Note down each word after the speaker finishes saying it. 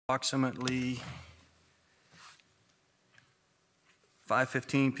Approximately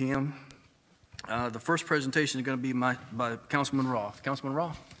 5:15 p.m. The first presentation is going to be by Councilman Roth. Councilman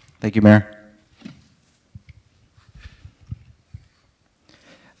Roth. Thank you, Mayor.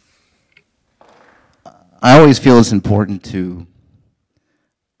 I always feel it's important to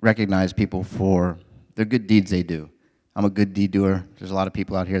recognize people for the good deeds they do. I'm a good deed doer. There's a lot of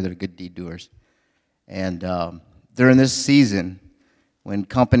people out here that are good deed doers. And during this season, when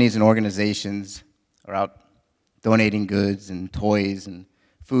companies and organizations are out donating goods and toys and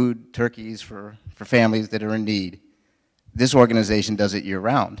food, turkeys for families that are in need, this organization does it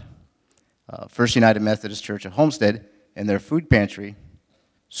year-round. First United Methodist Church of Homestead and their food pantry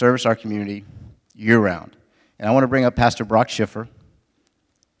service our community year-round. And I want to bring up Pastor Brock Schiffer,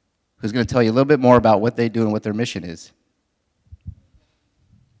 who's going to tell you a little bit more about what they do and what their mission is.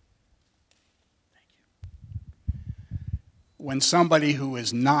 When somebody who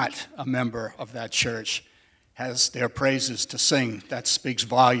is not a member of that church has their praises to sing, that speaks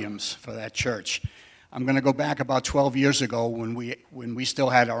volumes for that church. I'm going to go back about 12 years ago when we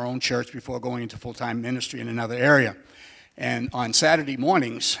still had our own church before going into full-time ministry in another area. And on Saturday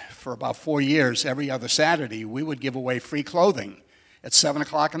mornings, for about 4 years, every other Saturday, we would give away free clothing at 7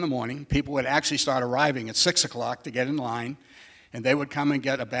 o'clock in the morning. People would actually start arriving at 6 o'clock to get in line, and they would come and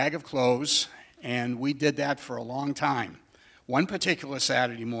get a bag of clothes, and we did that for a long time. One particular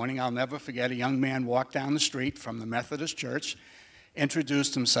Saturday morning, I'll never forget, a young man walked down the street from the Methodist Church,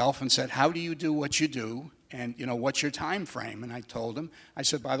 introduced himself and said, "How do you do what you do? And, you know, what's your time frame?" And I told him, I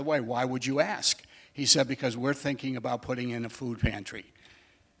said, "By the way, why would you ask?" He said, "Because we're thinking about putting in a food pantry."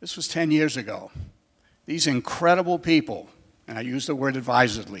 This was 10 years ago. These incredible people, and I use the word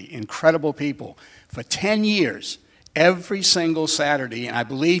advisedly, incredible people, for 10 years, every single Saturday, and I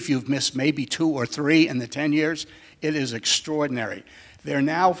believe you've missed maybe 2 or 3 in the 10 years, it is extraordinary. They're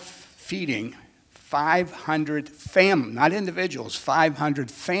now feeding 500 families, not individuals, 500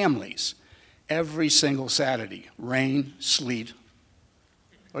 families every single Saturday, rain, sleet,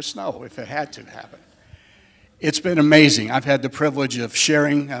 or snow, if it had to happen. It's been amazing. I've had the privilege of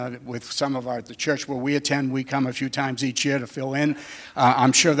sharing with some of the church where we attend. We come a few times each year to fill in.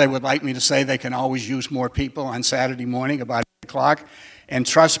 I'm sure they would like me to say they can always use more people on Saturday morning about 8 o'clock. And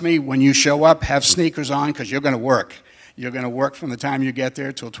trust me, when you show up, have sneakers on because you're going to work. You're going to work from the time you get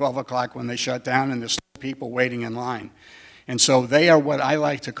there till 12 o'clock when they shut down, and there's people waiting in line. And so they are what I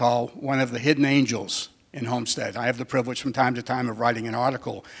like to call one of the hidden angels in Homestead. I have the privilege from time to time of writing an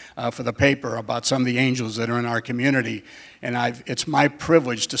article for the paper about some of the angels that are in our community. And it's my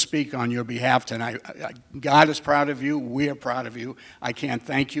privilege to speak on your behalf tonight. God is proud of you. We are proud of you. I can't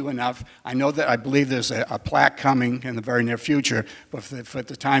thank you enough. I know that I believe there's a plaque coming in the very near future, but for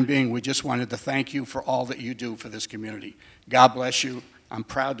the time being, we just wanted to thank you for all that you do for this community. God bless you. I'm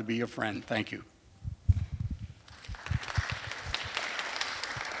proud to be your friend. Thank you.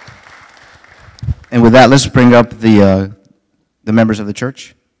 And with that, let's bring up the members of the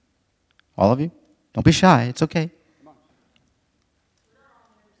church. All of you. Don't be shy. It's okay.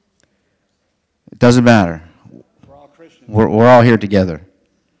 It doesn't matter. We're all Christians. We're all here together.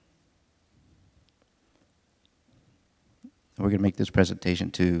 We're going to make this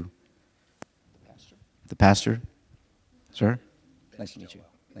presentation to the pastor. Sir? Nice to meet you.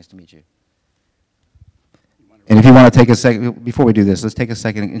 Nice to meet you. And if you want to take a second, before we do this, let's take a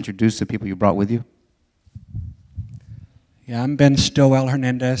second and introduce the people you brought with you. Yeah, I'm Ben Stillwell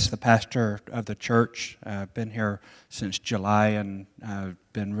Hernandez, the pastor of the church. I've been here since July, and I've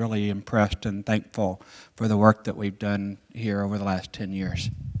been really impressed and thankful for the work that we've done here over the last 10 years.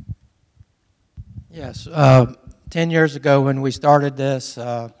 Yes, 10 years ago when we started this,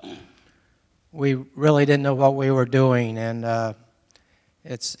 we really didn't know what we were doing, and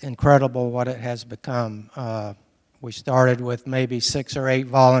it's incredible what it has become. We started with maybe 6 or 8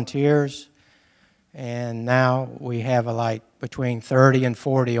 volunteers, and now we have like between 30 and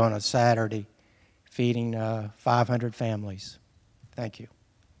 40 on a Saturday feeding 500 families. Thank you.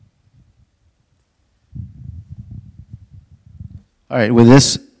 All right, with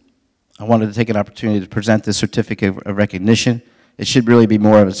this, I wanted to take an opportunity to present this certificate of recognition. It should really be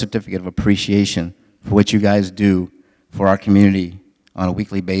more of a certificate of appreciation for what you guys do for our community on a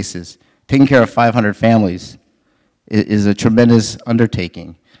weekly basis. Taking care of 500 families is a tremendous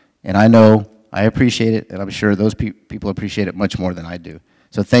undertaking, and I know I appreciate it, and I'm sure those people appreciate it much more than I do.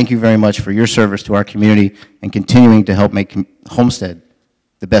 So thank you very much for your service to our community and continuing to help make Homestead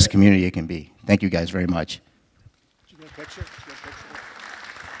the best community it can be. Thank you guys very much. Did you get a picture?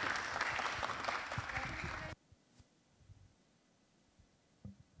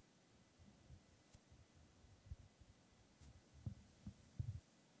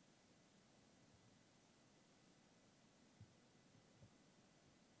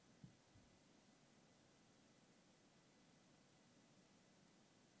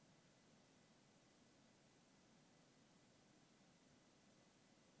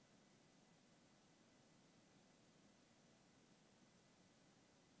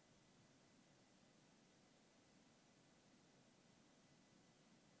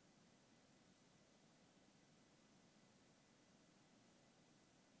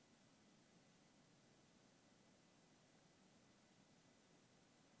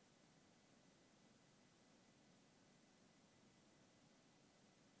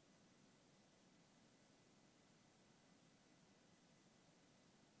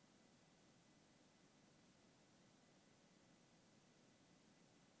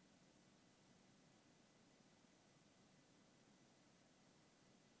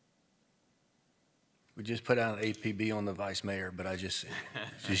 We just put out an APB on the vice mayor, but I just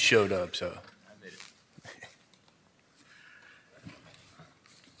showed up, so.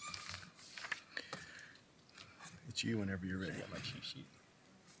 It's you whenever you're ready.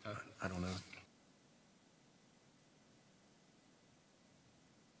 I don't know.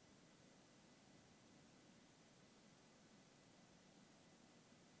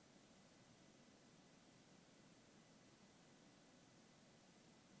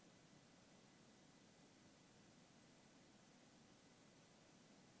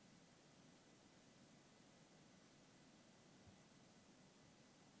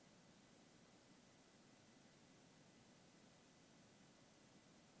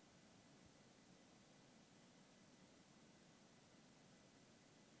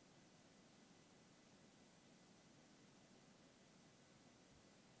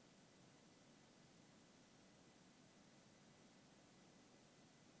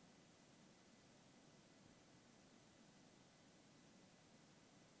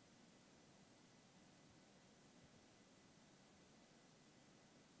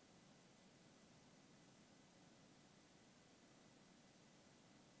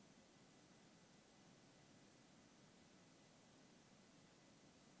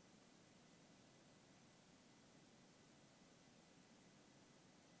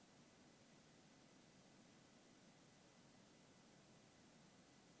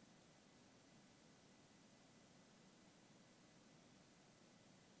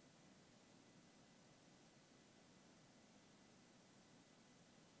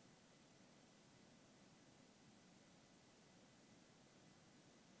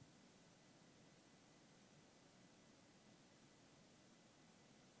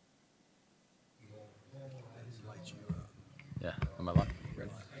 Yeah, am I live?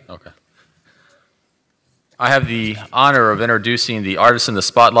 Ready? Okay. I have the honor of introducing the artists in the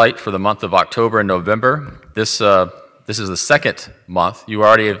spotlight for the month of October and November. This is the second month. You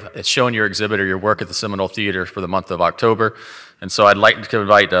already have shown your exhibit or your work at the Seminole Theater for the month of October, and so I'd like to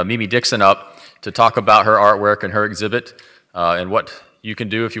invite Mimi Dixon up to talk about her artwork and her exhibit and what you can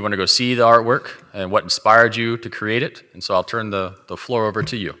do if you want to go see the artwork and what inspired you to create it. And so I'll turn the floor over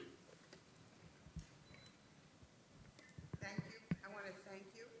to you. Thank you. I want to thank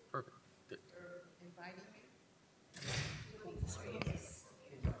you for inviting me.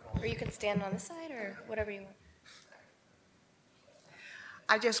 Or you can stand on this side or whatever you want.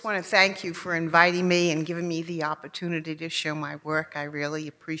 I just want to thank you for inviting me and giving me the opportunity to show my work. I really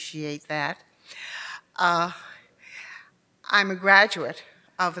appreciate that. I'm a graduate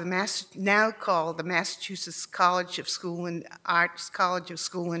of the now called the Massachusetts College of School and Arts College of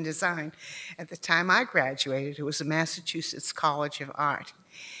School and Design. At the time I graduated, it was the Massachusetts College of Art.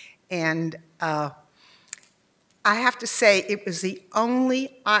 And I have to say, it was the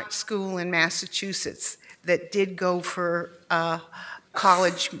only art school in Massachusetts that did go for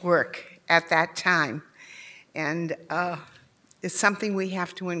college work at that time. And it's something we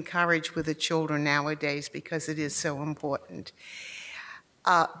have to encourage with the children nowadays because it is so important.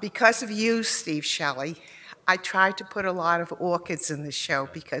 Because of you, Steve Shelley, I tried to put a lot of orchids in the show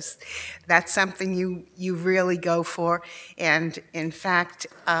because that's something you really go for. And in fact,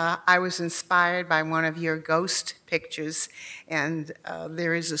 I was inspired by one of your ghost pictures, and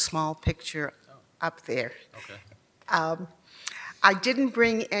there is a small picture up there. Okay. I didn't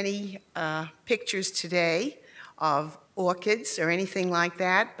bring any pictures today of orchids or anything like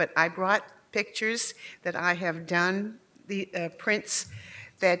that, but I brought pictures that I have done, the prints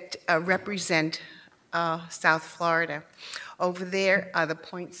that represent South Florida. Over there are the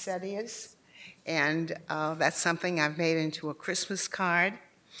poinsettias, and that's something I've made into a Christmas card.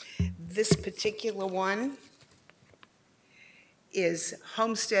 This particular one is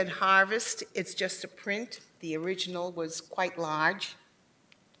Homestead Harvest. It's just a print. The original was quite large.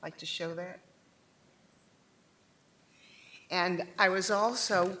 I'd like to show that. And I was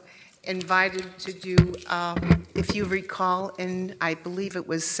also invited to do, if you recall, in I believe it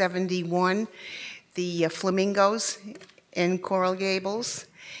was 71, the flamingos in Coral Gables,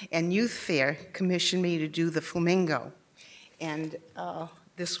 and Youth Fair commissioned me to do the flamingo. And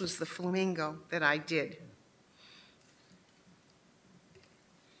this was the flamingo that I did.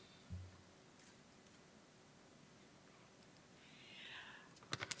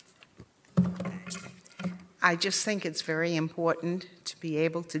 I just think it's very important to be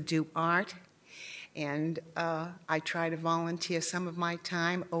able to do art, and I try to volunteer some of my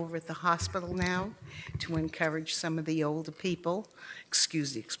time over at the hospital now to encourage some of the older people,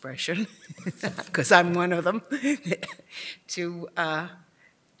 excuse the expression, because I'm one of them, to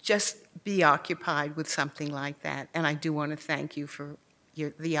just be occupied with something like that. And I do want to thank you for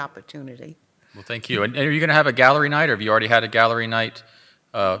the opportunity. Well, thank you. And are you going to have a gallery night, or have you already had a gallery night?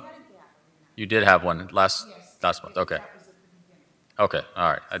 You did have one last month. Okay. Okay. All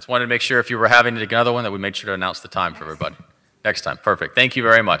right. I just wanted to make sure if you were having another one that we made sure to announce the time for everybody. Next time. Perfect. Thank you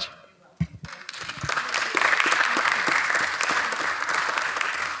very much.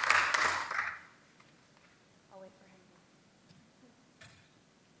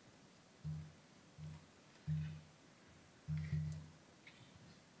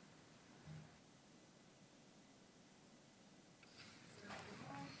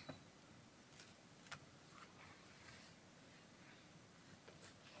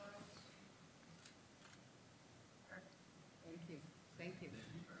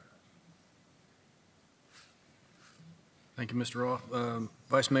 Thank you, Mr. Roth.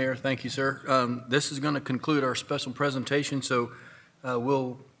 Vice Mayor, thank you, sir. This is going to conclude our special presentation, so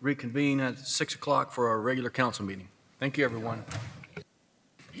we'll reconvene at 6 o'clock for our regular council meeting. Thank you, everyone.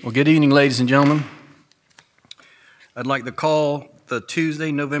 Well, good evening, ladies and gentlemen. I'd like to call the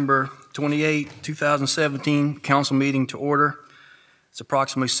Tuesday, November 28, 2017 council meeting to order. It's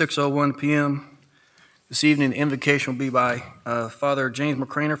approximately 6:01 p.m. This evening, the invocation will be by Father James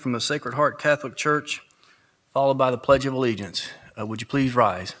McCraner from the Sacred Heart Catholic Church, followed by the Pledge of Allegiance. Would you please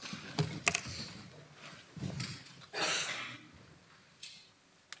rise?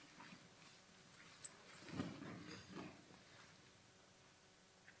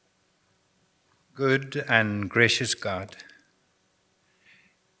 Good and gracious God,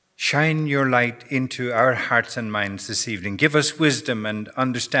 shine your light into our hearts and minds this evening. Give us wisdom and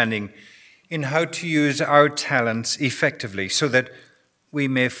understanding in how to use our talents effectively so that we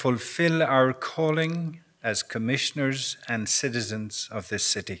may fulfill our calling as commissioners and citizens of this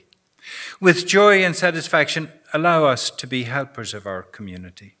city. With joy and satisfaction, allow us to be helpers of our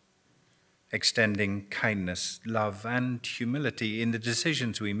community, extending kindness, love, and humility in the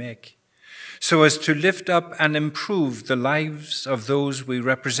decisions we make, so as to lift up and improve the lives of those we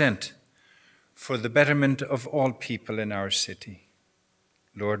represent for the betterment of all people in our city.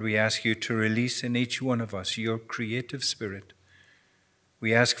 Lord, we ask you to release in each one of us your creative spirit.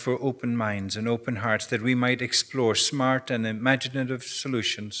 We ask for open minds and open hearts that we might explore smart and imaginative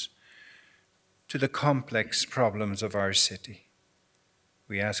solutions to the complex problems of our city.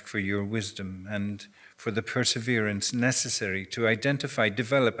 We ask for your wisdom and for the perseverance necessary to identify,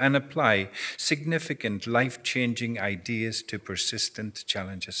 develop, and apply significant life-changing ideas to persistent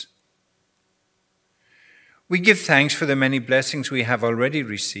challenges. We give thanks for the many blessings we have already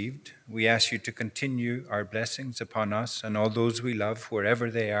received. We ask you to continue our blessings upon us and all those we love, wherever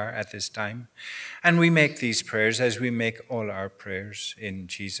they are at this time. And we make these prayers as we make all our prayers. In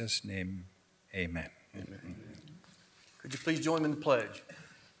Jesus' name, amen. Amen. Could you please join me in the pledge?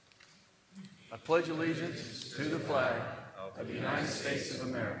 I pledge allegiance to the flag of the United States of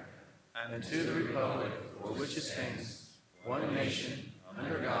America and to the republic for which it stands, one nation,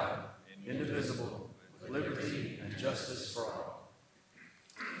 under God, indivisible, with liberty and justice for all.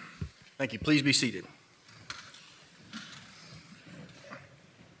 Thank you. Please be seated.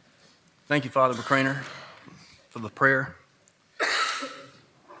 Thank you, Father McCraner, for the prayer.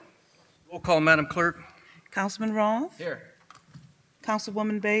 Roll call, Madam Clerk. Councilman Roth? Here.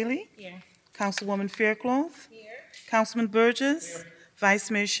 Councilwoman Bailey? Here. Councilwoman Faircloth? Here. Councilman Burgess? Here. Vice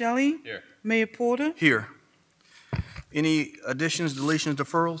Mayor Shelley? Here. Mayor Porter? Here. Any additions, deletions,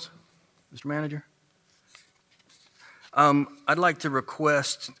 deferrals, Mr. Manager? I'd like to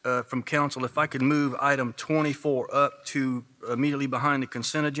request from council if I could move item 24 up to immediately behind the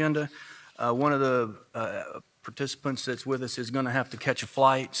consent agenda. One of the participants that's with us is going to have to catch a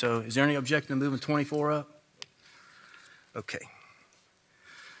flight, so is there any objection to moving 24 up? Okay.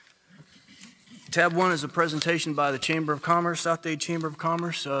 Tab 1 is a presentation by the Chamber of Commerce, South Dade Chamber of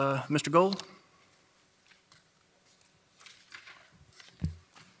Commerce. Mr. Gold?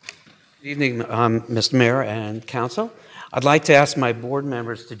 Good evening, Mr. Mayor and Council. I'd like to ask my board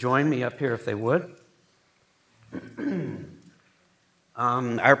members to join me up here if they would.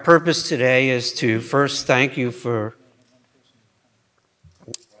 Our purpose today is to first thank you for...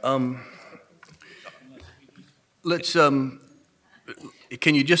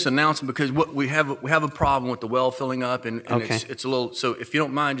 Can you just announce them, because what we have a problem with the well filling up, and Okay. it's a little, so if you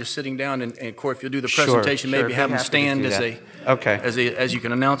don't mind just sitting down, and Corey, if you'll do the Sure, presentation, sure, maybe be have them happy to stand do as that. as you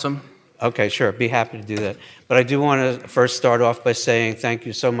can announce them. Okay, sure, be happy to do that. But I do want to first start off by saying thank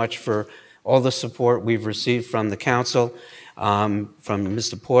you so much for all the support we've received from the council, from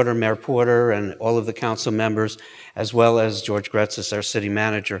Mr. Porter, Mayor Porter, and all of the council members, as well as George Gretzis, our city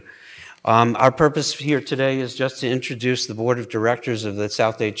manager. Our purpose here today is just to introduce the Board of Directors of the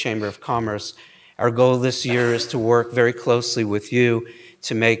South Dade Chamber of Commerce. Our goal this year is to work very closely with you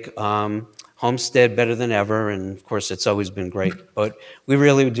to make Homestead better than ever, and of course it's always been great. But we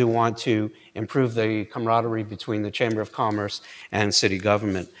really do want to improve the camaraderie between the Chamber of Commerce and city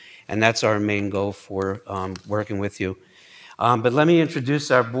government, and that's our main goal for working with you. But let me introduce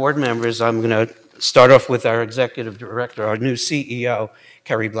our board members. I'm going to start off with our executive director, our new CEO,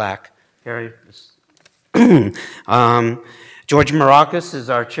 Kerry Black. Kerry. George Maracas is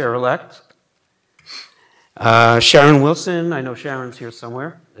our chair-elect. Sharon Wilson, I know Sharon's here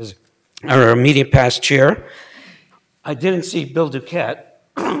somewhere, is our immediate past chair. I didn't see Bill Duquette.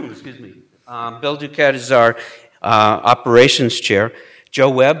 Excuse me. Bill Duquette is our operations chair.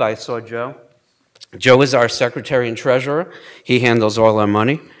 Joe Webb, I saw Joe. Joe is our secretary and treasurer. He handles all our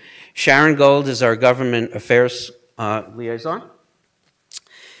money. Sharon Gold is our government affairs liaison.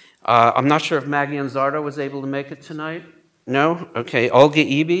 I'm not sure if Maggie Anzardo was able to make it tonight. No? Okay. Olga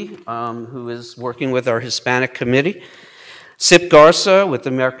Eby, who is working with our Hispanic committee. Sip Garza with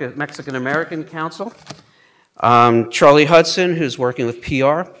the Mexican-American Council. Charlie Hudson, who's working with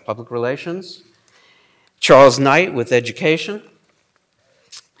PR, Public Relations. Charles Knight with Education.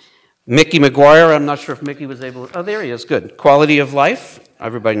 Mickey McGuire, I'm not sure if Mickey was able to, oh, there he is, good. Quality of Life,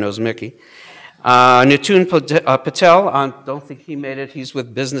 everybody knows Mickey. Nitun Patel, I don't think he made it, he's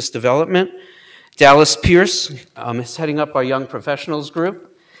with Business Development. Dallas Pierce is heading up our Young Professionals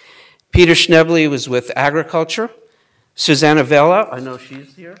group. Peter Schnebley was with Agriculture. Susanna Vela, I know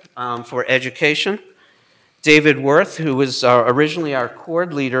she's here, for Education. David Worth, who was originally our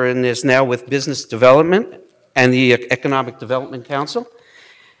CORD leader and is now with Business Development and the Economic Development Council.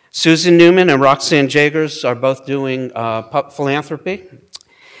 Susan Newman and Roxanne Jagers are both doing philanthropy.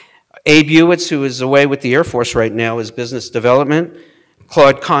 Abe Ewitz, who is away with the Air Force right now, is Business Development.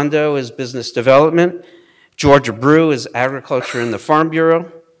 Claude Kondo is Business Development. Georgia Brew is Agriculture and the Farm Bureau.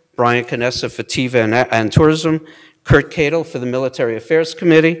 Brian Canessa for TIVA and Tourism. Kurt Cadle for the Military Affairs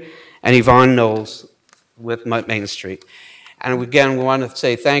Committee. And Yvonne Knowles with Main Street. And again, we want to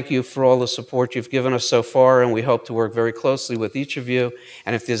say thank you for all the support you've given us so far, and we hope to work very closely with each of you.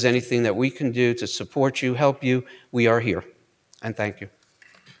 And if there's anything that we can do to support you, help you, we are here. And thank you.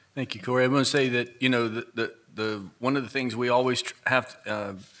 Thank you, Corey. I want to say that, you know, one of the things we always have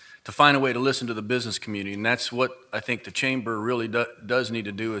to find a way to listen to the business community, and that's what I think the Chamber really does need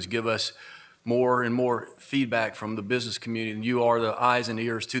to do, is give us more and more feedback from the business community, and you are the eyes and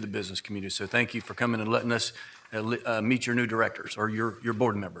ears to the business community. So thank you for coming and letting us meet your new directors or your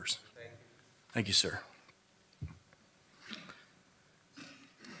board members. Thank you, sir.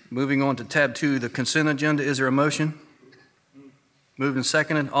 Moving on to tab 2, the consent agenda. Is there a motion? Moved and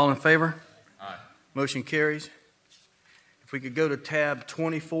seconded. All in favor? Aye. Motion carries. If we could go to tab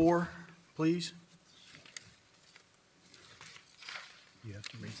 24, please. You have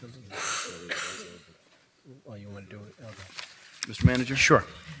to read something? Oh, you want to do it? Okay. Mr. Manager? Sure.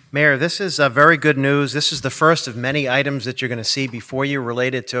 Mayor, this is very good news. This is the first of many items that you're going to see before you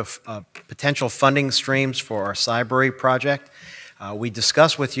related to potential funding streams for our Cyberry project. We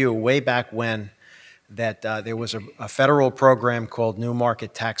discussed with you way back when that there was a federal program called New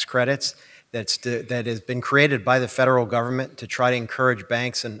Market Tax Credits that has been created by the federal government to try to encourage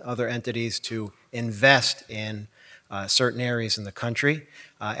banks and other entities to invest in certain areas in the country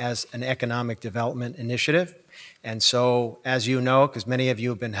as an economic development initiative. And so, as you know, because many of you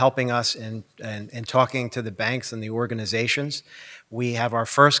have been helping us in talking to the banks and the organizations, we have our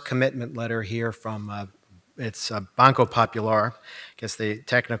first commitment letter here from, it's Banco Popular. I guess the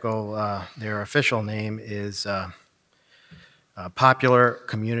technical, their official name is Popular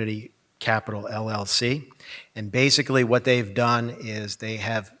Community Capital LLC. And basically what they've done is they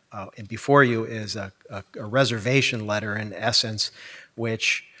have, before you is a reservation letter in essence,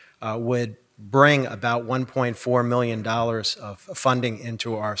 which would bring about $1.4 million of funding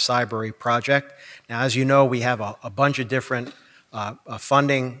into our Cyberry project. Now, as you know, we have a bunch of different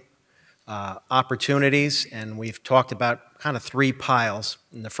funding opportunities, and we've talked about kind of 3 piles.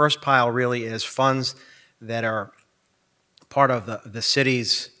 And the first pile really is funds that are part of the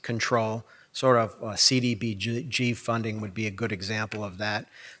city's control, sort of CDBG funding would be a good example of that.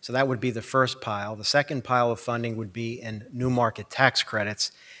 So that would be the first pile. The second pile of funding would be in new market tax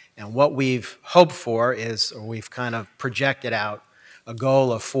credits. And what we've hoped for is, or we've kind of projected out, a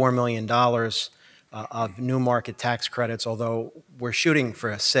goal of $4 million of new market tax credits, although we're shooting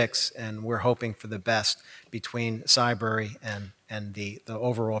for 6 and we're hoping for the best between Cyberry and the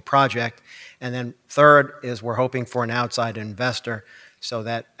overall project. And then third is we're hoping for an outside investor so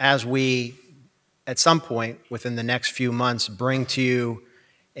that as we, at some point within the next few months, bring to you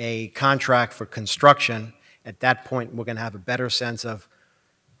a contract for construction, at that point we're going to have a better sense of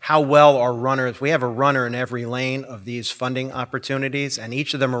how well our runners, we have a runner in every lane of these funding opportunities, and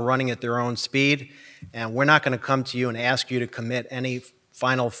each of them are running at their own speed, and we're not going to come to you and ask you to commit any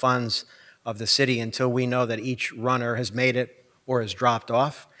final funds of the city until we know that each runner has made it or has dropped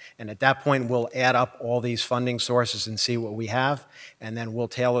off. And at that point, we'll add up all these funding sources and see what we have, and then we'll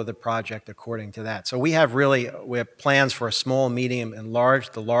tailor the project according to that. So we have plans for a small, medium, and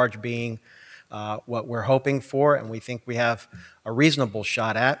large, the large being what we're hoping for, and we think we have a reasonable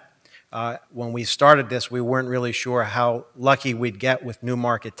shot at. When we started this, we weren't really sure how lucky we'd get with new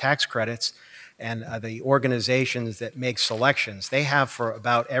market tax credits, and the organizations that make selections, they have for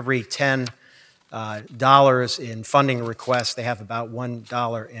about every 10 dollars in funding requests, they have about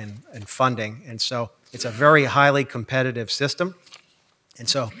 $1 in funding. And so it's a very highly competitive system. And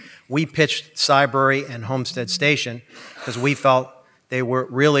so we pitched Cyberry and Homestead Station because we felt they were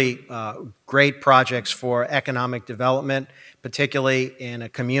really great projects for economic development, particularly in a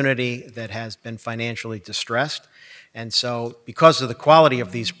community that has been financially distressed. And so because of the quality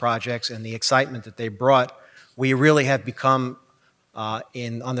of these projects and the excitement that they brought, we really have become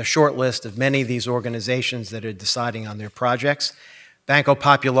on the short list of many of these organizations that are deciding on their projects. Banco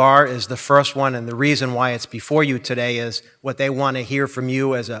Popular is the first one, and the reason why it's before you today is what they want to hear from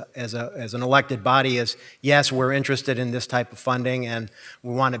you as an elected body is, yes, we're interested in this type of funding, and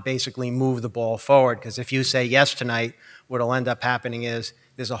we want to basically move the ball forward, because if you say yes tonight, what will end up happening is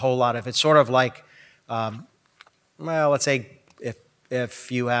there's a whole lot of, it's sort of like, well, let's say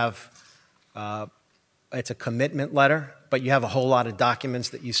if you have, it's a commitment letter, but you have a whole lot of documents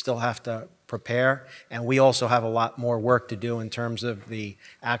that you still have to prepare, and we also have a lot more work to do in terms of the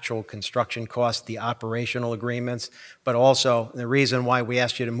actual construction costs, the operational agreements, but also the reason why we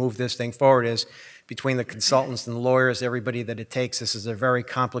asked you to move this thing forward is between the consultants and the lawyers, everybody that it takes, this is a very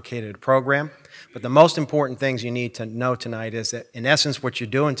complicated program. But the most important things you need to know tonight is that, in essence, what you're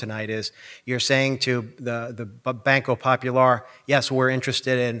doing tonight is you're saying to the Banco Popular, yes, we're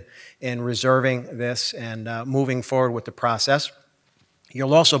interested in reserving this and moving forward with the process.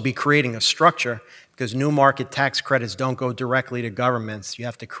 You'll also be creating a structure, because new market tax credits don't go directly to governments. You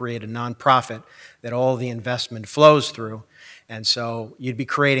have to create a nonprofit that all the investment flows through. And so you'd be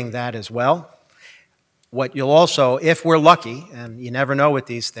creating that as well. What you'll also, if we're lucky, and you never know with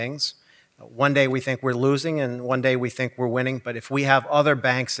these things, one day we think we're losing and one day we think we're winning, but if we have other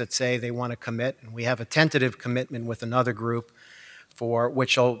banks that say they want to commit, and we have a tentative commitment with another group for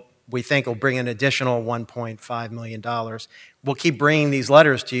which we think will bring an additional $1.5 million, we'll keep bringing these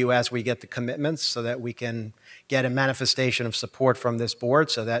letters to you as we get the commitments so that we can get a manifestation of support from this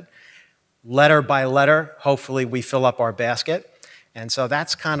board so that letter by letter, hopefully we fill up our basket. And so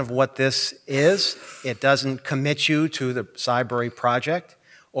that's kind of what this is. It doesn't commit you to the Cyberry project.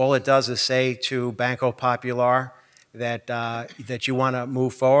 All it does is say to Banco Popular that you want to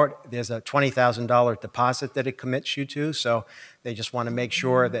move forward. There's a $20,000 deposit that it commits you to, so they just want to make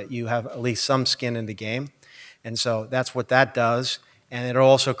sure that you have at least some skin in the game. And so that's what that does. And it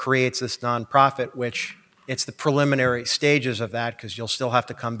also creates this nonprofit, which it's the preliminary stages of that, because you'll still have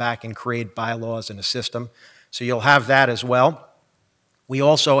to come back and create bylaws and a system. So you'll have that as well. We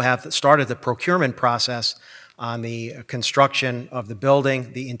also have started the procurement process on the construction of the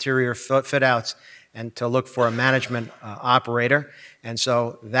building, the interior fit-outs, and to look for a management operator. And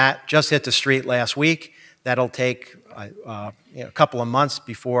so that just hit the street last week. That'll take a couple of months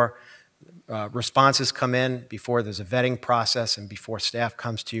before responses come in, before there's a vetting process, and before staff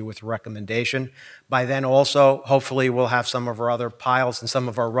comes to you with a recommendation. By then also, hopefully, we'll have some of our other piles and some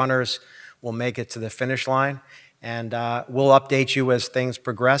of our runners will make it to the finish line. And we'll update you as things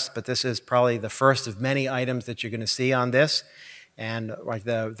progress, but this is probably the first of many items that you're going to see on this. And like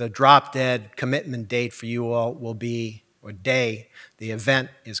the drop-dead commitment date for you all will be, or day, the event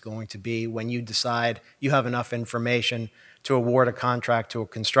is going to be when you decide you have enough information to award a contract to a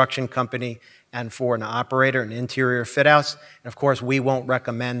construction company and for an operator and interior fit-outs. And of course, we won't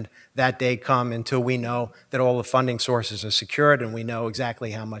recommend that day come until we know that all the funding sources are secured and we know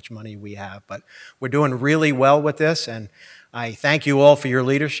exactly how much money we have. But we're doing really well with this, and I thank you all for your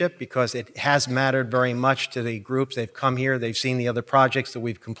leadership, because it has mattered very much to the groups. They've come here, they've seen the other projects that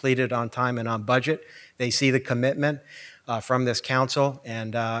we've completed on time and on budget. They see the commitment from this council,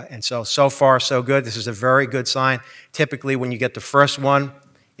 and so far so good. This is a very good sign. Typically when you get the first one,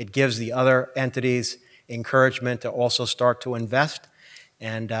 it gives the other entities encouragement to also start to invest.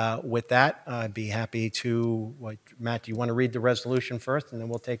 And with that, I'd be happy to, Matt, do you want to read the resolution first, and then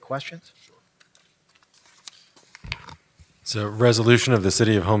we'll take questions? It's a resolution of the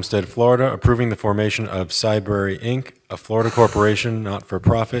City of Homestead, Florida, approving the formation of Cyberry, Inc., a Florida corporation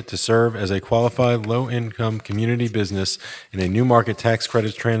not-for-profit to serve as a qualified low-income community business in a new market tax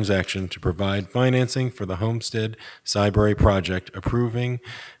credit transaction to provide financing for the Homestead Cyberry project, approving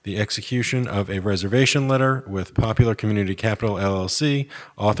the execution of a reservation letter with Popular Community Capital LLC,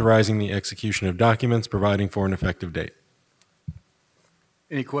 authorizing the execution of documents, providing for an effective date.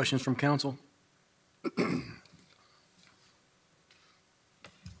 Any questions from council?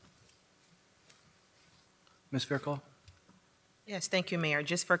 Ms. Fairclough? Yes, thank you, Mayor.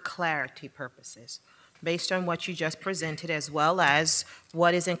 Just for clarity purposes, based on what you just presented as well as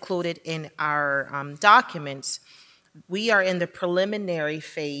what is included in our documents, we are in the preliminary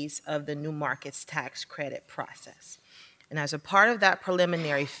phase of the new markets tax credit process. And as a part of that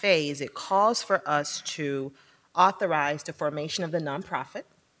preliminary phase, it calls for us to authorize the formation of the nonprofit,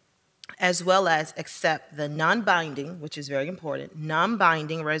 as well as accept the non-binding, which is very important,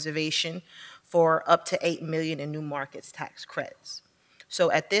 non-binding reservation for up to $8 million in new markets tax credits.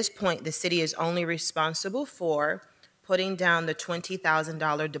 So at this point, the city is only responsible for putting down the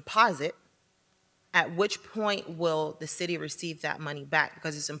 $20,000 deposit, at which point will the city receive that money back?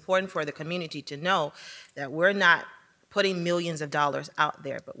 Because it's important for the community to know that we're not putting millions of dollars out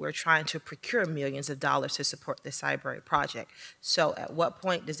there, but we're trying to procure millions of dollars to support the Cyberry project. So at what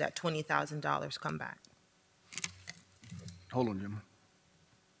point does that $20,000 come back? Hold on, Jim.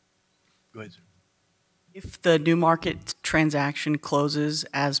 Go ahead, sir. If the new market transaction closes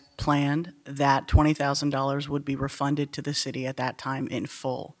as planned, that $20,000 would be refunded to the city at that time in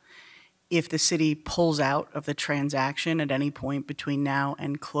full. If the city pulls out of the transaction at any point between now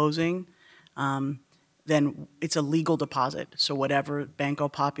and closing, then it's a legal deposit. So whatever Banco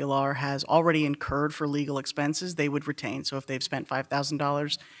Popular has already incurred for legal expenses, they would retain. So if they've spent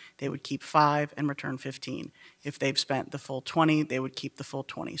 $5,000, they would keep $5 and return $15. If they've spent the full $20, they would keep the full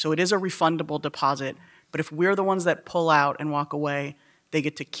 $20. So it is a refundable deposit, but if we're the ones that pull out and walk away, they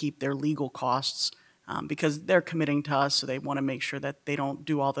get to keep their legal costs because they're committing to us, so they want to make sure that they don't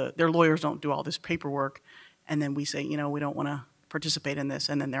do their lawyers don't do all this paperwork, and then we say, you know, we don't want to participate in this,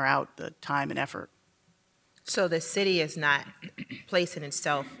 and then they're out the time and effort. So the city is not placing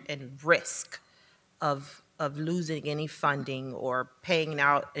itself in risk of losing any funding or paying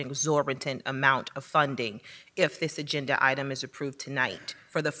out an exorbitant amount of funding if this agenda item is approved tonight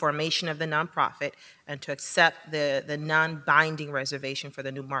for the formation of the nonprofit and to accept the non-binding reservation for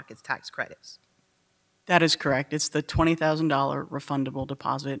the new markets tax credits. That is correct. It's the $20,000 refundable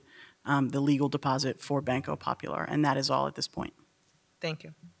deposit, the legal deposit for Banco Popular, and that is all at this point. Thank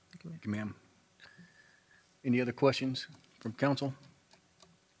you. Thank you, ma'am. Any other questions from council?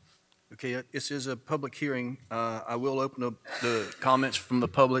 Okay, this is a public hearing. I will open up the comments from the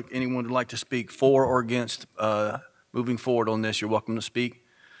public. Anyone who'd like to speak for or against moving forward on this, you're welcome to speak.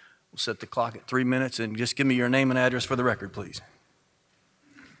 We'll set the clock at 3 minutes, and just give me your name and address for the record, please.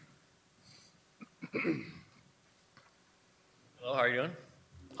 Hello, how are you doing?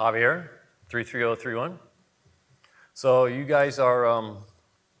 Javier, 33031. So you guys are, I'm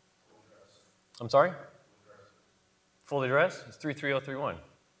sorry? Full address? It's 33031.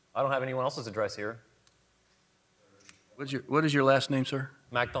 I don't have anyone else's address here. What is your last name, sir?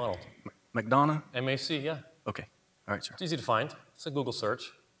 McDonald. McDonough? M-A-C, yeah. Okay. All right, sir. It's easy to find. It's a Google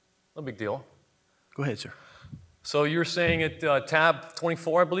search. No big deal. Go ahead, sir. So you're saying at tab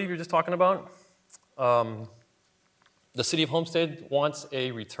 24, I believe you're just talking about, the city of Homestead wants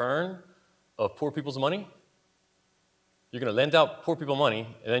a return of poor people's money. You're going to lend out poor people money,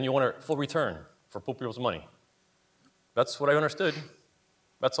 and then you want a full return for poor people's money. That's what I understood.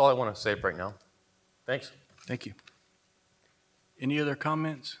 That's all I want to say right now. Thanks. Thank you. Any other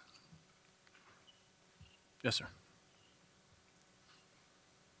comments? Yes, sir.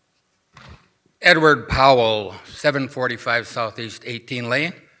 Edward Powell, 745 Southeast 18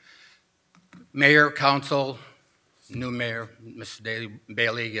 Lane. Mayor, council, new mayor, Mr.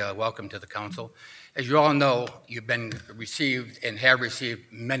 Bailey, welcome to the council. As you all know, you've been received and have received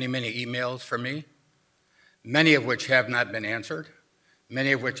many, many emails from me, many of which have not been answered,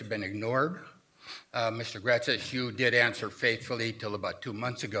 many of which have been ignored. Mr. Gretzis, you did answer faithfully till about 2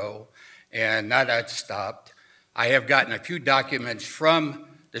 months ago, and now that's stopped. I have gotten a few documents from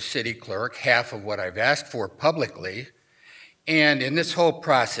the city clerk, half of what I've asked for publicly, and in this whole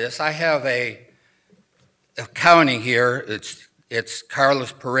process, I have a accounting here. It's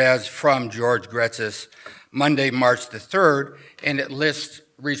Carlos Perez from George Gretzis, Monday, March the 3rd, and it lists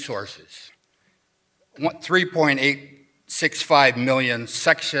resources. 3.865 million,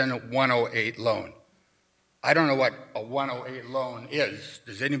 Section 108 loan. I don't know what a 108 loan is.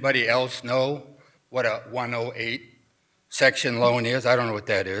 Does anybody else know what a 108 section loan is, I don't know what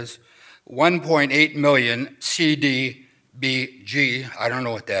that is. 1.8 million CDBG, I don't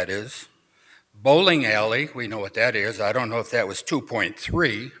know what that is. Bowling alley, we know what that is. I don't know if that was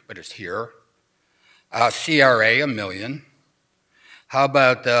 2.3, but it's here. CRA, $1 million. How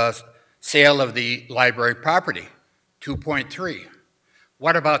about the sale of the library property? 2.3.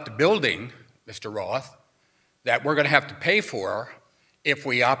 What about the building, Mr. Roth, that we're going to have to pay for if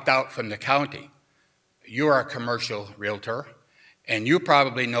we opt out from the county? You are a commercial realtor, and you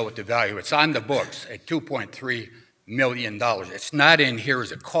probably know what the value is. It's on the books at $2.3 million. It's not in here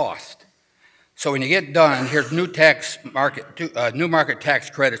as a cost. So when you get done, here's new market tax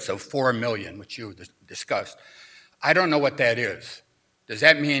credits of $4 million, which you discussed. I don't know what that is. Does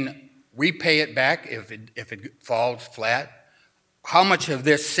that mean we pay it back if it falls flat? How much of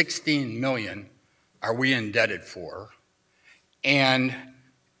this $16 million are we indebted for? And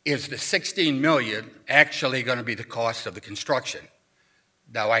is the $16 million actually going to be the cost of the construction?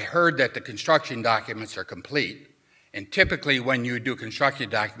 Now, I heard that the construction documents are complete, and typically when you do construction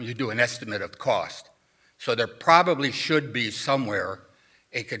documents, you do an estimate of cost. So there probably should be somewhere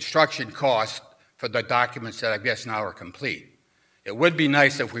a construction cost for the documents that I guess now are complete. It would be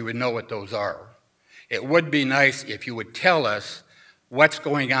nice if we would know what those are. It would be nice if you would tell us what's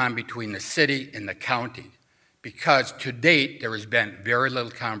going on between the city and the county, because to date there has been very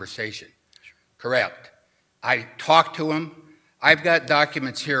little conversation. Correct. I talked to him. I've got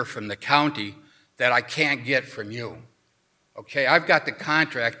documents here from the county that I can't get from you. Okay, I've got the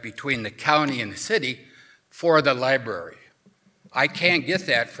contract between the county and the city for the library. I can't get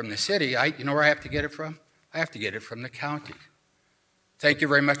that from the city. You know where I have to get it from? I have to get it from the county. Thank you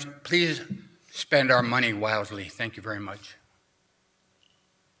very much. Please spend our money wisely. Thank you very much.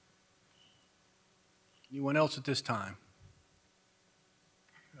 Anyone else at this time?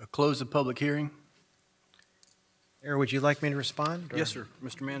 Close the public hearing. Mayor, would you like me to respond? Yes, sir.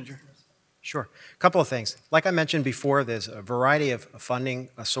 Mr. Manager. Sure. A couple of things. Like I mentioned before, there's a variety of funding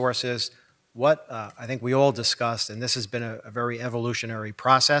sources. What I think we all discussed, and this has been a very evolutionary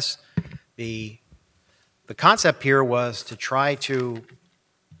process, the concept here was to try to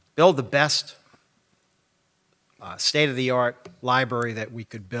build the best state-of-the-art library that we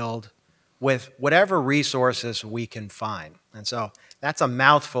could build with whatever resources we can find. And so that's a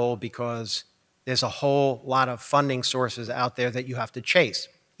mouthful because there's a whole lot of funding sources out there that you have to chase,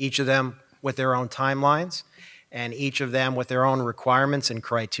 each of them with their own timelines and each of them with their own requirements and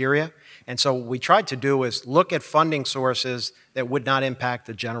criteria. And so what we tried to do is look at funding sources that would not impact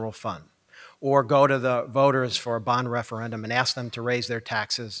the general fund, or go to the voters for a bond referendum and ask them to raise their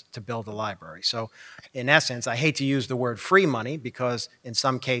taxes to build a library. So in essence, I hate to use the word free money because in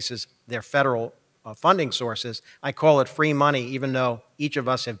some cases they're federal funding sources. I call it free money even though each of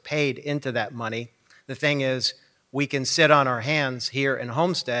us have paid into that money. The thing is, we can sit on our hands here in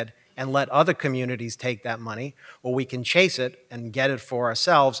Homestead and let other communities take that money, or we can chase it and get it for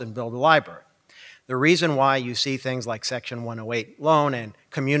ourselves and build a library. The reason why you see things like Section 108 loan and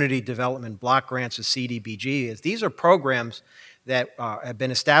community development block grants or CDBG is these are programs that have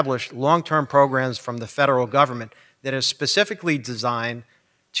been established, long-term programs from the federal government that are specifically designed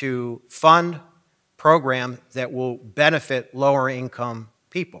to fund programs that will benefit lower-income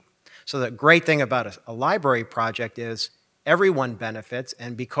people. So the great thing about a library project is everyone benefits,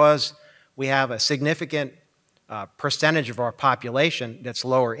 and because we have a significant percentage of our population that's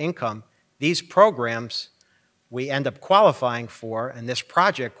lower income, these programs we end up qualifying for, and this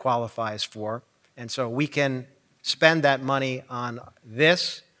project qualifies for, and so we can spend that money on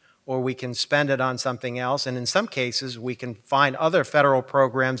this, or we can spend it on something else, and in some cases we can find other federal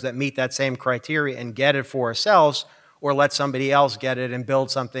programs that meet that same criteria and get it for ourselves, or let somebody else get it and build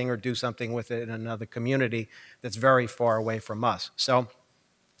something or do something with it in another community that's very far away from us. So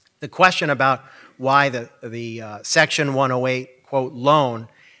the question about why the Section 108, quote, loan,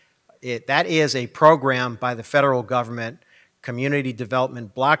 that is a program by the federal government, community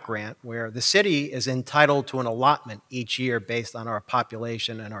development block grant, where the city is entitled to an allotment each year based on our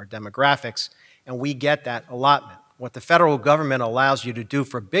population and our demographics, and we get that allotment. What the federal government allows you to do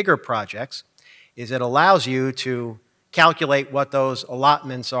for bigger projects is it allows you to calculate what those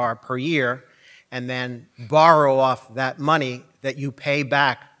allotments are per year and then borrow off that money that you pay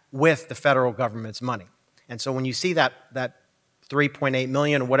back with the federal government's money. And so when you see that 3.8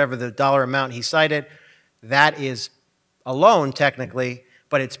 million or whatever the dollar amount he cited, that is a loan technically,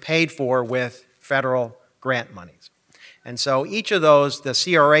 but it's paid for with federal grant monies. And so each of those, the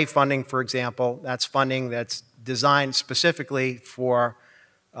CRA funding, for example, that's funding that's designed specifically for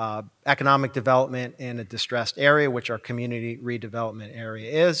economic development in a distressed area, which our community redevelopment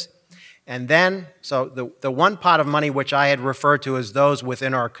area is. And then, so the one pot of money which I had referred to as those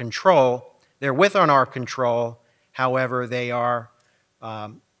within our control, they're within our control, however, they are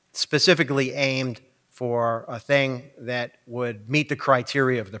specifically aimed for a thing that would meet the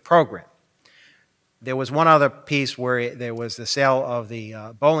criteria of the program. There was one other piece where there was the sale of the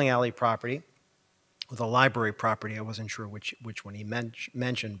bowling alley property, or the library property. I wasn't sure which one he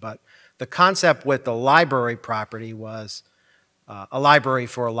mentioned, but the concept with the library property was a library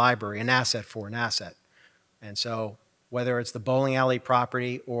for a library, an asset for an asset. And so whether it's the bowling alley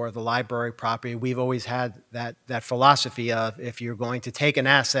property or the library property, we've always had that philosophy of if you're going to take an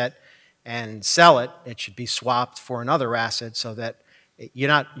asset and sell it, it should be swapped for another asset so that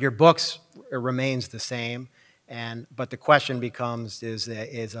your books remains the same. But the question becomes, is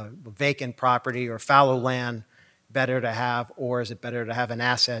a vacant property or fallow land better to have, or is it better to have an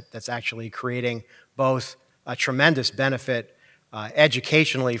asset that's actually creating both a tremendous benefit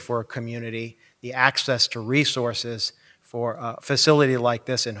educationally for a community, the access to resources for a facility like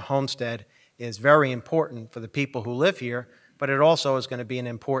this in Homestead is very important for the people who live here, but it also is going to be an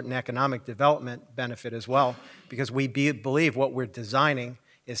important economic development benefit as well, because we believe what we're designing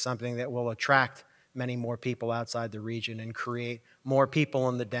is something that will attract many more people outside the region and create more people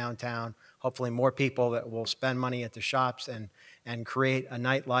in the downtown, hopefully more people that will spend money at the shops and create a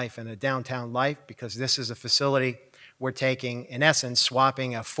nightlife and a downtown life, because this is a facility we're taking, in essence,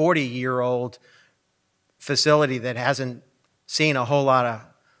 swapping a 40-year-old facility that hasn't seen a whole lot of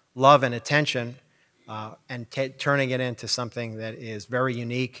love and attention and turning it into something that is very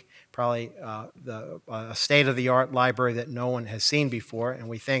unique, probably a state-of-the-art library that no one has seen before, and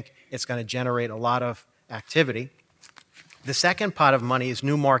we think it's going to generate a lot of activity. The second pot of money is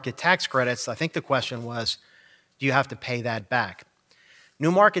new market tax credits. I think the question was, do you have to pay that back?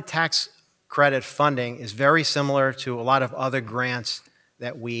 New market tax credit funding is very similar to a lot of other grants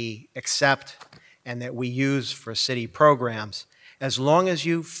that we accept and that we use for city programs. As long as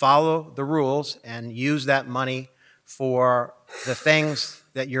you follow the rules and use that money for the things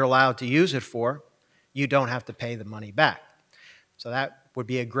that you're allowed to use it for, you don't have to pay the money back. So that would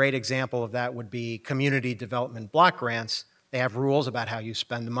be a great example of that would be community development block grants. They have rules about how you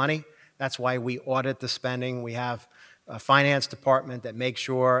spend the money. That's why we audit the spending. We have a finance department that makes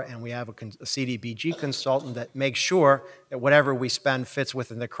sure, and we have a CDBG consultant that makes sure that whatever we spend fits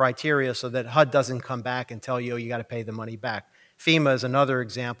within the criteria so that HUD doesn't come back and tell you, oh, you got to pay the money back. FEMA is another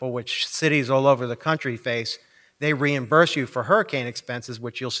example, which cities all over the country face. They reimburse you for hurricane expenses,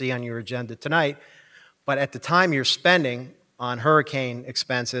 which you'll see on your agenda tonight, but at the time you're spending on hurricane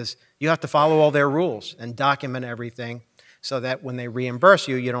expenses, you have to follow all their rules and document everything so that when they reimburse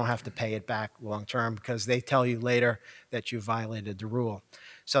you, you don't have to pay it back long term because they tell you later that you violated the rule.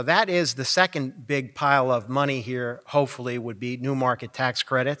 So that is the second big pile of money here, hopefully, would be new market tax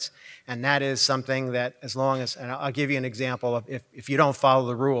credits. And that is something that as long as, and I'll give you an example of if you don't follow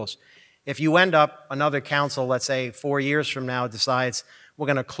the rules. If you end up, another council, let's say 4 years from now, decides we're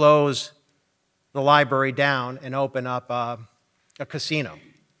going to close the library down and open up a casino.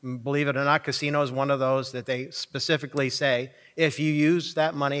 Believe it or not, casino is one of those that they specifically say, if you use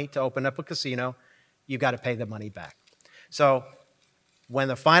that money to open up a casino, you've got to pay the money back. So when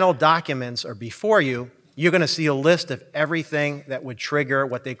the final documents are before you, you're going to see a list of everything that would trigger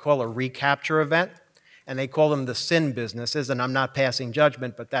what they call a recapture event, and they call them the sin businesses, and I'm not passing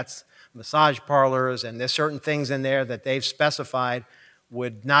judgment, but that's massage parlors, and there's certain things in there that they've specified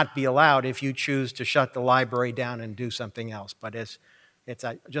would not be allowed if you choose to shut the library down and do something else. But it's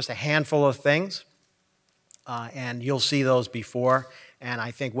just a handful of things, and you'll see those before. And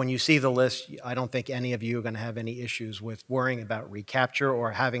I think when you see the list, I don't think any of you are going to have any issues with worrying about recapture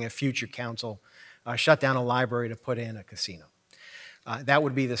or having a future council shut down a library to put in a casino. That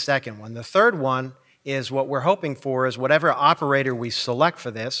would be the second one. The third one is what we're hoping for is whatever operator we select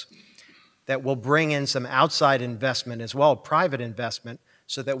for this, that will bring in some outside investment as well, private investment,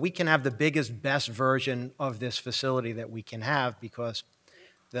 so that we can have the biggest, best version of this facility that we can have, because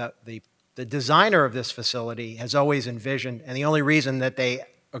the designer of this facility has always envisioned, and the only reason that they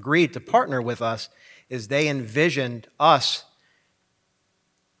agreed to partner with us is they envisioned us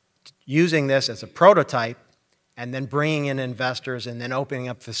using this as a prototype and then bringing in investors and then opening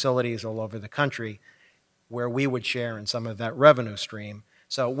up facilities all over the country where we would share in some of that revenue stream.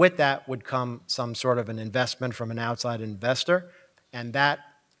 So with that would come some sort of an investment from an outside investor, and that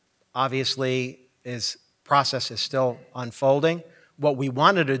obviously process is still unfolding. What we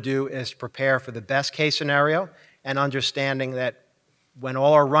wanted to do is prepare for the best case scenario and understanding that when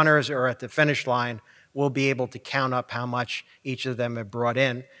all our runners are at the finish line, we'll be able to count up how much each of them have brought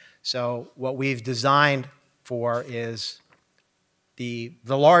in. So what we've designed for is the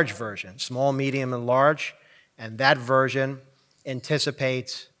large version, small, medium, and large, and that version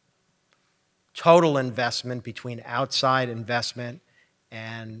anticipates total investment between outside investment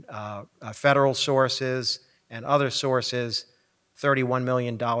and federal sources and other sources, $31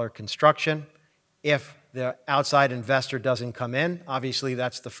 million construction. If the outside investor doesn't come in, obviously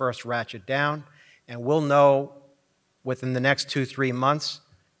that's the first ratchet down, and we'll know within the next 2-3 months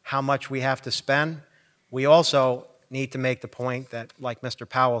how much we have to spend. We also need to make the point that, like Mr.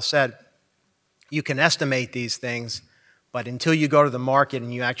 Powell said, you can estimate these things, but until you go to the market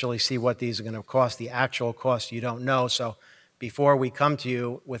and you actually see what these are going to cost, the actual cost, you don't know. So before we come to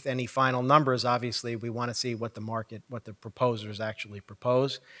you with any final numbers, obviously we want to see what the market, what the proposers actually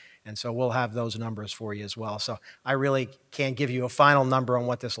propose. And so we'll have those numbers for you as well. So I really can't give you a final number on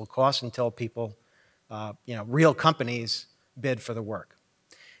what this will cost until people, real companies bid for the work.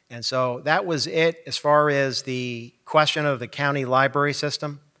 And so that was it as far as the question of the county library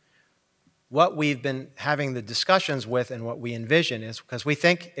system. What we've been having the discussions with and what we envision is, because we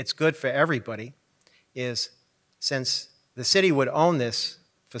think it's good for everybody, is since the city would own this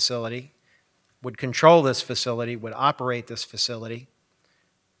facility, would control this facility, would operate this facility,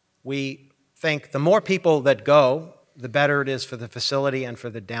 we think the more people that go, the better it is for the facility and for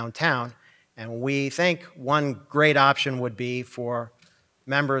the downtown. And we think one great option would be for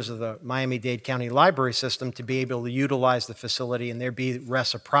members of the Miami-Dade County Library System to be able to utilize the facility and there be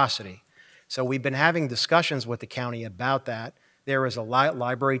reciprocity. So we've been having discussions with the county about that. There is a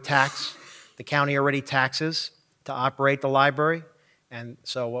library tax. The county already taxes to operate the library. And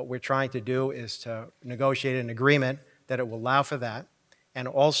so what we're trying to do is to negotiate an agreement that it will allow for that. And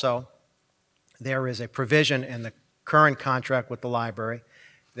also, there is a provision in the current contract with the library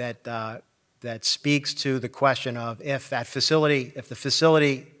that, that speaks to the question of if that facility, if the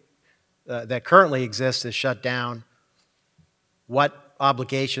facility that currently exists is shut down, what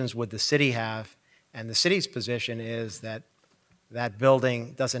obligations would the city have? And the city's position is that that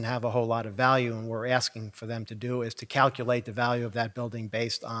building doesn't have a whole lot of value, and what we're asking for them to do is to calculate the value of that building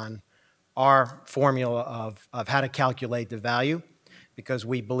based on our formula of how to calculate the value, because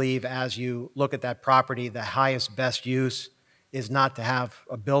we believe as you look at that property, the highest best use is not to have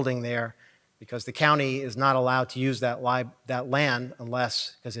a building there, because the county is not allowed to use that land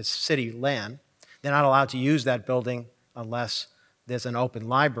unless, because it's city land, they're not allowed to use that building unless there's an open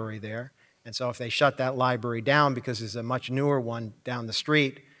library there. And so if they shut that library down because there's a much newer one down the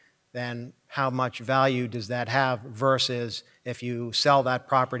street, then how much value does that have versus if you sell that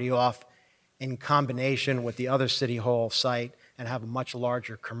property off in combination with the other city hall site and have a much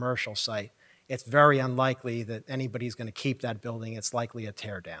larger commercial site? It's very unlikely that anybody's going to keep that building. It's likely a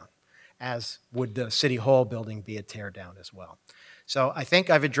tear down, as would the city hall building be a tear down as well. So I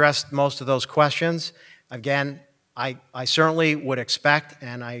think I've addressed most of those questions. Again, I certainly would expect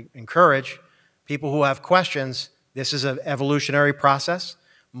and I encourage people who have questions. This is an evolutionary process.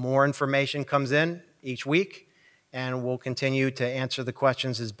 More information comes in each week, and we'll continue to answer the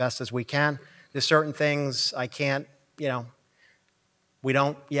questions as best as we can. There's certain things I can't, we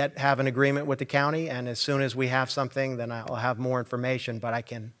don't yet have an agreement with the county, and as soon as we have something, then I'll have more information, but I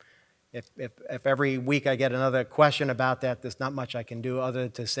can, if every week I get another question about that, there's not much I can do other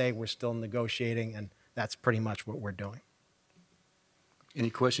than to say we're still negotiating, and that's pretty much what we're doing. Any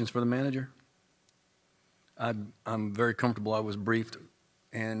questions for the manager? I'm very comfortable. I was briefed,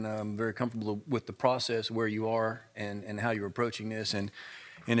 and I'm very comfortable with the process where you are and how you're approaching this. And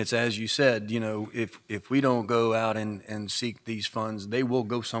it's as you said, if we don't go out and seek these funds, they will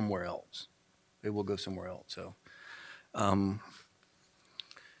go somewhere else. They will go somewhere else. So,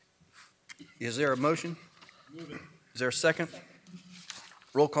 is there a motion? Is there a second?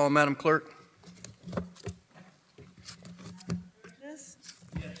 Roll call, Madam Clerk.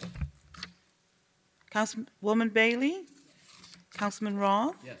 Councilwoman Bailey? Councilman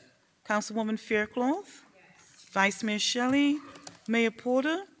Roth? Yes. Councilwoman Faircloth? Yes. Vice Mayor Shelley? Mayor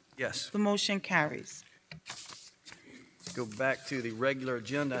Porter? Yes. The motion carries. Go back to the regular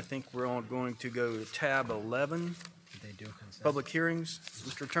agenda. I think we're all going to go to tab 11. Did they do consent? Public hearings.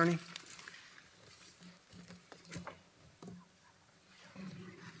 Mr. Attorney?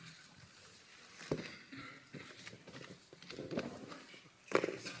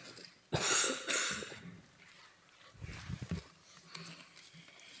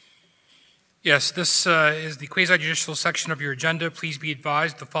 Yes, this is the quasi-judicial section of your agenda. Please be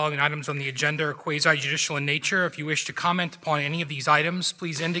advised the following items on the agenda are quasi-judicial in nature. If you wish to comment upon any of these items,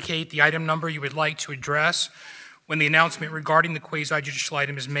 please indicate the item number you would like to address when the announcement regarding the quasi-judicial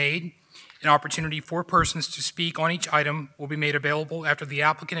item is made. An opportunity for persons to speak on each item will be made available after the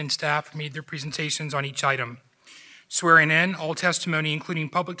applicant and staff have made their presentations on each item. Swearing in, all testimony, including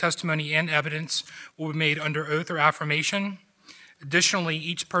public testimony and evidence, will be made under oath or affirmation. Additionally,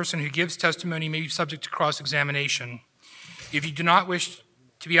 each person who gives testimony may be subject to cross-examination. If you do not wish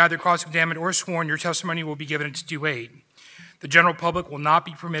to be either cross-examined or sworn, your testimony will be given its due weight. The general public will not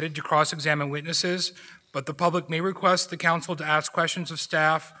be permitted to cross-examine witnesses, but the public may request the council to ask questions of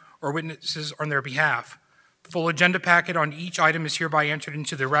staff or witnesses on their behalf. The full agenda packet on each item is hereby entered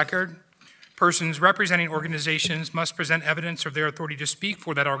into the record. Persons representing organizations must present evidence of their authority to speak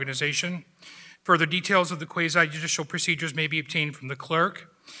for that organization. Further details of the quasi-judicial procedures may be obtained from the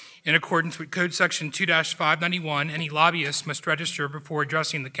clerk. In accordance with Code Section 2-591, any lobbyist must register before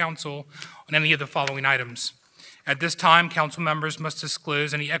addressing the council on any of the following items. At this time, council members must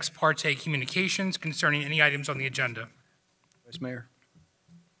disclose any ex parte communications concerning any items on the agenda. Vice Mayor.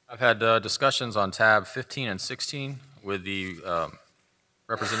 I've had discussions on tab 15 and 16 with the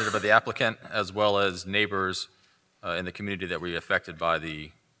representative of the applicant, as well as neighbors in the community that were affected by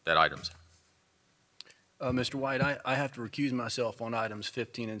that items. Mr. White, I have to recuse myself on items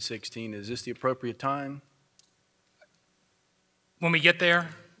 15 and 16. Is this the appropriate time? When we get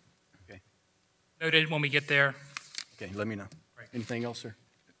there. Okay. Noted when we get there. Okay, let me know. Right. Anything else, sir?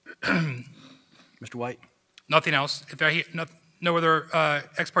 Mr. White? Nothing else. If there are no other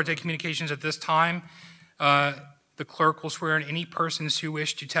ex parte communications at this time, the clerk will swear in any persons who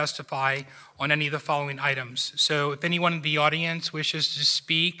wish to testify on any of the following items. So if anyone in the audience wishes to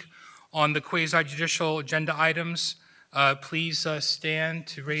speak on the quasi-judicial agenda items, please stand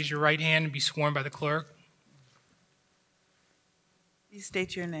to raise your right hand and be sworn by the clerk. Please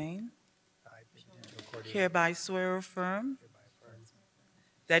state your name. Hereby swear or affirm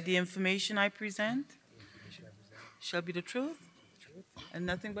that the information I present shall be the truth and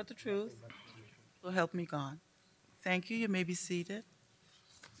nothing but the truth. So help me God. Thank you. You may be seated.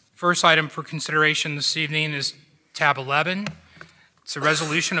 First item for consideration this evening is tab 11. It's a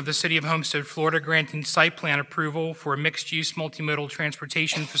resolution of the City of Homestead, Florida, granting site plan approval for a mixed-use multimodal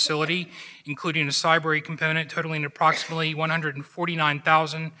transportation facility, including a Cyberry component totaling approximately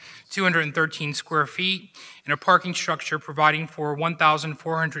 149,213 square feet, and a parking structure providing for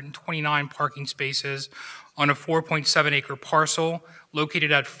 1,429 parking spaces on a 4.7-acre parcel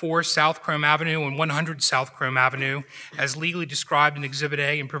located at 4 South Chrome Avenue and 100 South Chrome Avenue, as legally described in Exhibit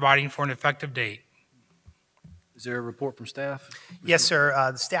A, and providing for an effective date. Is there a report from staff? Yes, sir.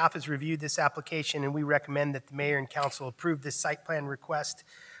 The staff has reviewed this application, and we recommend that the mayor and council approve this site plan request.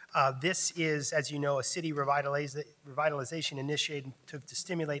 This is, as you know, a city revitalization initiative to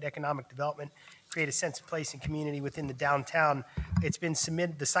stimulate economic development, create a sense of place and community within the downtown. It's been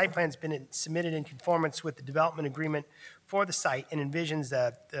submitted, the site plan's been submitted in conformance with the development agreement for the site, and envisions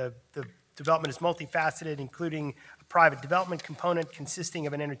that the development is multifaceted, including a private development component consisting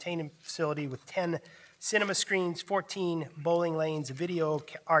of an entertainment facility with 10 cinema screens, 14 bowling lanes, a video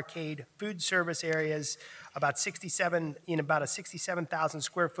arcade, food service areas, about a 67,000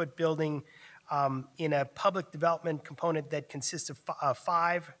 square foot building, in a public development component that consists of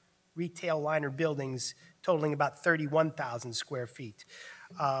 5 retail liner buildings totaling about 31,000 square feet,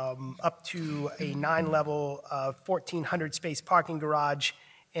 up to a 9-level, 1,400 space parking garage,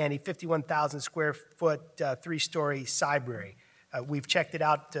 and a 51,000 square foot, 3-story Cyberry. We've checked it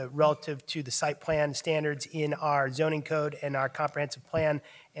out relative to the site plan standards in our zoning code and our comprehensive plan,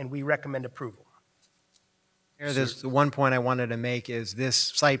 and we recommend approval. There's the one point I wanted to make is this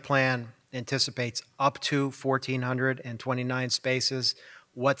site plan anticipates up to 1,429 spaces.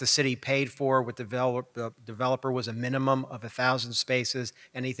 What the city paid for with the developer was a minimum of 1,000 spaces.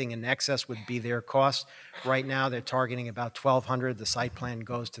 Anything in excess would be their cost. Right now, they're targeting about 1,200. The site plan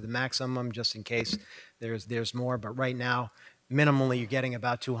goes to the maximum just in case there's more. But right now, minimally, you're getting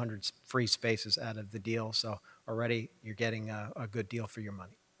about 200 free spaces out of the deal. So already, you're getting a good deal for your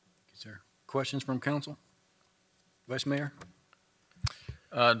money. Thank you, sir. Questions from council? Vice Mayor?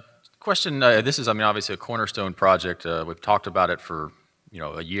 Question, this is, obviously a cornerstone project. We've talked about it for,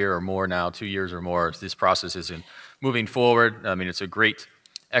 a year or more now, 2 years or more. This process is moving forward. It's a great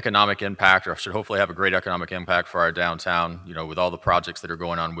economic impact, or should hopefully have a great economic impact for our downtown, with all the projects that are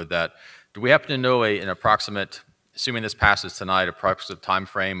going on with that. Do we happen to know an approximate, assuming this passes tonight, approximate time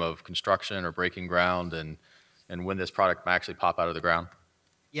frame of construction or breaking ground and when this product may actually pop out of the ground?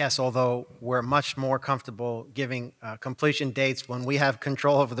 Yes, although we're much more comfortable giving completion dates when we have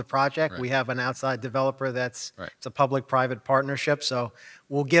control over the project. Right. We have an outside developer it's Right. a public-private partnership, so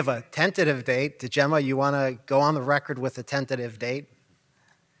we'll give a tentative date. Gemma, you want to go on the record with a tentative date?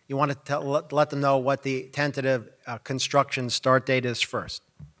 You want to let them know what the tentative construction start date is first?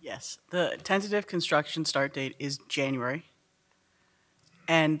 Yes, the tentative construction start date is January,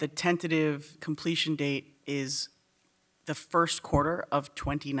 and the tentative completion date is the first quarter of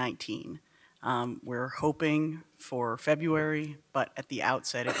 2019. We're hoping for February, but at the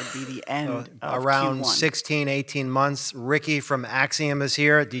outset, it would be the end of Around Q1. 16, 18 months. Ricky from AXIOM is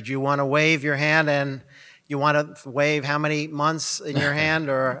here. Did you want to wave your hand, and you want to wave how many months in your hand,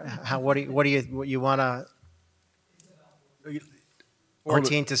 or what do you want to?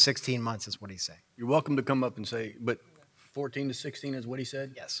 14 to 16 months is what he's saying. You're welcome to come up and say, but 14 to 16 is what he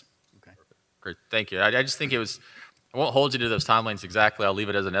said? Yes. Okay. Great, thank you. I just think I won't hold you to those timelines exactly. I'll leave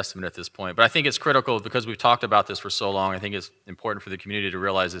it as an estimate at this point. But I think it's critical because we've talked about this for so long. I think it's important for the community to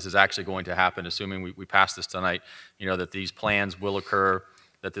realize this is actually going to happen, assuming we pass this tonight, that these plans will occur,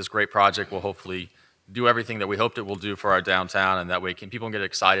 that this great project will hopefully do everything that we hoped it will do for our downtown, and that way people can get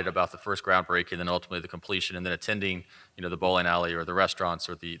excited about the first groundbreaking and then ultimately the completion and then attending, the bowling alley or the restaurants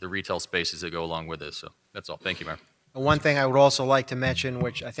or the retail spaces that go along with this. So that's all. Thank you, Mayor. One thing I would also like to mention,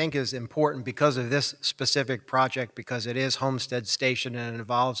 which I think is important because of this specific project, because it is Homestead Station and it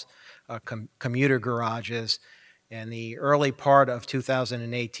involves commuter garages. In the early part of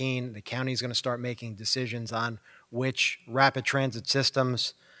 2018, the county is going to start making decisions on which rapid transit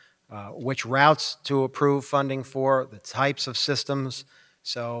systems, which routes to approve funding for, the types of systems.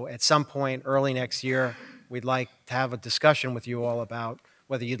 So at some point early next year, we'd like to have a discussion with you all about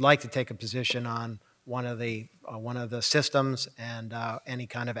whether you'd like to take a position on one of the systems and any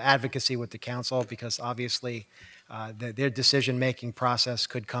kind of advocacy with the council, because obviously their decision-making process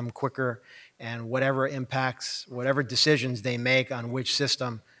could come quicker, and whatever impacts, whatever decisions they make on which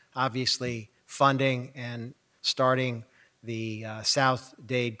system, obviously funding and starting the South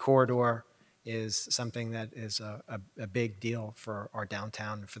Dade corridor is something that is a big deal for our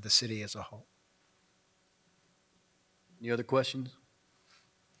downtown and for the city as a whole. Any other questions?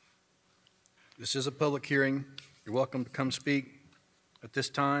 This is a public hearing. You're welcome to come speak at this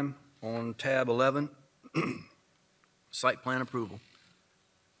time on tab 11, site plan approval.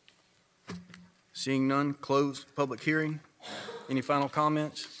 Seeing none, close public hearing. Any final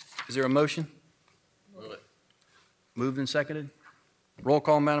comments? Is there a motion? Move it. Moved and seconded. Roll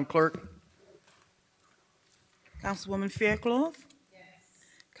call, Madam Clerk. Councilwoman Faircloth? Yes.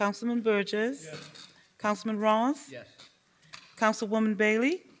 Councilman Burgess? Yes. Councilman Ross? Yes. Councilwoman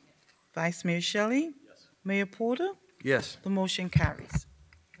Bailey? Vice Mayor Shelley? Yes. Mayor Porter? Yes. The motion carries.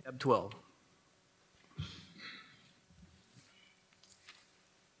 Tab 12.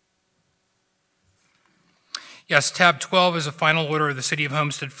 Yes, tab 12 is a final order of the City of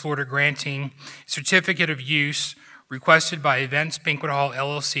Homestead, Florida, granting certificate of use requested by Events Banquet Hall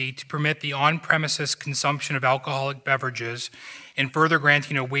LLC to permit the on-premises consumption of alcoholic beverages, and further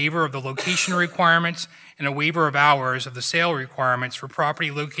granting a waiver of the location requirements and a waiver of hours of the sale requirements for property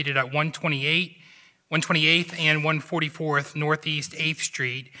located at 128th and 144th Northeast 8th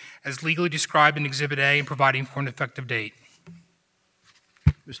Street as legally described in Exhibit A and providing for an effective date.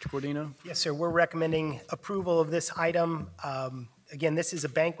 Mr. Cordino? Yes, sir. We're recommending approval of this item. Again, this is a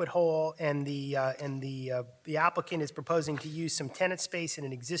banquet hall, and the applicant is proposing to use some tenant space in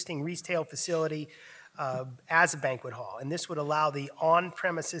an existing retail facility as a banquet hall. And this would allow the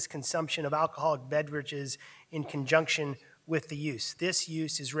on-premises consumption of alcoholic beverages in conjunction with the use. This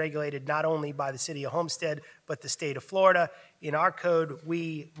use is regulated not only by the City of Homestead, but the state of Florida. In our code,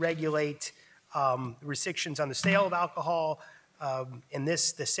 we regulate restrictions on the sale of alcohol.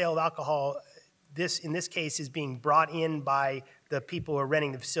 The sale of alcohol, in this case, is being brought in by the people who are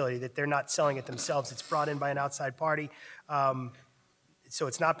renting the facility, that they're not selling it themselves. It's brought in by an outside party. So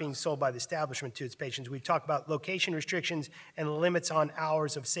it's not being sold by the establishment to its patrons. We've talked about location restrictions and limits on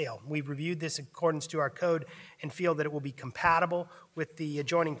hours of sale. We've reviewed this in accordance to our code and feel that it will be compatible with the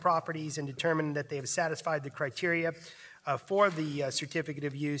adjoining properties and determined that they have satisfied the criteria for the certificate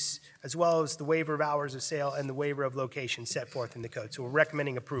of use, as well as the waiver of hours of sale and the waiver of location set forth in the code. So we're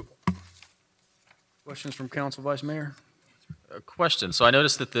recommending approval. Questions from Council Vice Mayor? A question. So I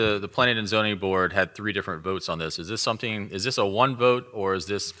noticed that the Planning and Zoning Board had 3 different votes on this. Is this a one vote, or is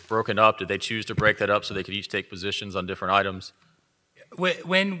this broken up? Did they choose to break that up so they could each take positions on different items?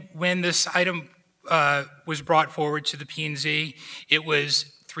 When this item was brought forward to the P&Z, it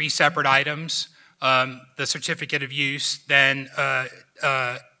was 3 separate items. The certificate of use, then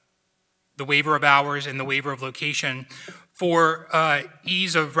the waiver of hours and the waiver of location. For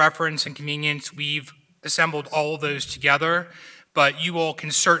ease of reference and convenience, we've assembled all of those together, but you all can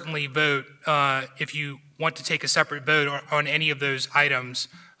certainly vote if you want to take a separate vote on any of those items.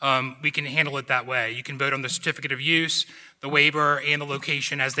 We can handle it that way. You can vote on the certificate of use, the waiver, and the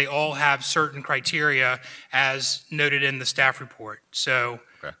location, as they all have certain criteria as noted in the staff report. So,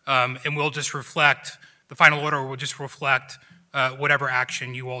 okay. And we'll just reflect, the final order will just reflect whatever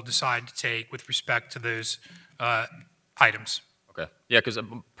action you all decide to take with respect to those items. Okay. Yeah, because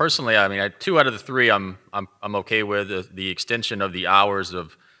personally, I mean, 2 out of the 3 I'm okay with. The extension of the hours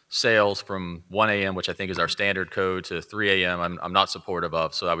of sales from 1 a.m., which I think is our standard code, to 3 a.m., I'm not supportive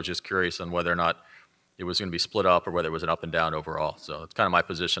of. So I was just curious on whether or not it was going to be split up or whether it was an up and down overall. So it's kind of my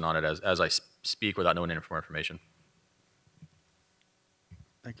position on it as I speak without knowing any more information.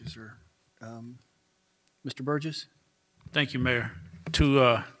 Thank you, sir. Mr. Burgess? Thank you, Mayor.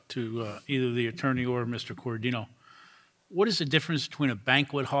 To either the attorney or Mr. Cordino, what is the difference between a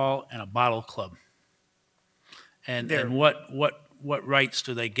banquet hall and a bottle club? And what rights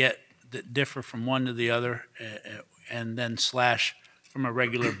do they get that differ from one to the other, and then slash from a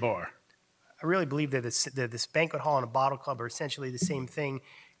regular bar? I really believe that this banquet hall and a bottle club are essentially the same thing.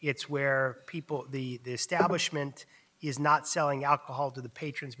 It's where people, the establishment is not selling alcohol to the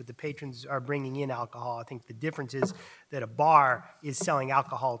patrons, but the patrons are bringing in alcohol. I think the difference is that a bar is selling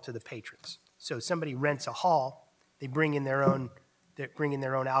alcohol to the patrons. So somebody rents a hall, they bring in their own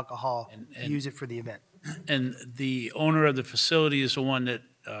alcohol, and use it for the event. And the owner of the facility is the one that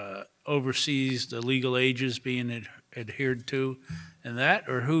oversees the legal ages being adhered to, and that,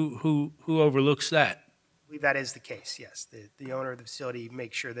 or who overlooks that? I believe that is the case, yes. The owner of the facility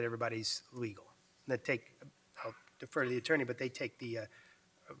makes sure that everybody's legal. And I'll defer to the attorney, but they take the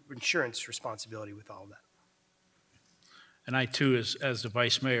insurance responsibility with all of that. And I too, as the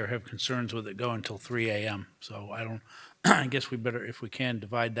vice mayor, have concerns with it going until 3 a.m. So I guess we better, if we can,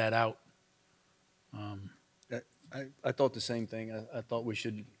 divide that out. I thought the same thing. I thought we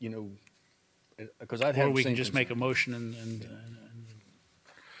should, because I've had. Or we can just make a motion and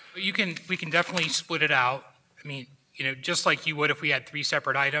We can definitely split it out. I mean, just like you would if we had 3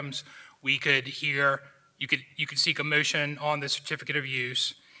 separate items, we could hear, you could seek a motion on the certificate of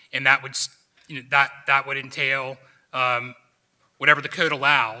use, and that would, that would entail whatever the code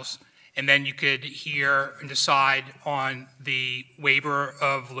allows, and then you could hear and decide on the waiver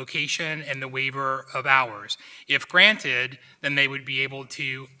of location and the waiver of hours. If granted, then they would be able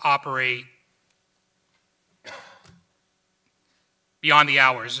to operate beyond the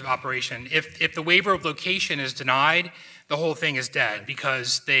hours of operation. If the waiver of location is denied, the whole thing is dead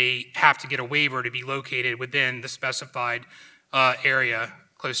because they have to get a waiver to be located within the specified area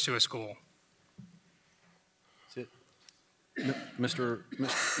close to a school. That's it. Mr.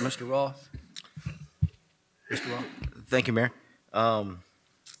 Roth? Mr. Roth? Thank you, Mayor. I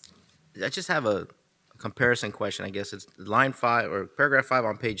just have a comparison question, I guess. It's line 5 or paragraph 5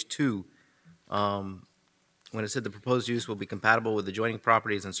 on page 2. When it said the proposed use will be compatible with adjoining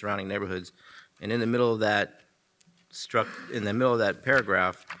properties and surrounding neighborhoods. And in the middle of that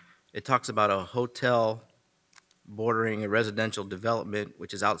paragraph, it talks about a hotel bordering a residential development,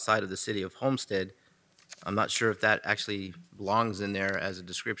 which is outside of the city of Homestead. I'm not sure if that actually belongs in there as a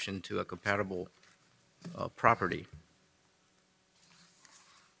description to a compatible property.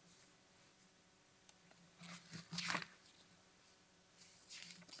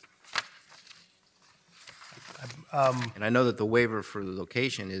 And I know that the waiver for the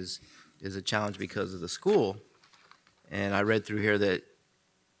location is a challenge because of the school. And I read through here that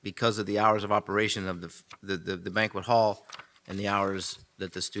because of the hours of operation of the banquet hall and the hours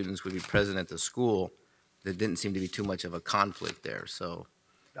that the students would be present at the school, there didn't seem to be too much of a conflict there. So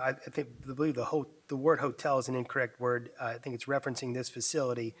I believe the word hotel is an incorrect word. I think it's referencing this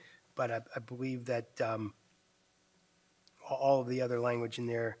facility, but I believe that all of the other language in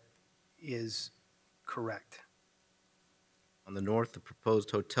there is correct. on the north, the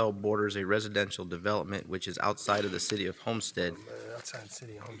proposed hotel borders a residential development which is outside of the city of Homestead. Outside the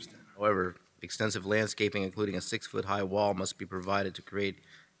city of Homestead. However, extensive landscaping, including a 6-foot-high wall, must be provided to create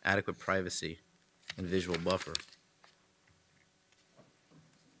adequate privacy and visual buffer.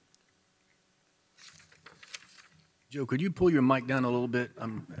 Joe, could you pull your mic down a little bit?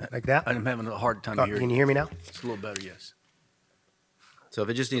 Like that? I'm having a hard time hearing. Can you hear me now? It's a little better, yes. So if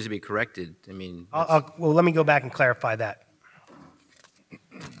it just needs to be corrected, I mean, Well, let me go back and clarify that.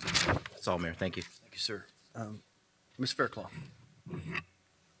 that's all, Mayor. Thank you. Thank you, sir. Ms. Fairclough.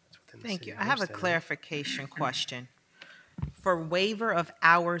 Thank you. I have a clarification question. For waiver of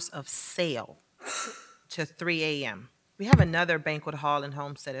hours of sale to 3 a.m., we have another banquet hall in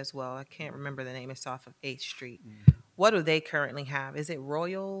Homestead as well. I can't remember the name. It's off of 8th Street. What do they currently have? Is it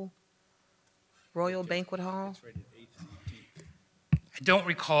Royal Banquet Hall? I don't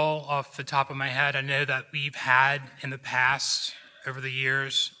recall off the top of my head. I know that we've had in the past, over the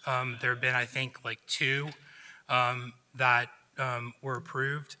years, there have been, I think, like 2 that were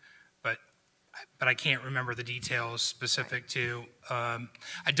approved, but I can't remember the details specific to. I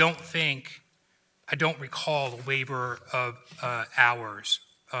don't recall the waiver of hours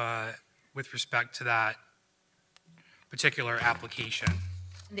with respect to that. particular application.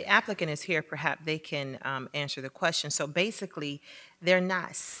 The applicant is here, perhaps they can answer the question. So basically, they're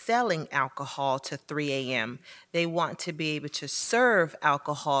not selling alcohol to 3 a.m. They want to be able to serve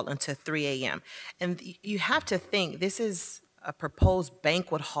alcohol until 3 a.m. And you have to think, this is a proposed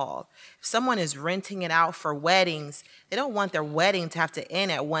banquet hall. If someone is renting it out for weddings, they don't want their wedding to have to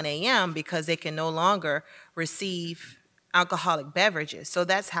end at 1 a.m. because they can no longer receive alcoholic beverages. So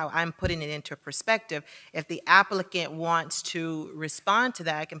that's how I'm putting it into perspective. If the applicant wants to respond to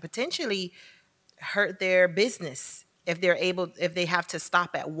that, it can potentially hurt their business if they have to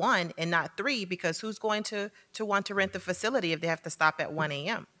stop at 1 and not 3, because who's going to want to rent the facility if they have to stop at 1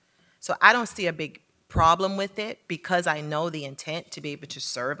 a.m.? So I don't see a big problem with it because I know the intent to be able to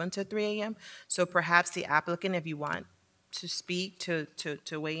serve until 3 a.m. So perhaps the applicant, if you want to speak, to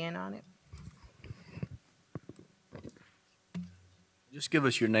weigh in on it. Just give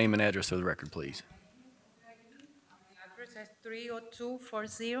us your name and address for the record, please. My address is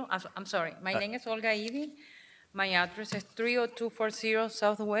 30240. I'm sorry. My name is Olga Ivy. My address is 30240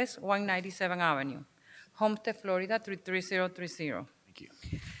 Southwest 197 Avenue, Homestead, Florida 33030. Thank you.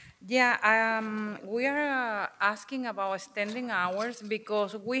 Yeah, we are asking about extending hours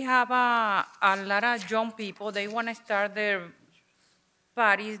because we have a lot of young people. They want to start their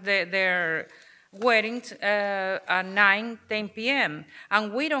parties, their weddings at 9, 10 p.m.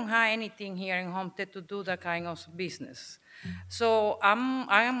 And we don't have anything here in Homestead to do that kind of business. So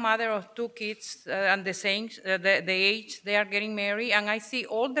I am mother of 2 kids and the same, the age they are getting married. And I see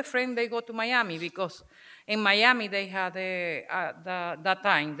all the friends, they go to Miami because in Miami they have that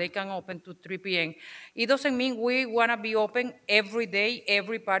time. They can open to 3 p.m. It doesn't mean we want to be open every day,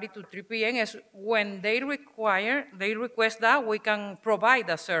 every party to 3 p.m. It's when they request that, we can provide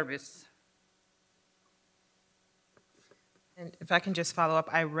the service. And if I can just follow up,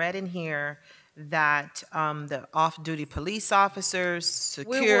 I read in here that the off-duty police officers,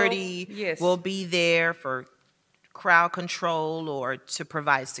 security will be there for crowd control or to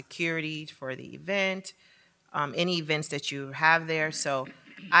provide security for the event, any events that you have there. So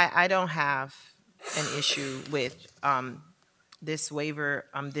I don't have an issue with this waiver,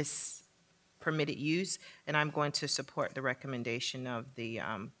 this permitted use, and I'm going to support the recommendation of the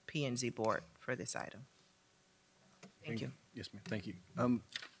P&Z board for this item. Thank you. Yes, ma'am. Thank you.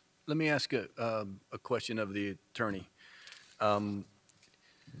 Let me ask a question of the attorney.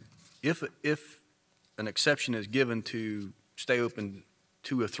 If an exception is given to stay open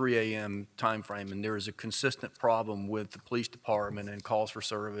to a 3 a.m. time frame and there is a consistent problem with the police department and calls for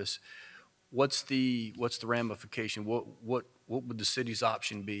service, what's the ramification? What would the city's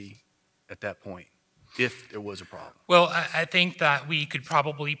option be at that point if there was a problem? Well, I think that we could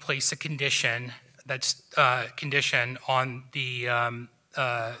probably place a condition that's condition on the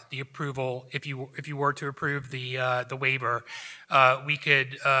approval. If you were to approve the waiver, we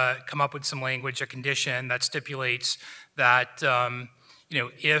could come up with some language, a condition that stipulates that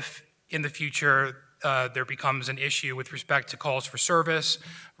if in the future there becomes an issue with respect to calls for service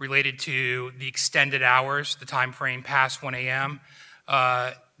related to the extended hours, the time frame past 1 a.m.,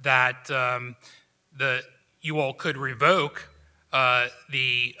 that you all could revoke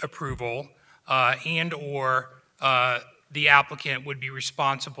the approval and or the applicant would be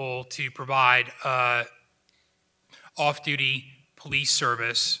responsible to provide off-duty police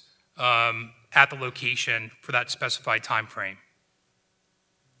service at the location for that specified time frame.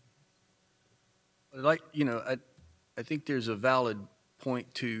 I think there's a valid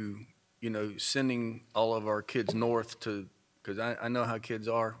point to, sending all of our kids north to, because I know how kids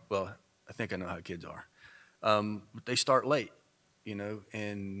are. Well, I think I know how kids are. But they start late,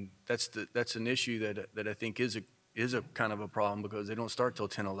 and that's an issue that I think is a kind of a problem because they don't start till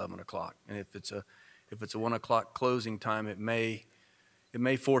 10, 11 o'clock. And if it's a 1 o'clock closing time, it may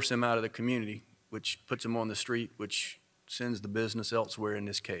force them out of the community, which puts them on the street, which sends the business elsewhere in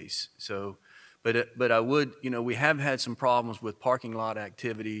this case. So, but I would, we have had some problems with parking lot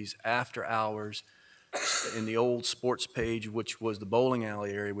activities after hours. In the old sports page, which was the bowling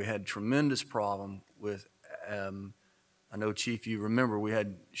alley area, we had tremendous problem with, I know, Chief, you remember, we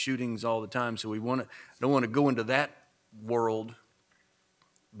had shootings all the time, so don't want to go into that world,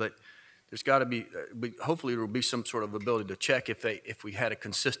 but there's got to be, hopefully there will be some sort of ability to check if we had a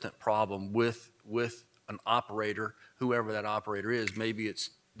consistent problem with an operator, whoever that operator is. Maybe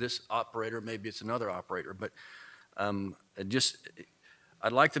it's this operator, maybe it's another operator, but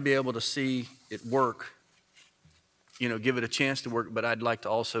I'd like to be able to see it work, give it a chance to work, but I'd like to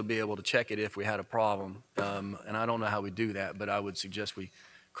also be able to check it if we had a problem. And I don't know how we do that, but I would suggest we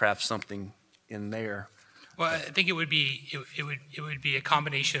craft something in there. Well, I think it would be a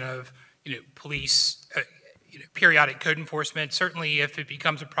combination of police, periodic code enforcement. Certainly, if it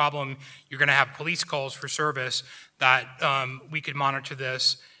becomes a problem, you're going to have police calls for service that we could monitor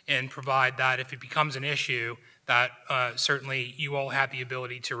this and provide that if it becomes an issue, that certainly you all have the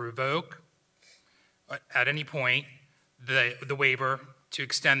ability to revoke at any point the waiver to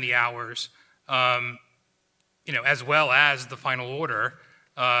extend the hours, as well as the final order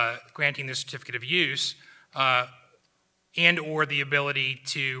granting the certificate of use, and or the ability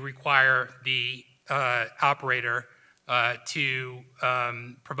to require the operator to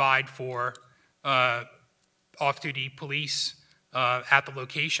provide for off-duty police at the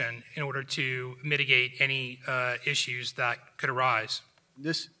location in order to mitigate any issues that could arise.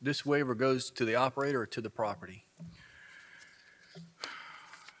 This waiver goes to the operator or to the property?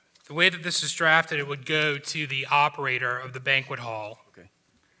 The way that this is drafted, it would go to the operator of the banquet hall.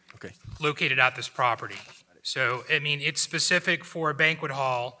 Okay. Located at this property. So, I mean, it's specific for a banquet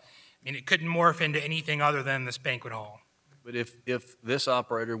hall. I mean, it couldn't morph into anything other than this banquet hall. But if this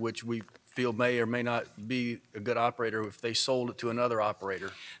operator, which we feel may or may not be a good operator, if they sold it to another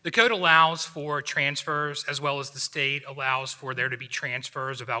operator? The code allows for transfers, as well as the state allows for there to be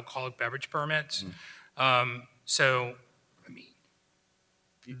transfers of alcoholic beverage permits. So, I mean,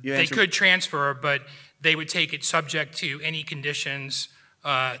 they could transfer, but they would take it subject to any conditions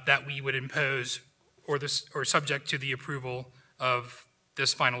that we would impose, or subject to the approval of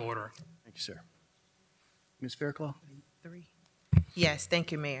this final order. Thank you, sir. Ms. Fairclough? Yes,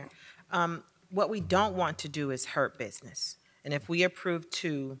 thank you, Mayor. What we don't want to do is hurt business. And if we approve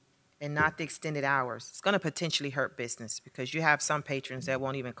 2 and not the extended hours, it's going to potentially hurt business because you have some patrons that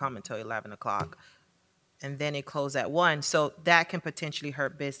won't even come until 11 o'clock. And then it closes at 1. So that can potentially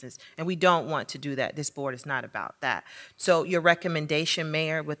hurt business. And we don't want to do that. This board is not about that. So your recommendation,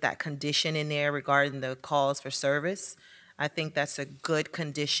 Mayor, with that condition in there regarding the calls for service, I think that's a good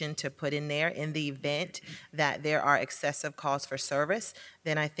condition to put in there. In the event that there are excessive calls for service,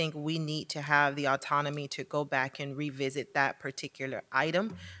 then I think we need to have the autonomy to go back and revisit that particular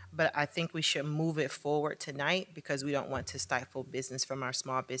item. But I think we should move it forward tonight because we don't want to stifle business from our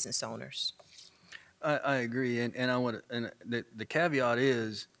small business owners. I agree, and I want to, and the caveat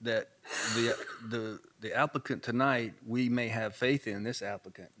is that the applicant tonight, we may have faith in this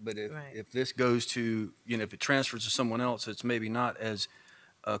applicant, but if this goes to, if it transfers to someone else, it's maybe not as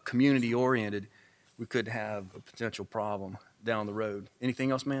community oriented, we could have a potential problem down the road. Anything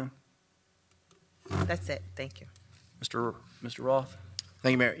else, ma'am? That's it. Thank you. Mr. Roth?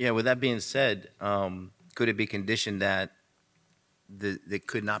 Thank you, Mayor. Yeah, with that being said, could it be conditioned that that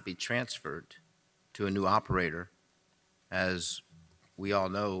could not be transferred to a new operator, as we all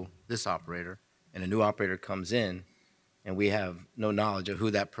know this operator, and a new operator comes in, and we have no knowledge of who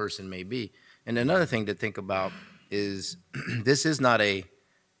that person may be? And another thing to think about is this is not a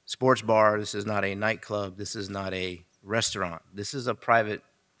sports bar, this is not a nightclub, this is not a restaurant. This is a private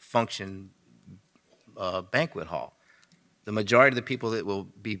function banquet hall. The majority of the people that will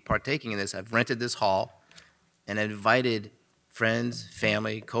be partaking in this have rented this hall and invited friends,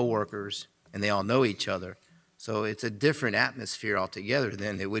 family, co-workers, and they all know each other. So it's a different atmosphere altogether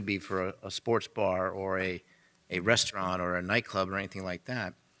than it would be for a sports bar or a restaurant or a nightclub or anything like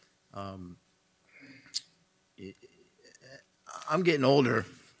that. I'm getting older.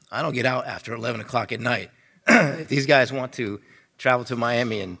 I don't get out after 11 o'clock at night. If these guys want to travel to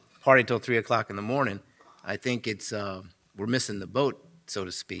Miami and party till 3 o'clock in the morning, I think it's we're missing the boat, so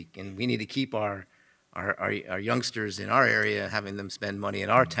to speak, and we need to keep our youngsters in our area, having them spend money in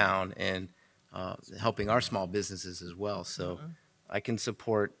our town, and helping our small businesses as well. So I can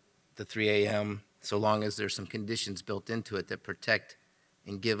support the 3 a.m. so long as there's some conditions built into it that protect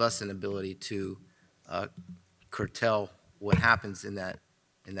and give us an ability to curtail what happens in that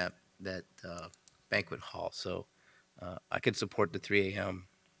banquet hall. So I could support the 3 a.m.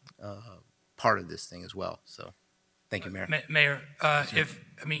 Part of this thing as well. So thank you, Mayor. Mayor,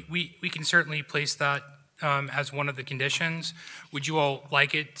 we can certainly place that as one of the conditions. Would you all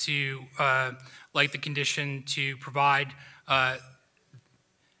like it to, like the condition to provide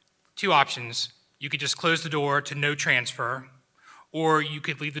 2 options? You could just close the door to no transfer, or you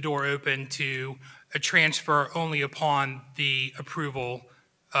could leave the door open to a transfer only upon the approval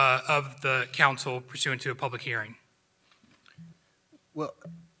of the council pursuant to a public hearing. Well,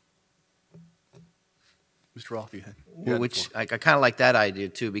 Mr. Roth, you had Which I kind of like that idea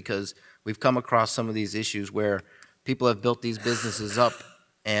too, because we've come across some of these issues where people have built these businesses up,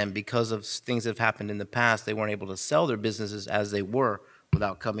 and because of things that have happened in the past, they weren't able to sell their businesses as they were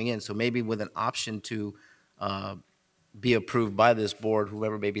without coming in. So maybe with an option to be approved by this board,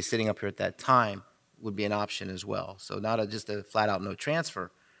 whoever may be sitting up here at that time would be an option as well. So not just a flat out no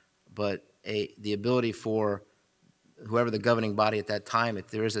transfer, but the ability for whoever the governing body at that time, if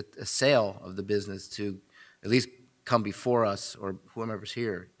there is a sale of the business, to at least come before us or whomever's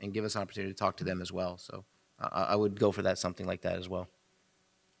here and give us an opportunity to talk to them as well. So I would go for that, something like that as well.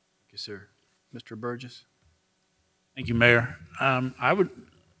 Thank you, sir. Mr. Burgess? Thank you, Mayor. I would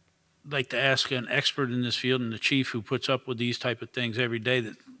like to ask an expert in this field and the chief who puts up with these type of things every day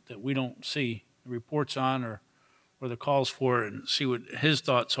that we don't see reports on or the calls for, and see what his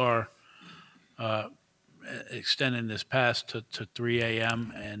thoughts are, extending this past to 3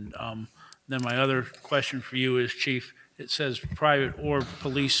 a.m. And then my other question for you is, Chief, it says private or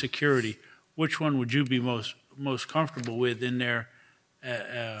police security. Which one would you be most comfortable with in there?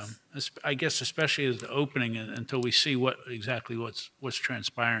 I guess especially as the opening until we see exactly what's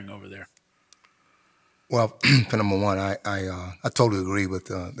transpiring over there. Well, for number one, I totally agree with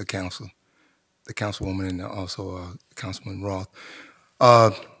the councilwoman, and also Councilman Roth.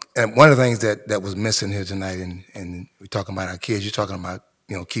 And one of the things that was missing here tonight, and we're talking about our kids, you're talking about,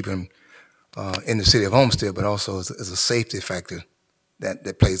 keeping them in the city of Homestead, but also as a safety factor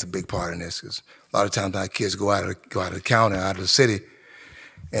that plays a big part in this. Because a lot of times our kids go out of the county, out of the city,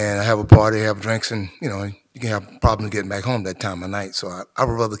 and have a party, have drinks, and you can have problems getting back home that time of night. So I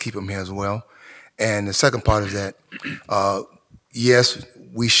would rather keep them here as well. And the second part is that, yes,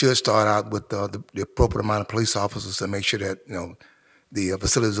 we should start out with the appropriate amount of police officers to make sure that the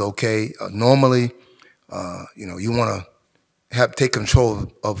facility is okay. Normally, you want to take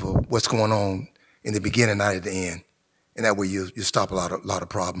control of what's going on in the beginning, not at the end, and that way you stop a lot of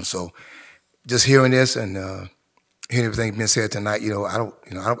problems. So, just hearing this and hearing everything being said tonight, I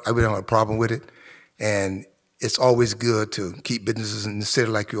really don't have a problem with it, and it's always good to keep businesses in the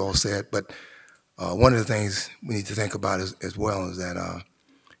city, like you all said. But one of the things we need to think about as well is that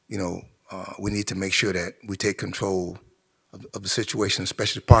we need to make sure that we take control of the situation,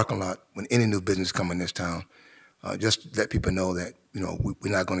 especially the parking lot, when any new business come in this town. Just let people know that we're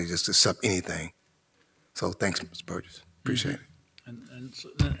not going to just accept anything. So thanks, Mr. Burgess. Appreciate it.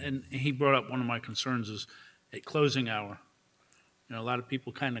 And he brought up one of my concerns is at closing hour. A lot of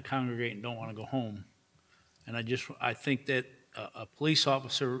people kind of congregate and don't want to go home. And I think that a police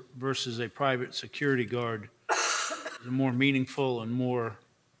officer versus a private security guard is a more meaningful and more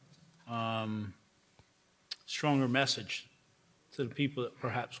stronger message to the people that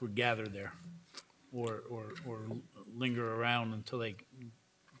perhaps would gather there or linger around until they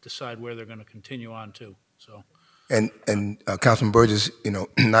decide where they're going to continue on to. So. And Councilman Burgess,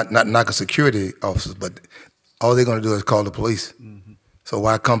 not knocking security officers, but all they're going to do is call the police. Mm-hmm. So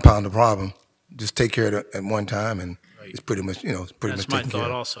why compound the problem? Just take care of it at one time, and it's pretty much, it's pretty much taken care of. That's my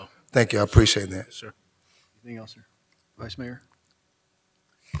thought also. Thank you. I appreciate that. Yes, sir. Anything else, sir? Vice Mayor?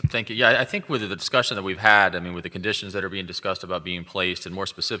 Thank you. Yeah, I think with the discussion that we've had, with the conditions that are being discussed about being placed, and more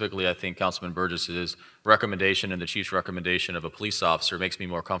specifically, I think Councilman Burgess's recommendation and the chief's recommendation of a police officer makes me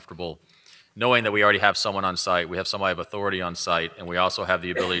more comfortable knowing that we already have someone on site, we have somebody of authority on site, and we also have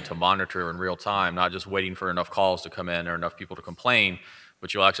the ability to monitor in real time, not just waiting for enough calls to come in or enough people to complain,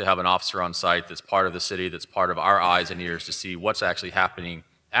 but you'll actually have an officer on site that's part of the city, that's part of our eyes and ears to see what's actually happening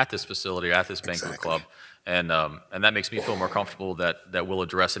at this facility, at this banquet club. And that makes me feel more comfortable that we'll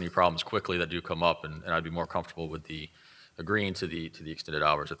address any problems quickly that do come up, and I'd be more comfortable with the agreeing to the extended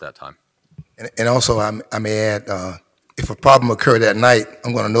hours at that time. And also, I may add, if a problem occurred that night,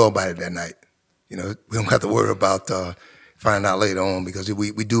 I'm going to know about it that night. We don't have to worry about finding out later on, because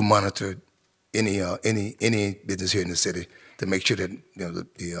we do monitor any business here in the city to make sure that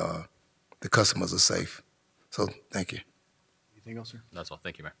the customers are safe. So thank you. Anything else, sir? That's all.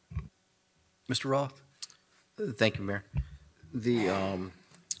 Thank you, Mayor. Mr. Roth? Thank you, Mayor. The kind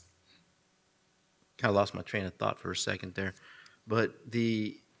of lost my train of thought for a second there, but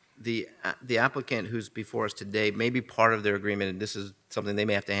the applicant who's before us today, maybe part of their agreement, and this is something they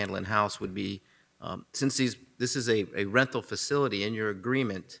may have to handle in-house, would be, since this is a rental facility, in your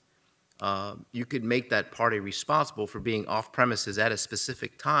agreement, you could make that party responsible for being off premises at a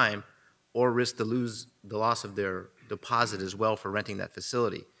specific time, or risk to lose the loss of their deposit as well for renting that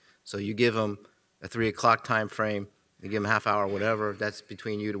facility. So you give them a 3 o'clock time frame, you give them a half hour, whatever, that's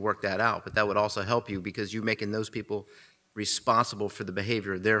between you to work that out. But that would also help you, because you're making those people responsible for the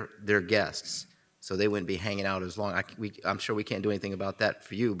behavior of their guests. So they wouldn't be hanging out as long. I'm sure we can't do anything about that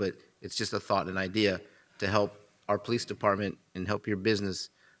for you, but it's just a thought and idea to help our police department and help your business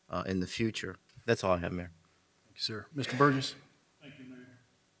in the future. That's all I have, Mayor. Thank you, sir. Mr. Burgess? Thank you, Mayor.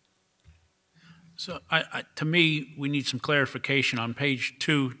 So to me, we need some clarification on page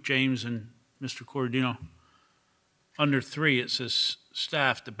 2, James and Mr. Cordino. under 3, it says,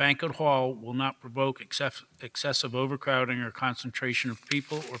 staff, the banquet hall will not provoke excessive overcrowding or concentration of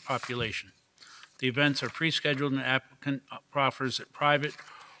people or population. The events are pre-scheduled and the applicant proffers that private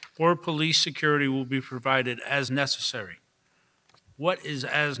or police security will be provided as necessary. What is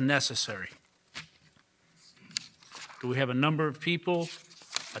as necessary? Do we have a number of people,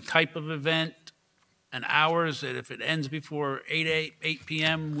 a type of event, and hours that if it ends before 8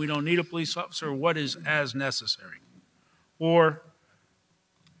 p.m., we don't need a police officer? What is as necessary? Or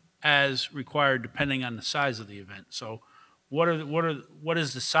as required depending on the size of the event? So what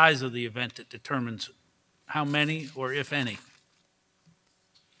is the size of the event that determines how many or if any?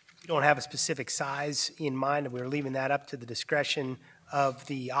 We don't have a specific size in mind, and we're leaving that up to the discretion of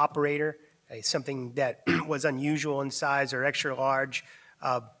the operator. Something that was unusual in size or extra large,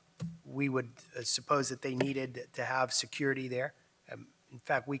 we would suppose that they needed to have security there. In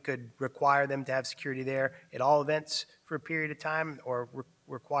fact, we could require them to have security there at all events for a period of time, or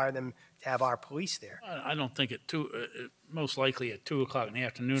require them to have our police there. I don't think most likely a 2 o'clock in the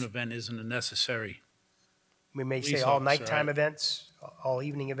afternoon event isn't a necessary. We may say Police all officer, nighttime right? events, all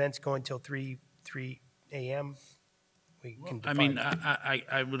evening events going till 3 a.m. We can I define mean, that.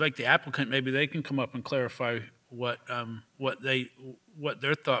 I would like the applicant, maybe they can come up and clarify what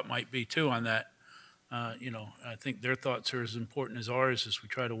their thought might be too on that. You know, I think their thoughts are as important as ours as we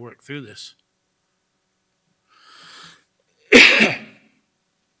try to work through this.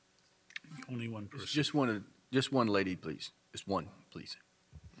 Only one person. Just one lady, please. Just one, please.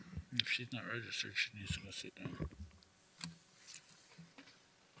 If she's not registered, she needs to go sit down.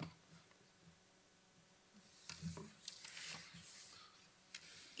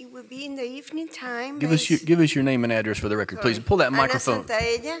 It will be in the evening time. Give us your name and address for the record, please. Pull that microphone. Ana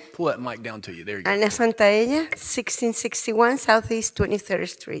Santaella. Pull that mic down to you. There you go. Ana Santaella, 1661 Southeast 23rd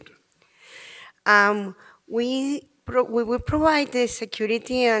Street. We will provide the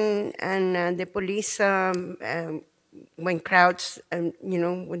security and the police when crowds,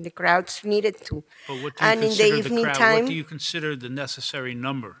 when the crowds needed to. But what do you And in the consider the evening crowd? time. What do you consider the necessary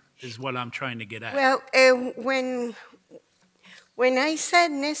number is what I'm trying to get at. Well, when I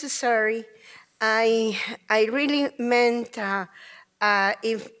said necessary, I really meant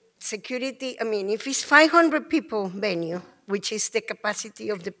if security, if it's 500 people venue, which is the capacity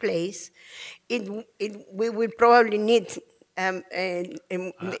of the place, we will probably need. I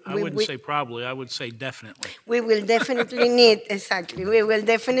wouldn't say probably, I would say definitely. We will definitely need, exactly, we will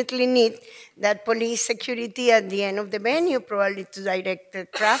definitely need that police security at the end of the venue, probably to direct the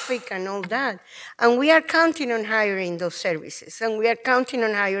traffic and all that. And we are counting on hiring those services, and we are counting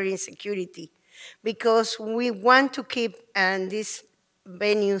on hiring security, because we want to keep this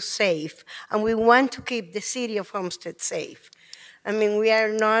venue safe, and we want to keep the city of Homestead safe. I mean, we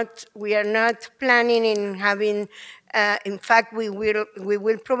are not planning in having. In fact, we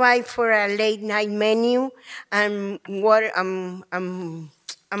will provide for a late night menu and water and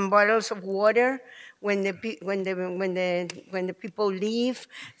bottles of water when the people leave.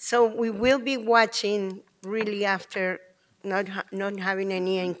 So we will be watching really after not having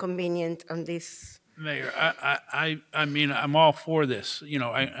any inconvenience on this. Mayor, I mean, I'm all for this. You know,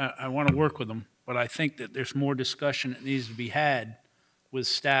 I want to work with them, but I think that there's more discussion that needs to be had with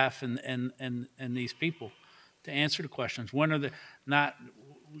staff and these people to answer the questions. When are the, not,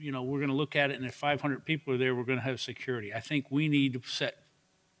 you know, we're going to look at it, and if 500 people are there, we're going to have security. I think we need to set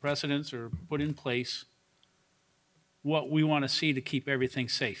precedents or put in place what we want to see to keep everything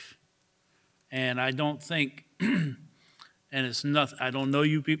safe. And I don't think, and it's nothing, I don't know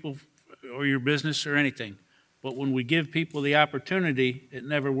you people or your business or anything, but when we give people the opportunity, it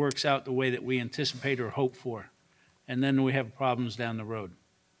never works out the way that we anticipate or hope for. And then we have problems down the road.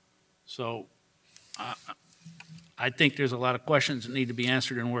 So I think there's a lot of questions that need to be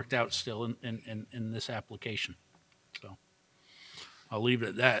answered and worked out still in this application. So I'll leave it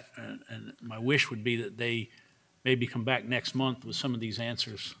at that. And my wish would be that they maybe come back next month with some of these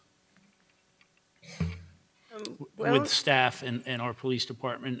answers with staff and our police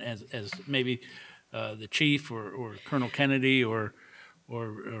department as maybe the chief or Colonel Kennedy or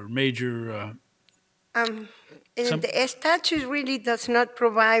Major. The statute really does not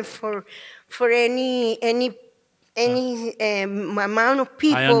provide for any amount of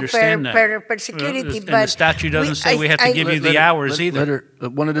people per security. And the statute doesn't say we have to give you the hours either.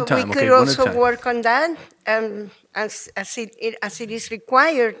 One at a time. We could also work on that as it is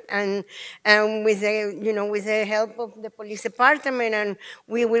required, and with the help of the police department, and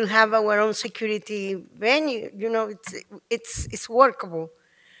we will have our own security venue. You know, it's workable.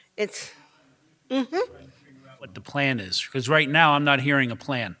 It's. What the plan is, because right now I'm not hearing a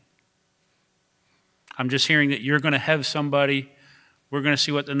plan. I'm just hearing that you're going to have somebody, we're going to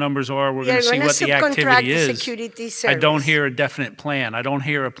see what the numbers are, we're We going are to see gonna what the subcontract activity the is. security I don't service. hear a definite plan. I don't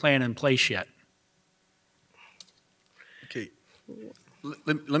hear a plan in place yet. Okay.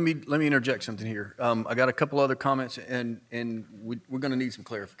 Let me interject something here. I got a couple other comments, and we're going to need some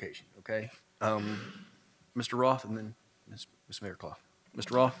clarification, okay? Mr. Roth, and then Ms. Mayor Clough.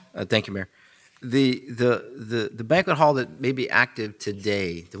 Mr. Roth? Thank you, Mayor. The banquet hall that may be active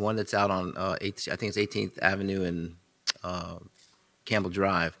today, the one that's out on, I think it's 18th Avenue and Campbell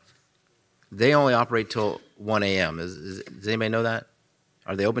Drive, they only operate till 1 a.m. Does anybody know that?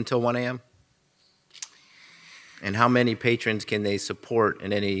 Are they open till 1 a.m.? And how many patrons can they support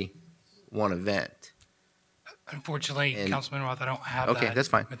in any one event? Unfortunately, Councilman Roth, I don't have that. Okay, that's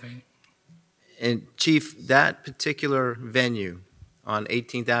fine. with me. And Chief, that particular venue on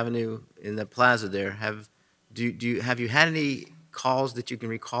 18th Avenue in the plaza there, have you had any calls that you can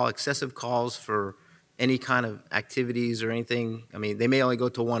recall, excessive calls for any kind of activities or anything? I mean, they may only go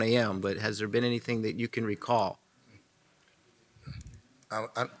till 1 a.m., but has there been anything that you can recall? I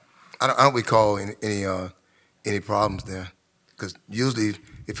don't recall any problems there, because usually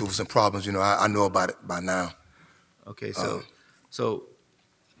if it was some problems, I know about it by now. Okay, so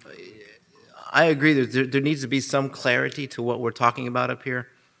I agree that there needs to be some clarity to what we're talking about up here.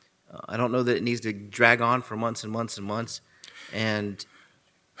 I don't know that it needs to drag on for months and months and months. And,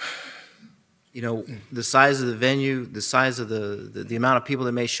 the size of the venue, the size of the amount of people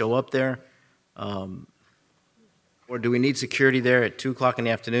that may show up there, or do we need security there at 2 o'clock in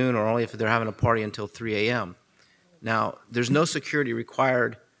the afternoon, or only if they're having a party until 3 a.m.? Now, there's no security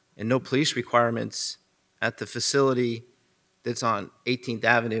required and no police requirements at the facility that's on 18th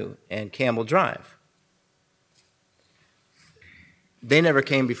Avenue and Campbell Drive. They never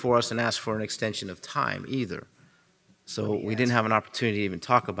came before us and asked for an extension of time either. So we didn't have an opportunity to even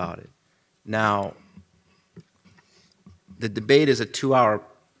talk about it. Now, the debate is a 2-hour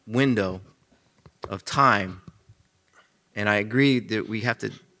window of time, and I agree that we have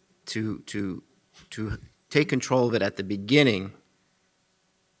to take control of it at the beginning,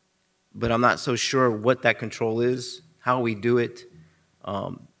 but I'm not so sure what that control is, how we do it.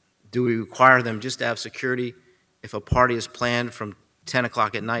 Do we require them just to have security if a party is planned from 10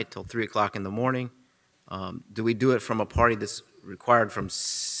 o'clock at night till 3 o'clock in the morning? Do we do it from a party that's required from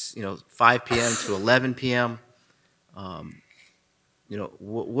 5 p.m. to 11 p.m.?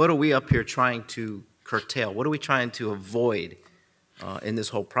 What are we up here trying to curtail? What are we trying to avoid in this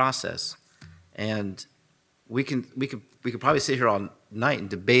whole process? And we could probably sit here all night and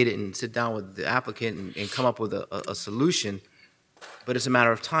debate it and sit down with the applicant and come up with a solution, but it's a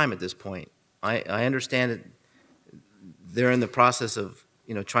matter of time at this point. I understand that they're in the process of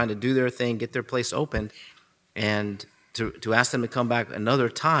trying to do their thing, get their place opened, and to ask them to come back another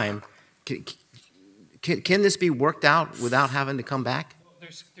time. Can this be worked out without having to come back?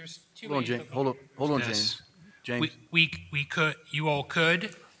 There's two Hold on, ways James. of Hold on, this. James. We could, you all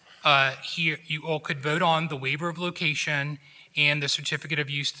could vote on the waiver of location and the certificate of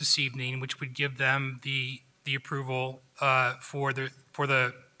use this evening, which would give them the approval for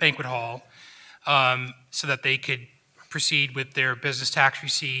the banquet hall, so that they could proceed with their business tax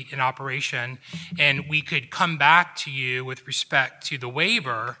receipt and operation. And we could come back to you with respect to the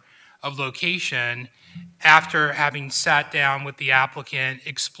waiver of location after having sat down with the applicant,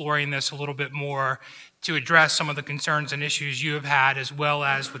 exploring this a little bit more to address some of the concerns and issues you have had, as well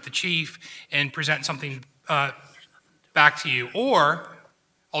as with the chief, and present something back to you. Or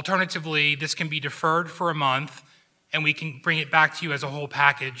alternatively, this can be deferred for a month and we can bring it back to you as a whole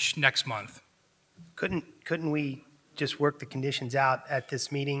package next month. Couldn't we just work the conditions out at this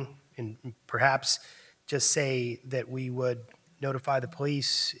meeting and perhaps just say that we would notify the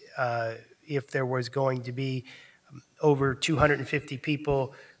police if there was going to be over 250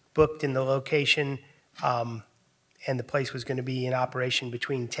 people booked in the location, and the place was going to be in operation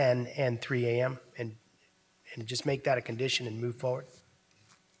between 10 and 3 a.m., and just make that a condition and move forward?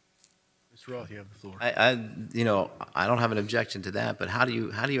 Mr. Roth, you have the floor. I don't have an objection to that, but how do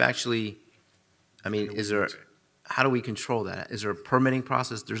you actually, how do we control that? Is there a permitting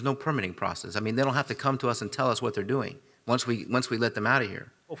process? There's no permitting process. They don't have to come to us and tell us what they're doing once we let them out of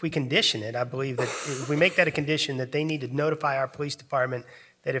here. Well, if we condition it, I believe that if we make that a condition, that they need to notify our police department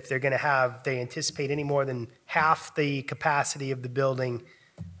that if they're going to have, they anticipate any more than half the capacity of the building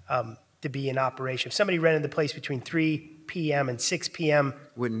to be in operation. If somebody rented the place between 3 p.m. and 6 p.m.,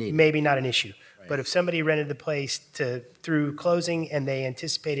 maybe not an issue. Right. But if somebody rented the place through closing and they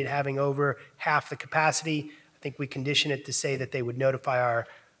anticipated having over half the capacity, I think we condition it to say that they would notify our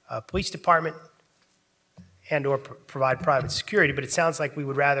police department and/or provide private security, but it sounds like we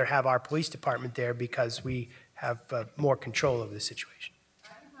would rather have our police department there because we have more control over the situation.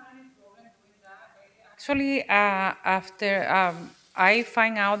 Actually, after I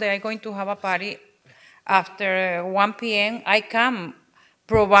find out that I'm going to have a party after 1 p.m., I can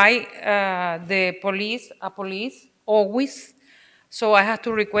provide the police, a police always. So I have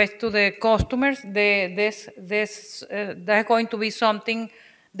to request to the customers, that's going to be something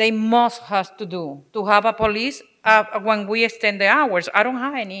they must have to do, to have a police when we extend the hours. I don't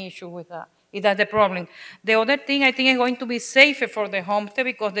have any issue with that, if that's the problem. The other thing, I think it's going to be safer for the homestead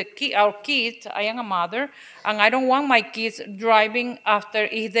because our kids, I am a mother, and I don't want my kids driving after,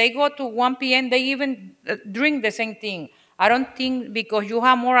 if they go to 1 p.m., they even drink the same thing. I don't think because you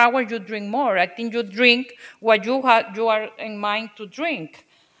have more hours, you drink more. I think you drink what you are in mind to drink.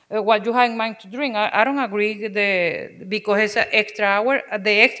 What you have in mind to drink. I don't agree because it's an extra hour.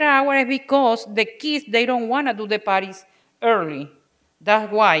 The extra hour is because the kids, they don't want to do the parties early.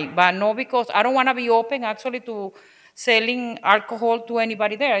 That's why. But no, because I don't want to be open actually to selling alcohol to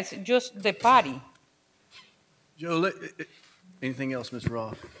anybody there. It's just the party. Joe, anything else, Mr.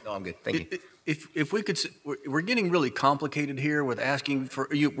 Roth? No, I'm good. Thank you. If we could, we're getting really complicated here with asking for,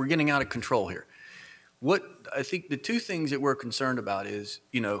 we're getting out of control here. What I think the two things that we're concerned about is,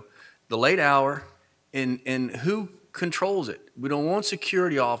 the late hour and who controls it. We don't want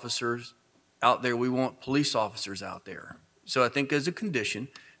security officers out there. We want police officers out there. So I think as a condition,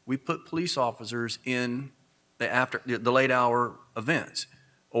 we put police officers in the late hour events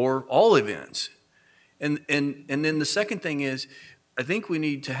or all events. And then the second thing is, I think we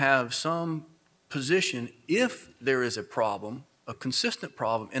need to have some position if there is a problem, a consistent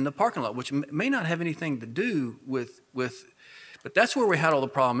problem in the parking lot, which may not have anything to do with, but that's where we had all the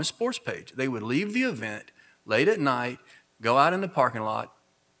problem in Sports Page. They would leave the event late at night, go out in the parking lot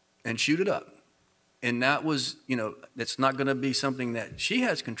and shoot it up. And that was, that's not going to be something that she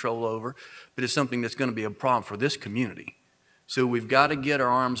has control over, but it's something that's going to be a problem for this community. So we've got to get our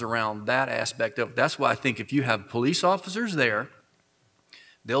arms around that aspect of it. That's why I think if you have police officers there,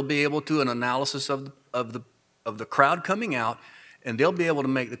 they'll be able to an analysis of the crowd coming out, and they'll be able to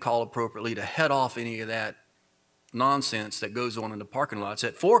make the call appropriately to head off any of that nonsense that goes on in the parking lots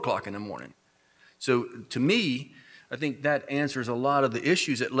at 4 o'clock in the morning. So to me, I think that answers a lot of the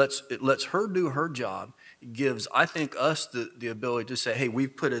issues. It lets her do her job. It gives, I think, us the ability to say, hey,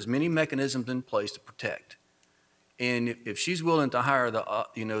 we've put as many mechanisms in place to protect. And if she's willing to hire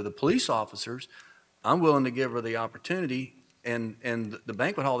the police officers, I'm willing to give her the opportunity and the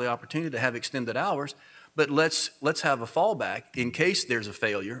banquet hall the opportunity to have extended hours. But let's have a fallback in case there's a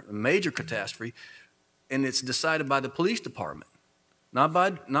failure, a major catastrophe, and it's decided by the police department, not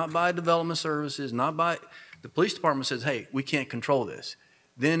by development services, not by the police department says, hey, we can't control this.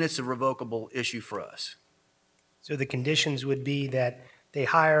 Then it's a revocable issue for us. So the conditions would be that they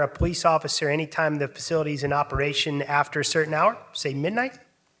hire a police officer anytime the facility is in operation after a certain hour, say midnight?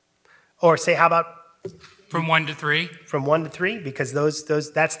 Or say, how about? From 1 to 3? From 1 to 3, because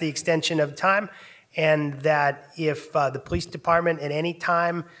that's the extension of time. And that if the police department at any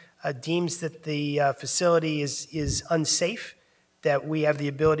time deems that the facility is unsafe, that we have the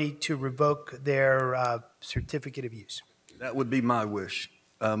ability to revoke their certificate of use. That would be my wish.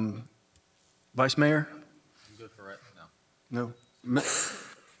 Vice Mayor? I'm good for right now. No?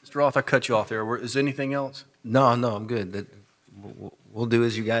 Mr. Roth, I cut you off there. Is there anything else? No, I'm good. We'll do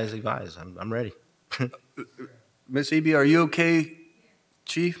as you guys advise. I'm ready. Ms. Eby, are you okay,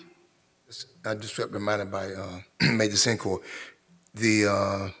 Chief? I just got reminded by Major Sincor.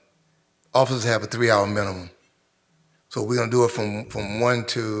 The officers have a 3-hour minimum. So we're going to do it from 1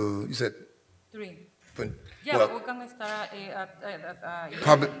 to, you said? 3. Yeah, well, we can start at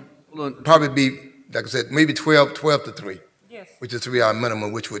probably be, like I said, maybe 12 to 3. Yes. Which is a 3-hour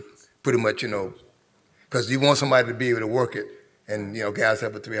minimum, which would pretty much, because you want somebody to be able to work it, and, guys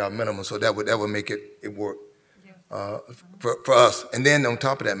have a 3-hour minimum, so that would make it work for us. And then on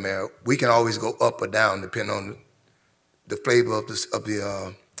top of that, Mayor, we can always go up or down depending on the flavor of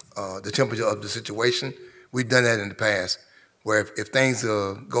the temperature of the situation. We've done that in the past, where if things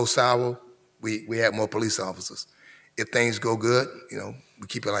go sour, we have more police officers. If things go good, we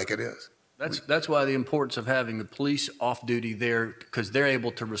keep it like it is. That's why the importance of having the police off duty there, because they're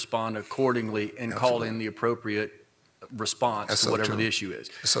able to respond accordingly and call in the appropriate response to whatever the issue is.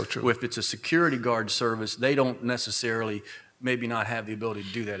 That's so true. If it's a security guard service, they don't necessarily maybe not have the ability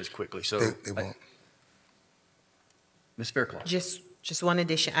to do that as quickly. So they won't. Ms. Fairclough. Just one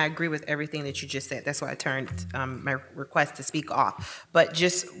addition. I agree with everything that you just said. That's why I turned my request to speak off. But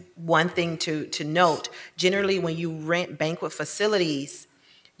just one thing to note, generally when you rent banquet facilities,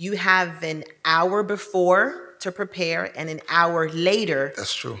 you have an hour before to prepare and an hour later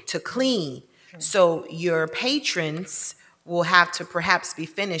That's true. to clean. So your patrons will have to perhaps be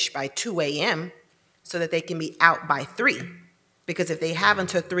finished by 2 a.m. so that they can be out by 3. Because if they have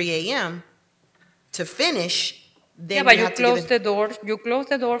until 3 a.m. to finish, then Yeah, but you have to give close it. the doors, you close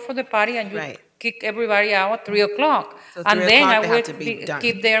the door for the party and you Right. kick everybody out at 3 o'clock. So And 3 then o'clock I they will have to be done.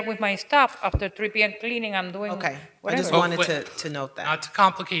 keep there with my stuff after 3 p.m. cleaning and doing Okay, I whatever. just Oh, wanted but- to note that. Not to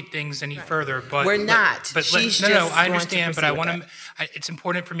complicate things any further, but. We're but- not. But, She's no, just I going to understand, but I proceed want to, it's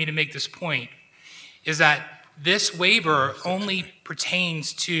important for me to make this point, is that this waiver only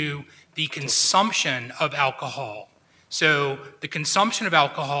pertains to the consumption of alcohol. So the consumption of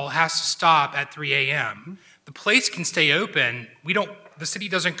alcohol has to stop at 3 a.m. The place can stay open. The city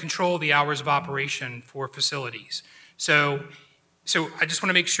doesn't control the hours of operation for facilities. So I just want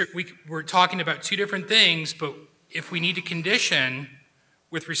to make sure we're talking about two different things, but if we need to condition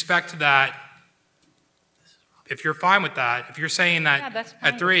with respect to that, if you're fine with that, if you're saying Yeah, that that's fine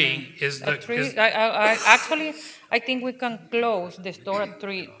at with 3 me. is the. At 3, actually, I think we can close the store at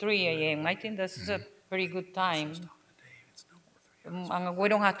 3 a.m. I think this is a pretty good time. And we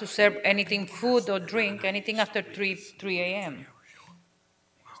don't have to serve anything, food or drink, anything after 3 a.m.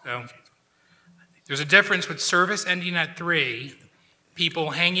 So there's a difference with service ending at 3,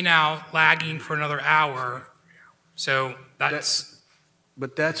 people hanging out, lagging for another hour. So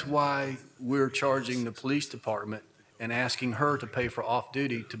But that's why we're charging the police department and asking her to pay for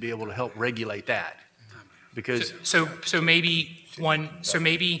off-duty to be able to help regulate that. Because, so maybe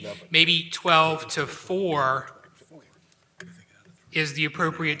maybe 12 to 4 is the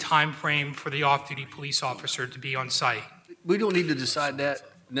appropriate time frame for the off-duty police officer to be on site. we don't need to decide that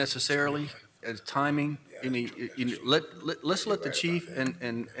necessarily as timing. Let's let the chief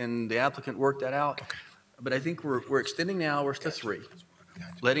and the applicant work that out. But I think we're extending the hours to 3,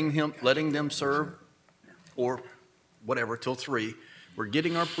 letting them serve or whatever till 3. We're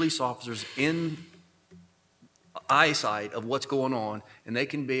getting our police officers in eyesight of what's going on, and they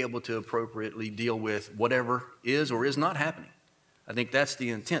can be able to appropriately deal with whatever is or is not happening. I think that's the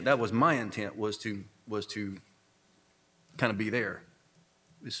intent. That was my intent, was to kind of be there.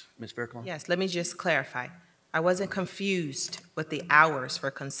 Ms. Fairclough? Yes, let me just clarify. I wasn't confused with the hours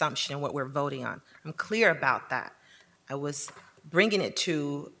for consumption and what we're voting on. I'm clear about that. I was bringing it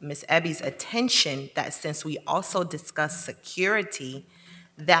to Ms. Ebby's attention that since we also discussed security,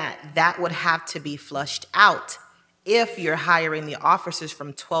 that would have to be flushed out if you're hiring the officers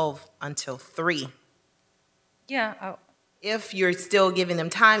from 12 until 3. Yeah. If you're still giving them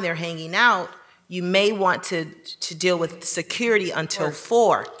time, they're hanging out, you may want to deal with security until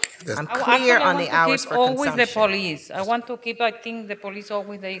 4. I'm clear on the hours for Always consumption. the police. I want to keep, I think the police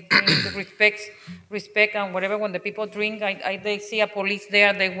always, they need to respect and whatever, when the people drink, they see a police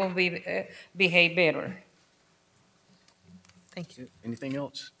there, they will behave better. Thank you. Anything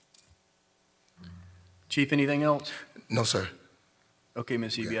else? Chief, anything else? No, sir. Okay,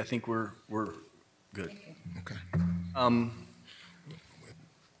 Ms. Eby, I think we're good. Okay.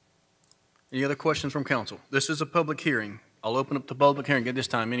 Any other questions from council? This is a public hearing. I'll open up the public hearing at this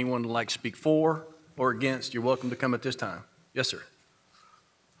time. Anyone would like to speak for or against, you're welcome to come at this time. Yes, sir.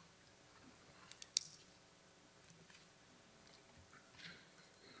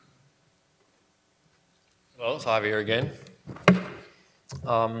 Well, it's Javier again.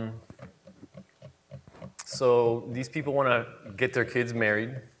 So these people want to get their kids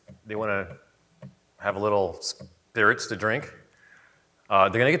married. They want to have a little spirits to drink. They're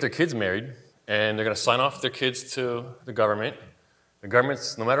going to get their kids married, and they're going to sign off their kids to the government. The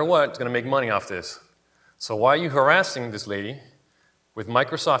government's, no matter what, is going to make money off this. So why are you harassing this lady with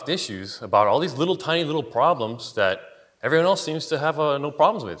Microsoft issues about all these little, tiny little problems that everyone else seems to have no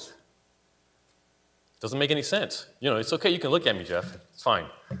problems with? Doesn't make any sense. You know, it's okay. You can look at me, Jeff. It's fine.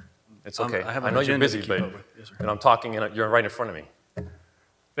 It's okay. I have I an know you're agenda to busy, keep but up with. Yes, sir. and I'm talking, and you're right in front of me.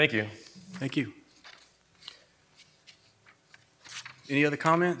 Thank you. Thank you. Any other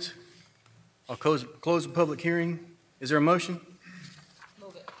comments? I'll close the public hearing. Is there a motion?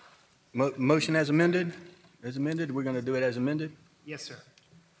 Move it. Motion as amended? As amended? We're going to do it as amended? Yes, sir.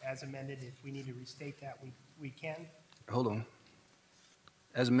 As amended, if we need to restate that, we can. Hold on.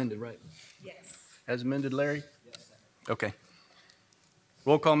 As amended, right? Yes. As amended, Larry? Yes, sir. Okay.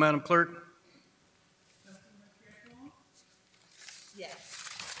 Roll call, Madam Clerk.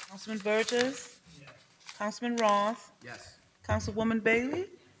 Yes. Councilman Burgess? Yes. Councilman Roth? Yes. Councilwoman Bailey?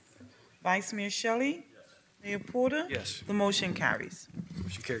 Vice Mayor Shelley? Yes. Mayor Porter? Yes. The motion carries.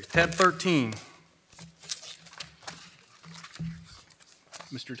 Motion carries. Tab 13.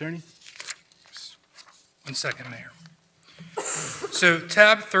 Mr. Attorney? 1 second, Mayor. So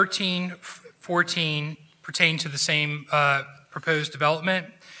tab 1314 pertain to the same proposed development.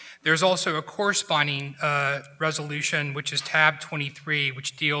 There's also a corresponding resolution, which is tab 23,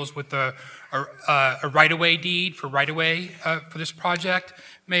 which deals with a right-of-way deed for right-of-way for this project.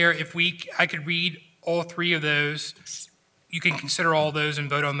 Mayor, if I could read all three of those, you can consider all those and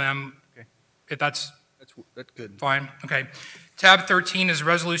vote on them. Okay. If that's good. Fine, okay. Tab 13 is a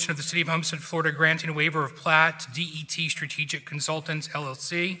resolution of the City of Homestead, Florida, granting a waiver of plat to DET Strategic Consultants,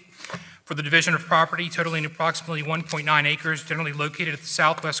 LLC, for the division of property totaling approximately 1.9 acres, generally located at the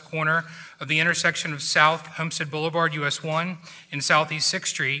southwest corner of the intersection of South Homestead Boulevard, US 1, and Southeast 6th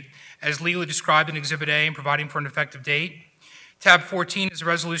Street, as legally described in Exhibit A and providing for an effective date. Tab 14 is a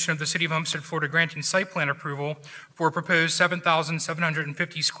resolution of the City of Homestead, Florida, granting site plan approval for a proposed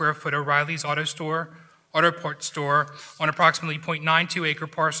 7,750 square foot O'Reilly's Auto Parts Store on approximately 0.92 acre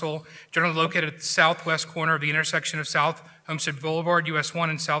parcel, generally located at the southwest corner of the intersection of South Homestead Boulevard, US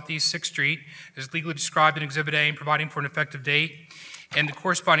 1, and Southeast 6th Street, as legally described in Exhibit A and providing for an effective date. And the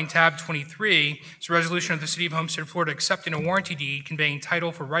corresponding tab 23 is a resolution of the City of Homestead, Florida, accepting a warranty deed conveying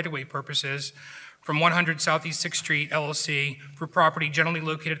title for right-of-way purposes from 100 Southeast 6th Street, LLC, for property generally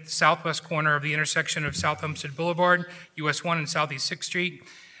located at the southwest corner of the intersection of South Homestead Boulevard, US 1, and Southeast 6th Street,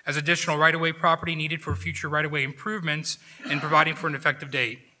 as additional right-of-way property needed for future right-of-way improvements and providing for an effective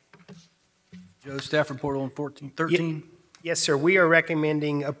date. Joe, staff report on 13? Yes, sir. We are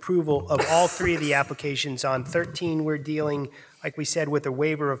recommending approval of all three of the applications. On 13, we're dealing, like we said, with a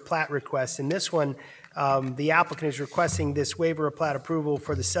waiver of plat request. In this one, the applicant is requesting this waiver of plat approval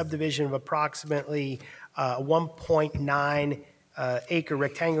for the subdivision of approximately 1.9 acre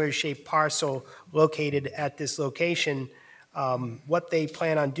rectangular shaped parcel located at this location. What they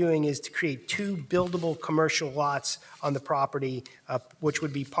plan on doing is to create two buildable commercial lots on the property, which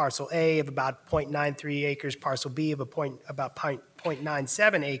would be parcel A of about 0.93 acres, parcel B of about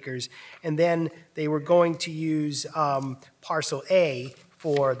 0.97 acres, and then they were going to use parcel A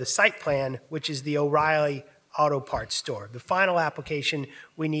for the site plan, which is the O'Reilly Auto Parts Store. The final application,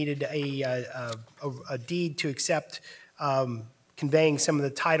 we needed a deed to accept conveying some of the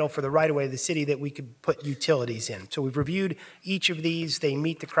title for the right-of-way of the city that we could put utilities in. So we've reviewed each of these. They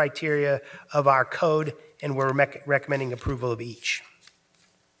meet the criteria of our code, and we're recommending approval of each.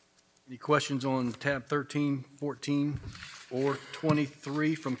 Any questions on tab 13, 14, or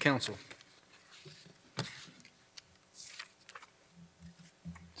 23 from council?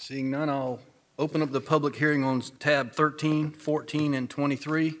 Seeing none, I'll open up the public hearing on tab 13, 14, and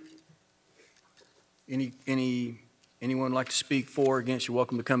 23. Anyone like to speak for or against, you're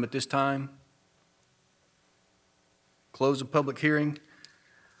welcome to come at this time. Close the public hearing.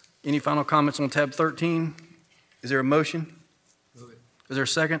 Any final comments on tab 13? Is there a motion? Move it. Is there a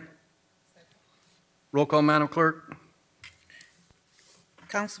second? Roll call, Madam Clerk.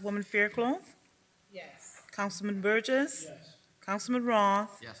 Councilwoman Faircloth? Yes. Councilman Burgess? Yes. Councilman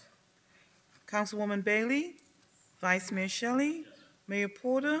Roth? Yes. Councilwoman Bailey? Vice Mayor Shelley? Mayor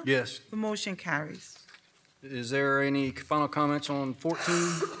Porter? Yes. The motion carries. Is there any final comments on 14?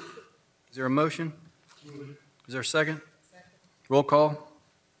 Is there a motion? Is there a second? Roll call.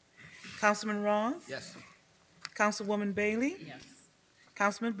 Councilman Roth? Yes. Councilwoman Bailey? Yes.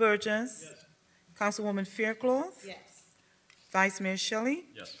 Councilman Burgess? Yes. Councilwoman Faircloth? Yes. Vice Mayor Shelley?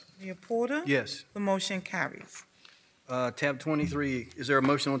 Yes. Mayor Porter? Yes. The motion carries. Tab 23, is there a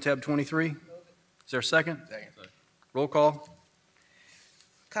motion on tab 23? Is there a second? Second. Roll call.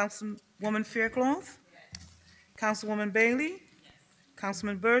 Councilwoman Faircloth? Councilwoman Bailey? Yes.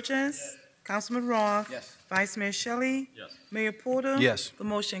 Councilman Burgess? Yes. Councilman Roth? Yes. Vice Mayor Shelley? Yes. Mayor Porter? Yes. The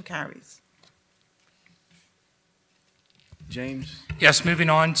motion carries. James? Yes, moving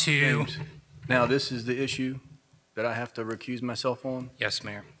on to, James. Now, this is the issue that I have to recuse myself on? yes,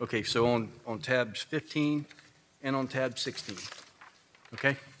 Mayor. Okay, so on tabs 15 and on tab 16.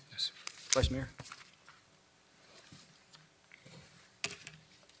 Okay? Yes. Vice Mayor?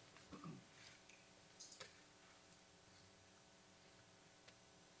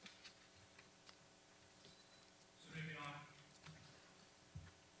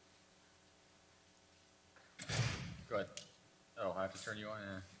 Go ahead. Oh, I have to turn you on?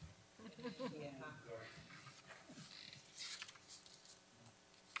 Yeah. It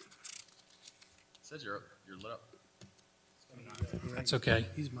says you're lit up. That's okay.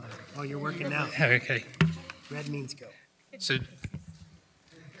 He's mine. Oh, you're working now. Okay. Red means go. So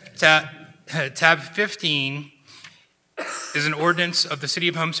tab 15 is an ordinance of the City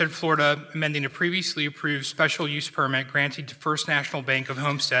of Homestead, Florida, amending a previously approved special use permit granted to First National Bank of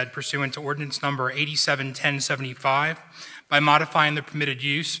Homestead pursuant to ordinance number 871075 by modifying the permitted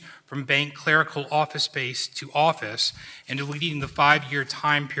use from bank clerical office space to office and deleting the 5-year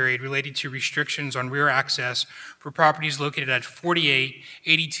time period related to restrictions on rear access for properties located at 48,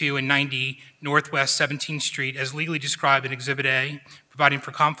 82, and 90 Northwest 17th Street as legally described in Exhibit A, providing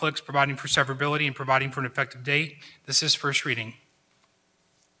for conflicts, providing for severability, and providing for an effective date. This is first reading.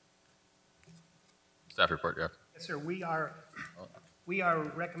 Staff report, Jeff. Yes, sir. We are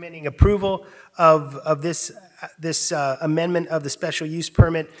recommending approval of this amendment of the special use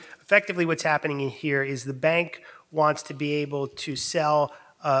permit. Effectively, what's happening here is the bank wants to be able to sell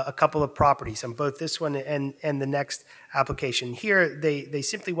a couple of properties on both this one and the next application. Here, they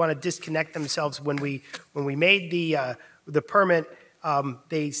simply want to disconnect themselves. When we made the permit,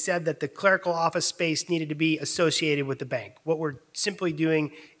 they said that the clerical office space needed to be associated with the bank. What we're simply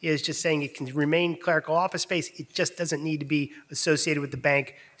doing is just saying it can remain clerical office space. It just doesn't need to be associated with the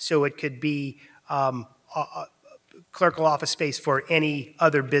bank, so it could be clerical office space for any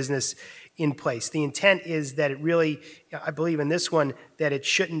other business in place. The intent is that it really, I believe in this one, that it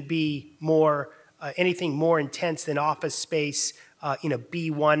shouldn't be anything more intense than office space in a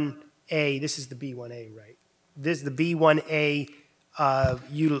B1A. This is the B1A, right? This is the B1A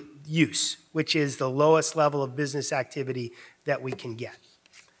use, which is the lowest level of business activity that we can get.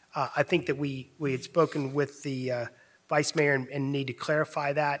 I think that we had spoken with the Vice Mayor and need to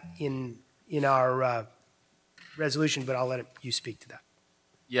clarify that in our resolution, but I'll let you speak to that.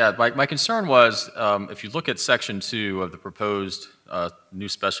 Yeah, my concern was, if you look at Section 2 of the proposed new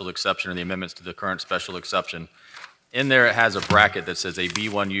special exception or the amendments to the current special exception, in there it has a bracket that says a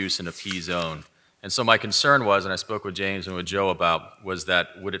B1 use in a P zone. And so my concern was, and I spoke with James and with Joe about, was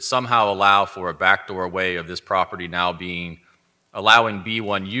that would it somehow allow for a backdoor way of this property now allowing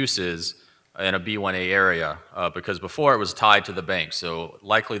B1 uses in a B1A area? Because before it was tied to the bank, so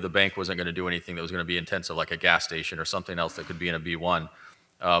likely the bank wasn't going to do anything that was going to be intensive, like a gas station or something else that could be in a B1.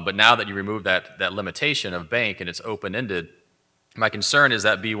 But now that you remove that limitation of bank and it's open-ended, my concern is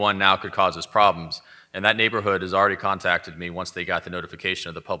that B1 now could cause us problems. And that neighborhood has already contacted me once they got the notification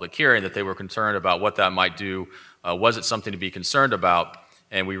of the public hearing that they were concerned about what that might do. Was it something to be concerned about?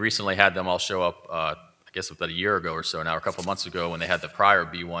 And we recently had them all show up, I guess about a year ago or so now, or a couple of months ago, when they had the prior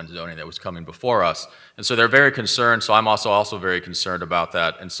B1 zoning that was coming before us. And so they're very concerned, so I'm also very concerned about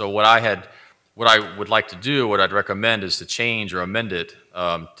that. And so what I would like to do, what I'd recommend is to change or amend it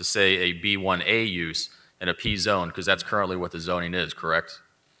to say a B1A use in a P zone, because that's currently what the zoning is, correct?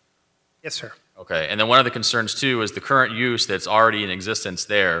 Yes, sir. Okay, and then one of the concerns too is the current use that's already in existence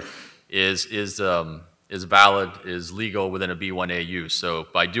there is valid, is legal within a B1A use. So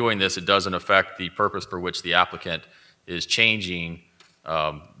by doing this, it doesn't affect the purpose for which the applicant is changing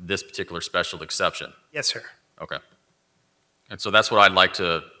this particular special exception. Yes, sir. Okay. And so that's what I'd like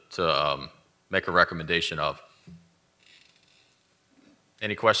to make a recommendation of.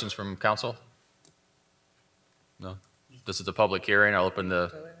 Any questions from council? No? This is a public hearing. I'll open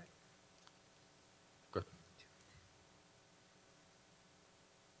the...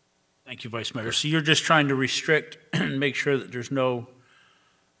 Thank you, Vice Mayor. So you're just trying to restrict and make sure that there's no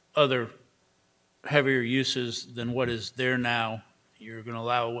other heavier uses than what is there now. You're going to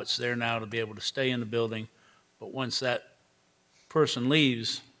allow what's there now to be able to stay in the building, but once that person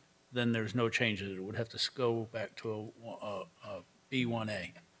leaves, then there's no changes. It would have to go back to a B1A.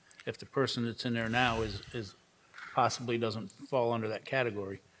 If the person that's in there now is possibly doesn't fall under that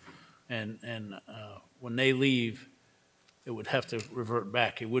category, and when they leave, it would have to revert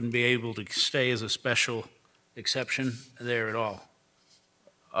back. It wouldn't be able to stay as a special exception there at all.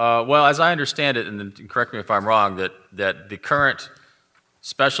 Well, as I understand it, and correct me if I'm wrong, that the current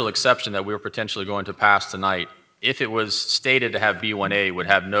special exception that we're potentially going to pass tonight, if it was stated to have B1A, would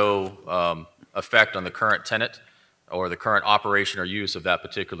have no effect on the current tenant or the current operation or use of that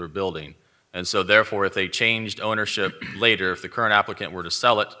particular building. And so therefore, if they changed ownership later, if the current applicant were to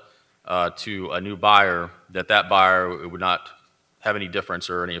sell it to a new buyer, that buyer would not have any difference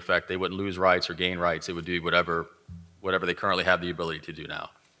or any effect. They wouldn't lose rights or gain rights. It would do whatever they currently have the ability to do now.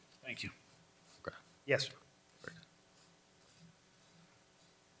 Thank you. Okay. Yes, sir.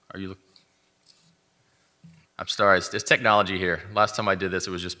 Are you? I'm sorry, it's technology here. Last time I did this,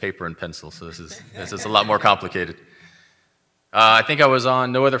 it was just paper and pencil, so this is a lot more complicated. I think I was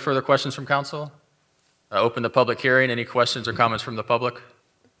on. No other further questions from council? Open the public hearing. Any questions or comments from the public?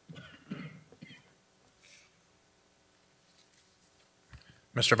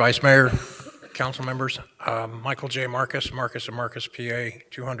 Mr. Vice Mayor, council members, Michael J. Marcus and Marcus, PA,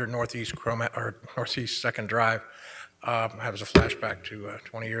 200 Northeast Northeast 2nd Drive. Has a flashback to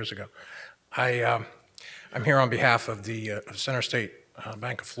 20 years ago. I'm here on behalf of the CenterState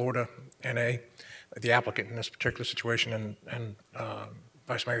Bank of Florida, NA. the applicant in this particular situation and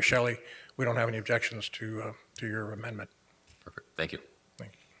Vice Mayor Shelley, we don't have any objections to your amendment. Perfect. Thank you.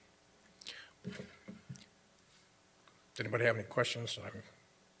 Thank you. Does anybody have any questions? I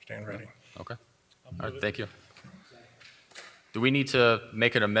stand ready. Okay. All right, thank you. Do we need to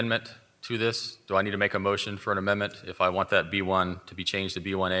make an amendment to this? Do I need to make a motion for an amendment if I want that B1 to be changed to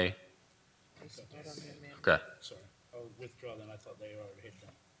B1A? Okay. Sorry, I'll withdraw then. I thought they already hit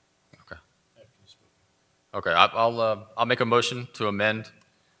them. Okay. Okay, I'll make a motion to amend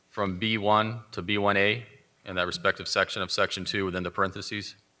from B1 to B1A in that respective section of Section 2 within the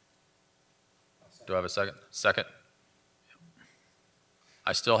parentheses. Do I have a second? Second.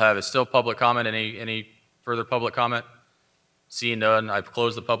 It's still public comment. Any further public comment? Seeing none, I've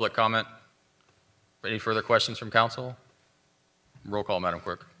closed the public comment. Any further questions from council? Roll call, Madam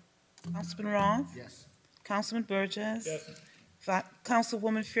Clerk. Councilman Roth? Yes. Councilman Burgess? Yes.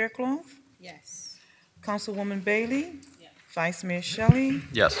 Councilwoman Faircloth? Yes. Councilwoman Bailey? Yes. Vice Mayor Shelley?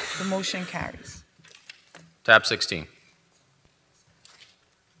 Yes. The motion carries. Tab 16.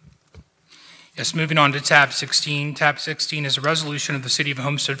 Yes, moving on to tab 16. Tab 16 is a resolution of the City of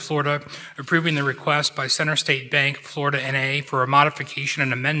Homestead, Florida, approving the request by CenterState Bank, Florida, N.A. for a modification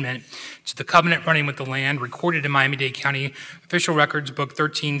and amendment to the covenant running with the land recorded in Miami-Dade County Official Records Book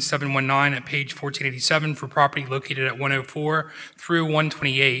 13719 at page 1487 for property located at 104 through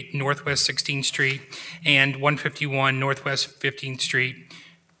 128 Northwest 16th Street and 151 Northwest 15th Street,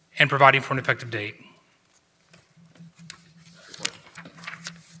 and providing for an effective date.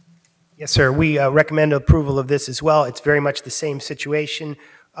 Yes, sir. We recommend approval of this as well. It's very much the same situation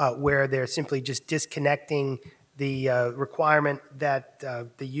where they're simply just disconnecting the requirement that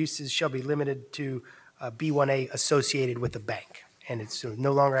the uses shall be limited to B1A associated with the bank. And it's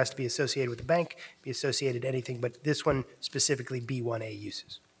no longer has to be associated with the bank, be associated anything, but this one specifically B1A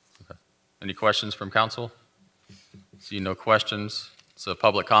uses. Okay. Any questions from council? See no questions. So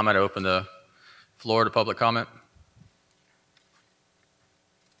public comment. I open the floor to public comment.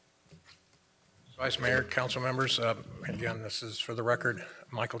 Vice Mayor, council members, again, this is for the record,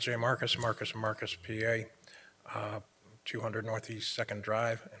 Michael J. Marcus, Marcus & Marcus, PA, 200 Northeast 2nd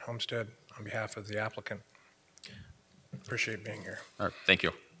Drive in Homestead, on behalf of the applicant. Appreciate being here. All right, thank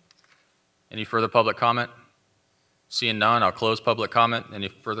you. Any further public comment? Seeing none, I'll close public comment. Any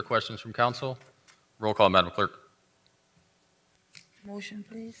further questions from council? Roll call, Madam Clerk. Motion,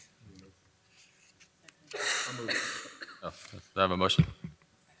 please. Oh, do I have a motion?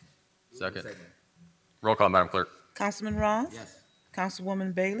 Second. Roll call, Madam Clerk. Councilman Roth? Yes.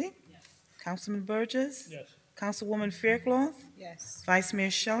 Councilwoman Bailey? Yes. Councilman Burgess? Yes. Councilwoman Faircloth? Yes. Vice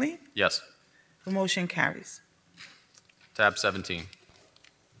Mayor Shelley? Yes. The motion carries. Tab 17.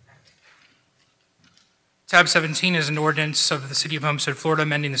 Tab 17 is an ordinance of the City of Homestead, Florida,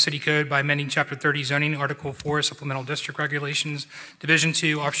 amending the city code by amending Chapter 30 zoning, Article 4, Supplemental District Regulations, Division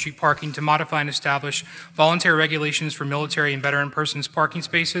 2, off-street parking to modify and establish voluntary regulations for military and veteran persons parking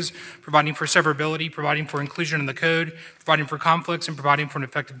spaces, providing for severability, providing for inclusion in the code, providing for conflicts, and providing for an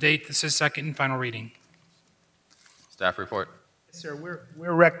effective date. This is second and final reading. Staff report. Sir,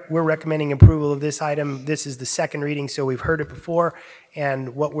 we're recommending approval of this item. This is the second reading, so we've heard it before.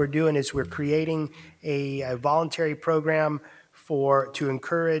 And what we're doing is we're creating a voluntary program to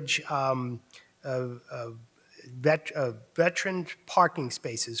encourage veteran parking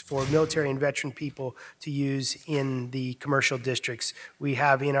spaces for military and veteran people to use in the commercial districts. We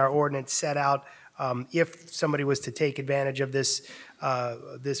have in our ordinance set out if somebody was to take advantage of this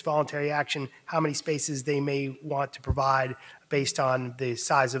voluntary action, how many spaces they may want to provide based on the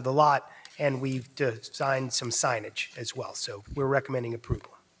size of the lot, and we've designed some signage as well. So we're recommending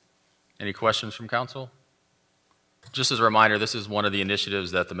approval. Any questions from council? Just as a reminder, this is one of the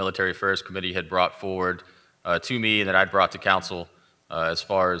initiatives that the Military Affairs Committee had brought forward to me and that I'd brought to council as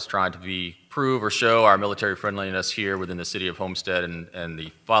far as trying to prove or show our military friendliness here within the city of Homestead, and the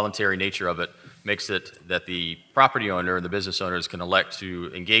voluntary nature of it makes it that the property owner and the business owners can elect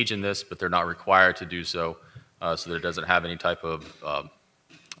to engage in this, but they're not required to do so, so that it doesn't have any type of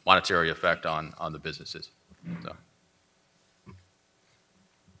monetary effect on the businesses. So.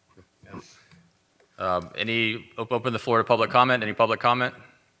 Open the floor to public comment. Any public comment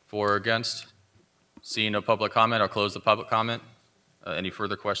for or against? Seeing no public comment, I'll close the public comment. Any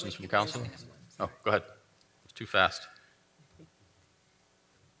further questions from council? Oh, go ahead. It's too fast.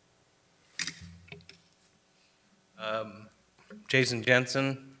 Jason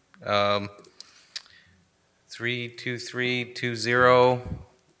Jensen, 32320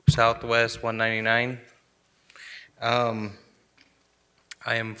 Southwest 199. I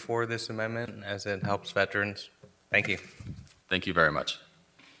am for this amendment as it helps veterans. Thank you. Thank you very much.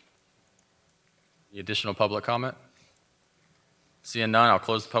 Any additional public comment? Seeing none, I'll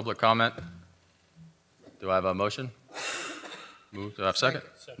close the public comment. Do I have a motion? Move. Do I have a second?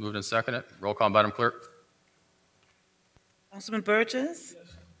 Moved and seconded. Roll call, Madam Clerk. Councilman Burgess?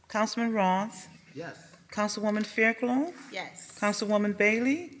 Yes. Councilman Roth? Yes. Councilwoman Fairclough? Yes. Councilwoman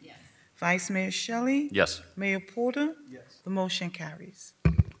Bailey? Yes. Vice Mayor Shelley? Yes. Mayor Porter? Yes. The motion carries.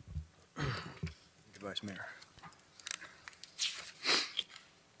 Thank you, Vice Mayor.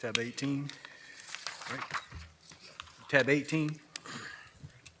 Tab 18. Right. Tab 18.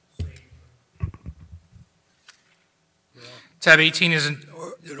 Tab 18 is an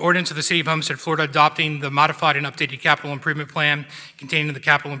ordinance of the City of Homestead, Florida, adopting the modified and updated capital improvement plan contained in the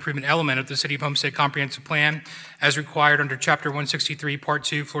capital improvement element of the City of Homestead Comprehensive Plan as required under Chapter 163, Part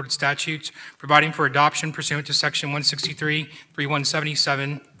 2, Florida statutes, providing for adoption pursuant to Section 163,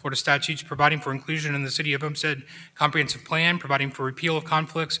 3177, Florida statutes, providing for inclusion in the City of Homestead Comprehensive Plan, providing for repeal of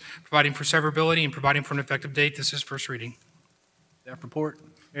conflicts, providing for severability, and providing for an effective date. This is first reading. Staff report.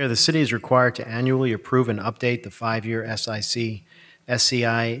 Mayor, the city is required to annually approve and update the 5-year SCI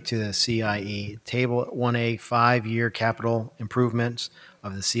to the CIE. Table 1A, 5-year capital improvements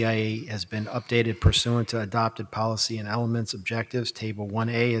of the CIE has been updated pursuant to adopted policy and elements objectives. Table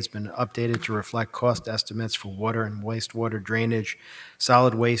 1A has been updated to reflect cost estimates for water and wastewater drainage,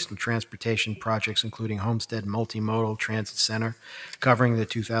 solid waste and transportation projects, including Homestead Multimodal Transit Center, covering the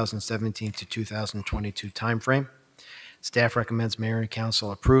 2017 to 2022 timeframe. Staff recommends Mayor and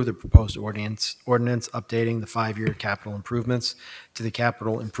Council approve the proposed ordinance updating the 5-year capital improvements to the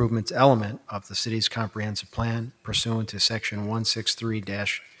capital improvements element of the city's comprehensive plan pursuant to Section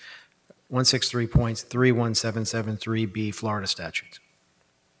 163.31773B Florida statutes.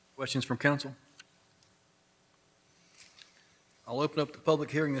 Questions from council? I'll open up the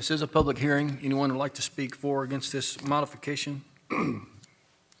public hearing. This is a public hearing. Anyone would like to speak for or against this modification?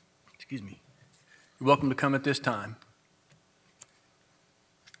 Excuse me. You're welcome to come at this time.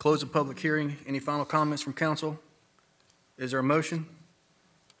 Close the public hearing. Any final comments from council? Is there a motion?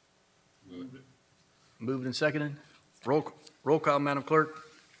 Moved and seconded. Roll call, Madam Clerk.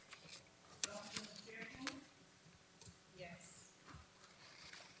 Yes.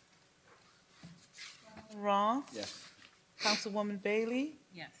 Roth? Yes. Councilwoman Bailey?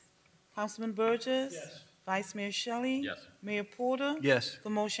 Yes. Councilman Burgess? Yes. Vice Mayor Shelley? Yes. Mayor Porter? Yes.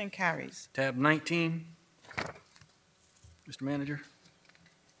 The motion carries. Tab 19. Mr. Manager.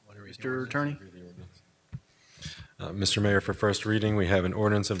 Mr. Attorney. Mr. Mayor, for first reading, we have an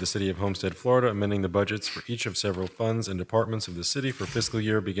ordinance of the City of Homestead, Florida, amending the budgets for each of several funds and departments of the city for fiscal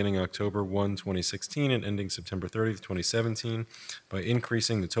year beginning October 1, 2016 and ending September 30, 2017, by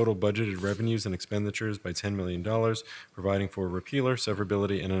increasing the total budgeted revenues and expenditures by $10 million, providing for repealer,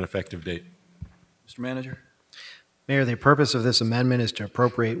 severability, and an effective date. Mr. Manager. Mayor, the purpose of this amendment is to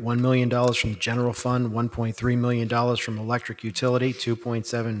appropriate $1 million from the general fund, $1.3 million from electric utility,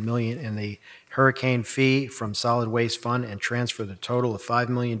 $2.7 million in the hurricane fee from solid waste fund, and transfer the total of $5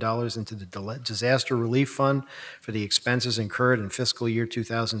 million into the disaster relief fund for the expenses incurred in fiscal year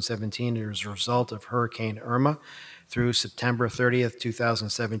 2017 as a result of Hurricane Irma. Through September 30th,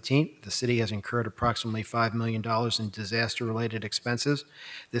 2017, the city has incurred approximately $5 million in disaster-related expenses.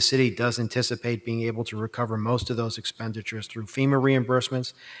 The city does anticipate being able to recover most of those expenditures through FEMA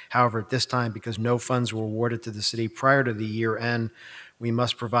reimbursements. However, at this time, because no funds were awarded to the city prior to the year end, we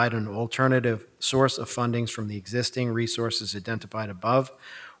must provide an alternative source of fundings from the existing resources identified above.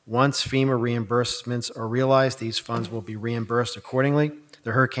 Once FEMA reimbursements are realized, these funds will be reimbursed accordingly.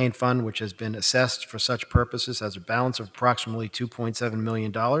 The Hurricane Fund, which has been assessed for such purposes, has a balance of approximately $2.7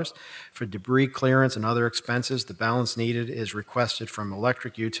 million. For debris clearance and other expenses, the balance needed is requested from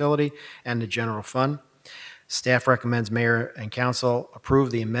electric utility and the general fund. Staff recommends Mayor and Council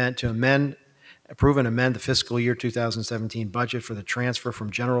approve and amend the fiscal year 2017 budget for the transfer from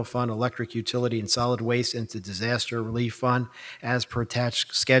general fund, electric utility, and solid waste into disaster relief fund as per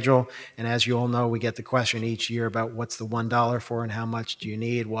attached schedule. And as you all know, we get the question each year about what's the $1 for and how much do you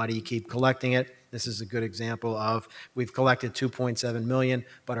need? Why do you keep collecting it? This is a good example of we've collected $2.7 million,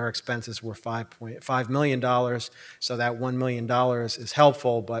 but our expenses were $5 million. So that $1 million is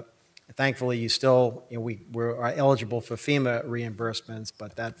helpful, but thankfully, we're eligible for FEMA reimbursements,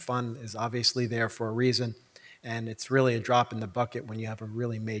 but that fund is obviously there for a reason, and it's really a drop in the bucket when you have a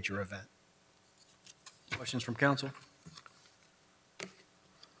really major event. Questions from council?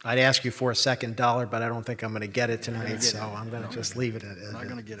 I'd ask you for a second dollar, but I don't think I'm going to get it tonight, so I'm going to just leave it at I'm not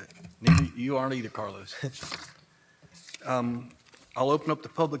going to get it. You aren't either, Carlos. I'll open up the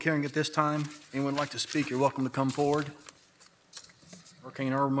public hearing at this time. Anyone would like to speak, you're welcome to come forward.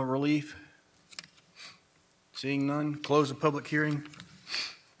 Hurricane Irma relief. Seeing none, close the public hearing.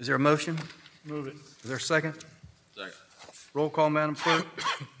 Is there a motion? Move it. Is there a second? Second. Roll call, Madam Clerk.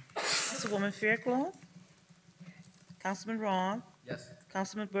 Councilwoman Fairclough? Councilman Roth? Yes.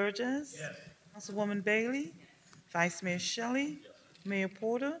 Councilman Burgess? Yes. Councilwoman Bailey? Vice Mayor Shelley? Mayor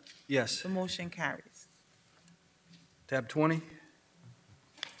Porter? Yes. The motion carries. Tab 20.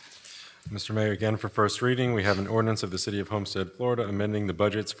 Mr. Mayor, again for first reading, we have an ordinance of the City of Homestead, Florida, amending the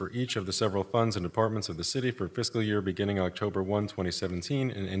budgets for each of the several funds and departments of the city for fiscal year beginning October 1, 2017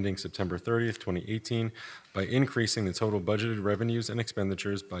 and ending September 30th, 2018 by increasing the total budgeted revenues and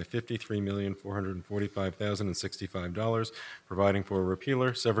expenditures by $53,445,065, providing for a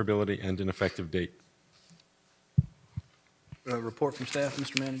repealer, severability, and an effective date. Report from staff,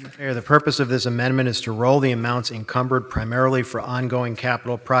 Mr. Manager. Mayor, the purpose of this amendment is to roll the amounts encumbered primarily for ongoing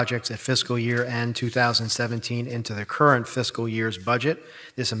capital projects at fiscal year end 2017 into the current fiscal year's budget.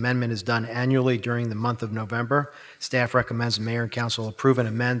 This amendment is done annually during the month of November. Staff recommends the mayor and council approve and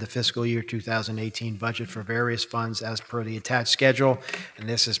amend the fiscal year 2018 budget for various funds as per the attached schedule. And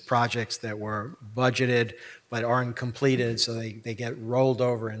this is projects that were budgeted but aren't completed, so they get rolled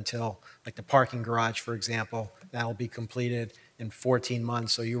over until, like the parking garage, for example, that'll be completed in 14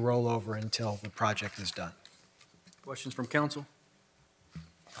 months, so you roll over until the project is done. Questions from council?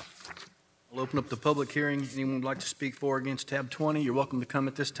 I'll open up the public hearing. Anyone would like to speak for or against tab 20, you're welcome to come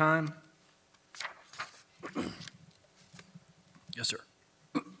at this time. Yes, sir.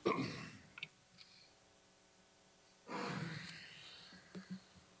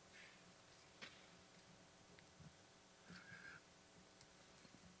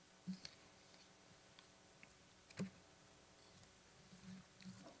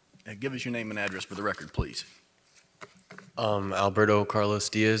 Give us your name and address for the record, please. Alberto Carlos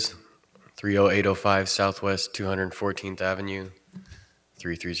Diaz, 30805 Southwest 214th Avenue,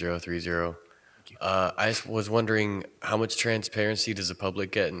 33030. I was wondering, how much transparency does the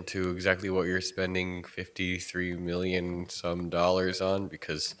public get into exactly what you're spending $53 million some dollars on?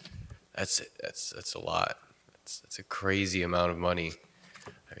 Because that's a lot. It's a crazy amount of money.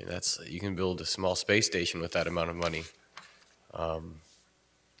 I mean, you can build a small space station with that amount of money.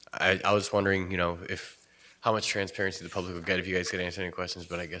 I was wondering, how much transparency the public would get if you guys could answer any questions,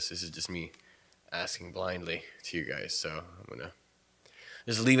 but I guess this is just me asking blindly to you guys, so I'm going to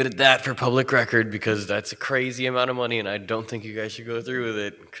just leave it at that for public record, because that's a crazy amount of money, and I don't think you guys should go through with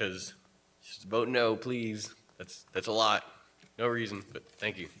it, because just vote no, please. That's a lot. No reason, but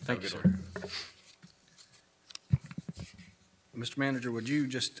thank you. Thank you, sir. Mr. Manager, would you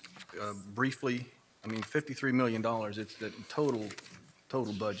just briefly, $53 million, it's the total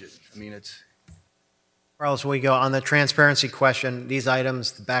budget. It's... Carlos, we go on the transparency question. These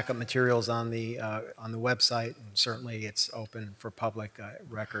items, the backup materials on the website, and certainly it's open for public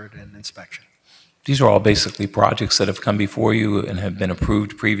record and inspection. These are all basically projects that have come before you and have been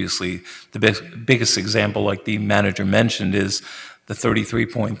approved previously. The biggest example, like the manager mentioned, is the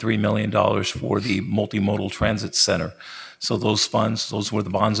 $33.3 million for the multimodal transit center. So those funds, those were the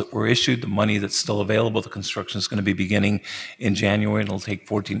bonds that were issued, the money that's still available. The construction is going to be beginning in January, and it'll take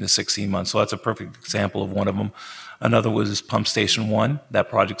 14 to 16 months. So that's a perfect example of one of them. Another was Pump Station 1. That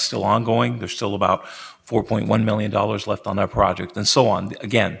project's still ongoing. There's still about $4.1 million left on that project, and so on.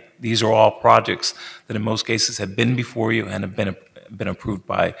 Again, these are all projects that in most cases have been before you and have been approved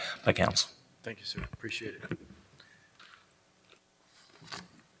by council. Thank you, sir. Appreciate it.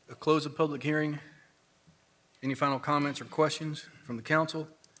 A close of public hearing. Any final comments or questions from the council?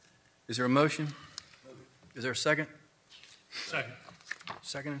 Is there a motion? Is there a second? Second.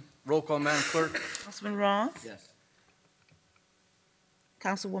 Second. Roll call, Madam Clerk. Councilman Roth? Yes.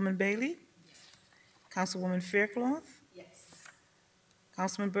 Councilwoman Bailey? Councilwoman Fairclough? Yes.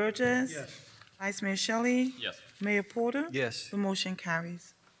 Councilman Burgess? Yes. Vice Mayor Shelley? Yes. Mayor Porter? Yes. The motion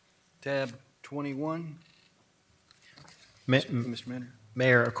carries. Tab 21. Mr. Manager.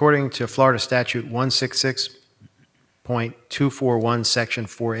 Mayor, according to Florida Statute 166.241, Section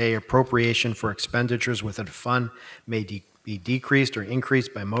 4A, appropriation for expenditures within a fund may be decreased or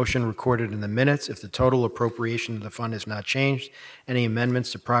increased by motion recorded in the minutes. If the total appropriation of the fund is not changed, any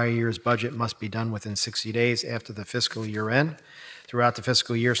amendments to prior year's budget must be done within 60 days after the fiscal year end. Throughout the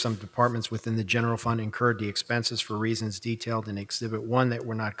fiscal year, some departments within the general fund incurred the expenses for reasons detailed in Exhibit 1 that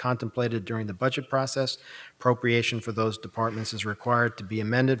were not contemplated during the budget process. Appropriation for those departments is required to be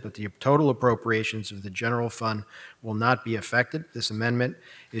amended, but the total appropriations of the general fund will not be affected. This amendment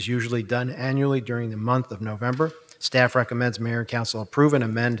is usually done annually during the month of November. Staff recommends Mayor and Council approve and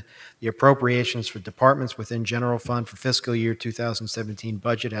amend the appropriations for departments within general fund for fiscal year 2017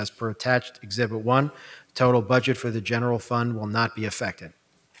 budget as per attached Exhibit 1. Total budget for the general fund will not be affected.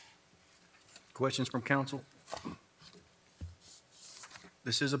 Questions from council?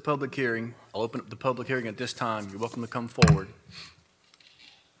 This is a public hearing. I'll open up the public hearing at this time. You're welcome to come forward.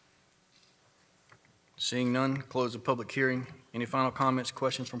 Seeing none, close the public hearing. Any final comments,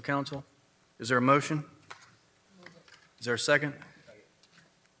 questions from council? Is there a motion? Is there a second?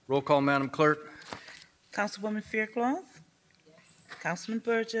 Roll call, Madam Clerk. Councilwoman Faircloth? Yes. Councilman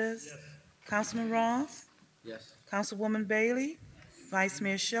Burgess? Yes. Councilman Roth? Yes. Councilwoman Bailey? Vice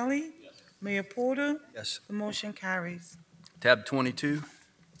Mayor Shelley? Yes. Mayor Porter? Yes. The motion carries. Tab 22.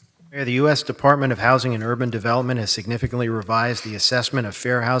 Mayor, the U.S. Department of Housing and Urban Development has significantly revised the assessment of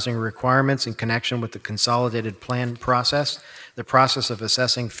fair housing requirements in connection with the consolidated plan process. The process of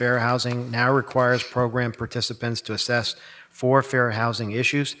assessing fair housing now requires program participants to assess 4 fair housing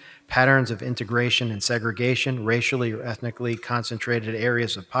issues: patterns of integration and segregation, racially or ethnically concentrated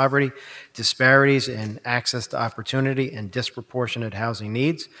areas of poverty, disparities in access to opportunity, and disproportionate housing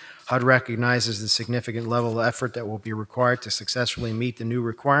needs. HUD recognizes the significant level of effort that will be required to successfully meet the new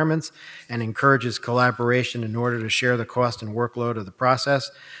requirements and encourages collaboration in order to share the cost and workload of the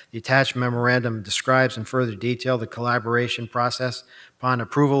process. The attached memorandum describes in further detail the collaboration process. Upon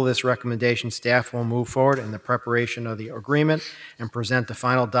approval of this recommendation, staff will move forward in the preparation of the agreement and present the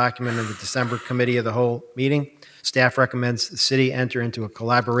final document in the December Committee of the Whole meeting. Staff recommends the city enter into a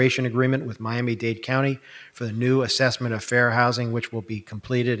collaboration agreement with Miami-Dade County for the new assessment of fair housing, which will be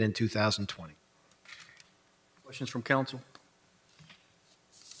completed in 2020. Questions from council?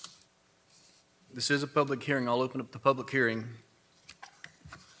 This is a public hearing. I'll open up the public hearing.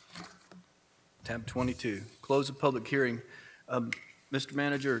 Tab 22. Close the public hearing. Mr.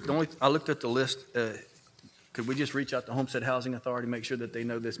 Manager, I looked at the list. Could we just reach out to Homestead Housing Authority, make sure that they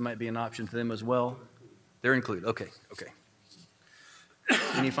know this might be an option for them as well? They're included. Okay.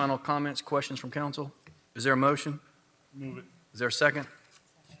 Any final comments, questions from council? Is there a motion? Move it. Is there a second?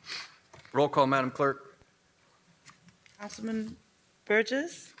 Roll call, Madam Clerk. Councilman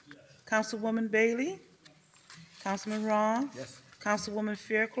Burgess? Yes. Councilwoman Bailey? Yes. Councilman Roth? Yes. Councilwoman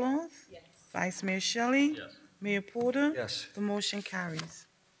Faircloth? Yes. Vice Mayor Shelley? Yes. Mayor Porter? Yes. The motion carries.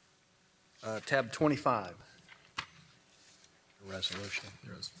 Tab 25. Resolution.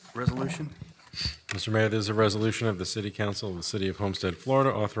 Resolution. Mr. Mayor, there's a resolution of the City Council of the City of Homestead,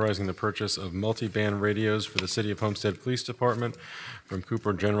 Florida, authorizing the purchase of multi-band radios for the City of Homestead Police Department from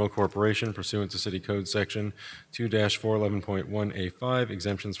Cooper General Corporation pursuant to City Code Section 2-411.1A5,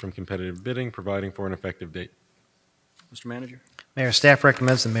 exemptions from competitive bidding, providing for an effective date. Mr. Manager. Mayor, staff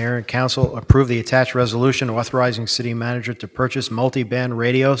recommends the mayor and council approve the attached resolution authorizing city manager to purchase multi-band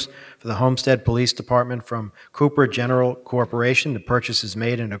radios for the Homestead Police Department from Cooper General Corporation. The purchase is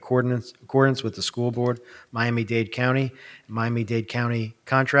made in accordance with the school board, Miami-Dade County, Miami-Dade County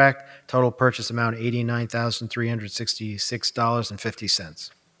contract. Total purchase amount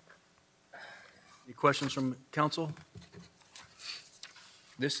 $89,366.50. Any questions from council?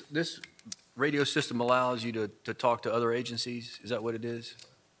 This radio system allows you to talk to other agencies? Is that what it is?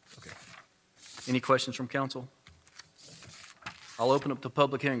 Okay. Any questions from council? I'll open up the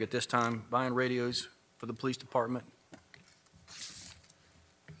public hearing at this time. Buying radios for the police department.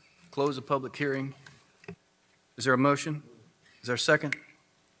 Close the public hearing. Is there a motion? Is there a second?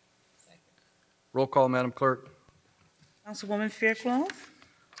 Roll call, Madam Clerk. Councilwoman Faircloth?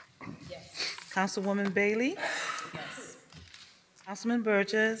 Yes. Councilwoman Bailey? Yes. Councilman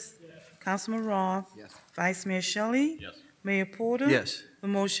Burgess? Yes. Councilman Roth? Yes. Vice Mayor Shelley? Yes. Mayor Porter? Yes. The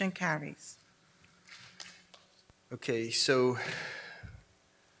motion carries. Okay, so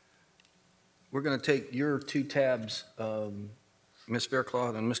we're going to take your 2 tabs, Ms.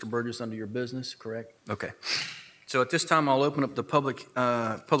 Faircloth and Mr. Burgess, under your business, correct? Okay. So at this time, I'll open up the public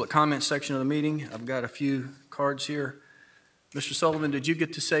comment section of the meeting. I've got a few cards here. Mr. Sullivan, did you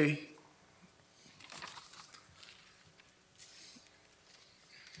get to say?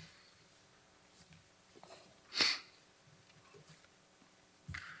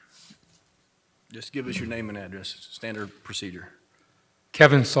 Just give us your name and address, standard procedure.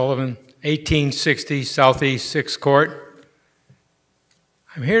 Kevin Sullivan, 1860 Southeast 6th Court.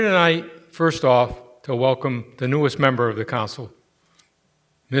 I'm here tonight, first off, to welcome the newest member of the council,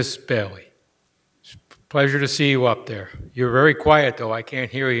 Miss Bailey. It's a pleasure to see you up there. You're very quiet, though. I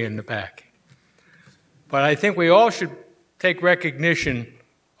can't hear you in the back. But I think we all should take recognition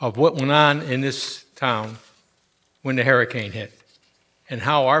of what went on in this town when the hurricane hit, and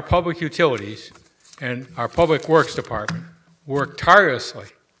how our public utilities and our Public Works Department worked tirelessly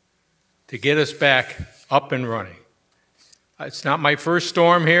to get us back up and running. It's not my first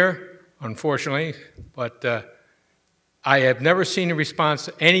storm here, unfortunately, but I have never seen a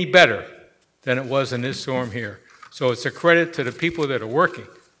response any better than it was in this storm here. So it's a credit to the people that are working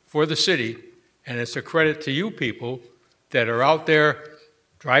for the city, and it's a credit to you people that are out there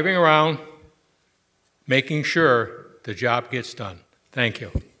driving around, making sure the job gets done. Thank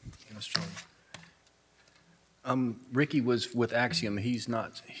you. Ricky was with AXIOM. He's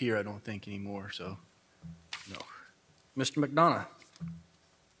not here, I don't think, anymore, so, no. Mr. McDonough.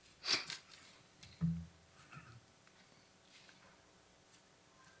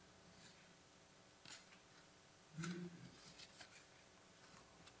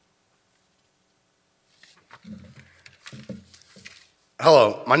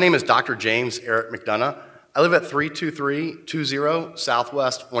 Hello, my name is Dr. James Eric McDonough. I live at 32320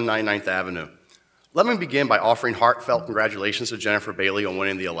 Southwest 199th Avenue. Let me begin by offering heartfelt congratulations to Jennifer Bailey on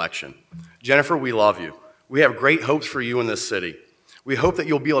winning the election. Jennifer, we love you. We have great hopes for you in this city. We hope that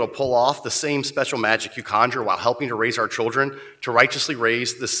you'll be able to pull off the same special magic you conjure while helping to raise our children to righteously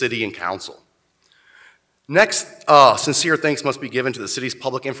raise the city and council. Next, sincere thanks must be given to the city's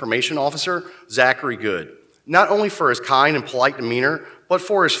public information officer, Zachary Good, not only for his kind and polite demeanor, but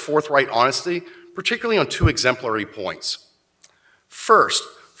for his forthright honesty, particularly on two exemplary points. First,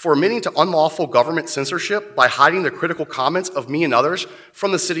 for admitting to unlawful government censorship by hiding the critical comments of me and others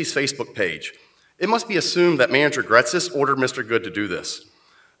from the city's Facebook page. It must be assumed that Manager Gretzis ordered Mr. Good to do this.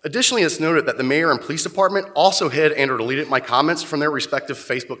 Additionally, it's noted that the mayor and police department also hid and or deleted my comments from their respective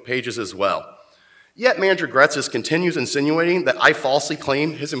Facebook pages as well. Yet Manager Gretzis continues insinuating that I falsely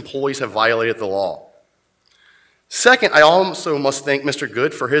claim his employees have violated the law. Second, I also must thank Mr.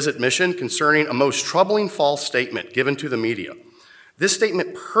 Good for his admission concerning a most troubling false statement given to the media. This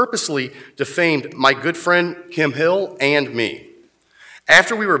statement purposely defamed my good friend Kim Hill and me.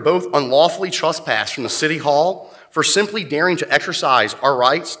 After we were both unlawfully trespassed from the City Hall for simply daring to exercise our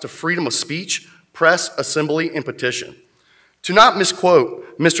rights to freedom of speech, press, assembly, and petition. To not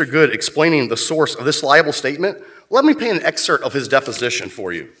misquote Mr. Good explaining the source of this liable statement, let me paint an excerpt of his deposition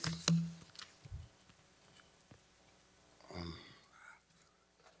for you.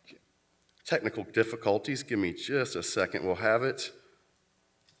 Technical difficulties, give me just a second, we'll have it.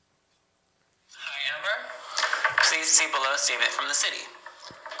 Please see below statement from the city.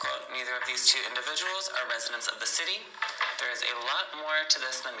 Quote, neither of these two individuals are residents of the city. There is a lot more to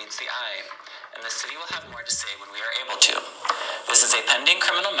this than meets the eye, and the city will have more to say when we are able to. This is a pending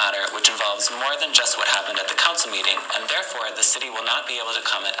criminal matter which involves more than just what happened at the council meeting, and therefore the city will not be able to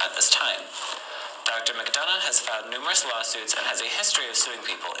comment at this time. Dr. McDonough has filed numerous lawsuits and has a history of suing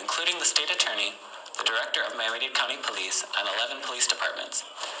people, including the state attorney, the director of Miami-Dade County Police, and 11 police departments.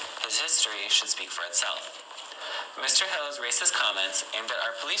 His history should speak for itself. Mr. Hill's racist comments aimed at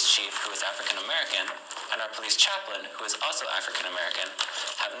our police chief, who is African-American, and our police chaplain, who is also African-American,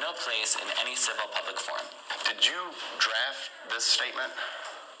 have no place in any civil public forum. Did you draft this statement?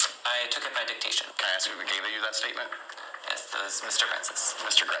 I took it by dictation. Can I ask who gave you that statement? Yes, that was Mr. Gretzis.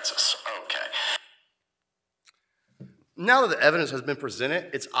 Mr. Gretzis, okay. Now that the evidence has been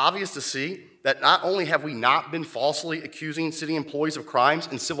presented, it's obvious to see that not only have we not been falsely accusing city employees of crimes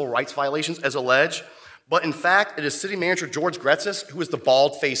and civil rights violations as alleged, but in fact, it is City Manager George Gretzis who is the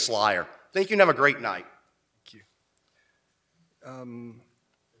bald-faced liar. Thank you and have a great night. Thank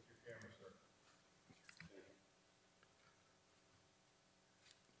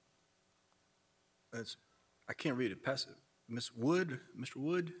you. I can't read it. Pass it. Ms. Wood, Mr.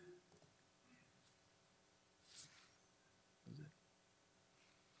 Wood?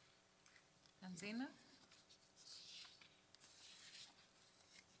 Benzina?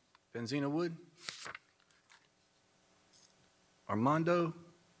 Benzina Wood? Armando?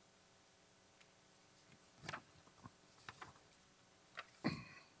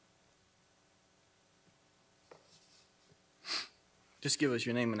 Just give us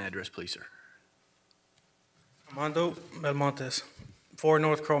your name and address, please, sir. Armando Belmontes, 4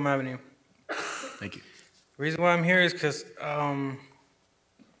 North Chrome Avenue. Thank you. The reason why I'm here is because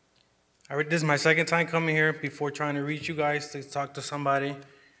this is my second time coming here before trying to reach you guys to talk to somebody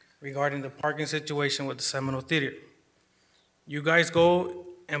regarding the parking situation with the Seminole Theater. You guys go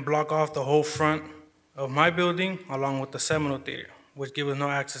and block off the whole front of my building along with the Seminole Theater, which gives us no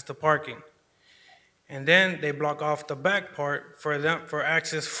access to parking. And then they block off the back part for them, for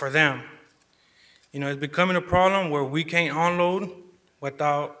access for them. You know, it's becoming a problem where we can't unload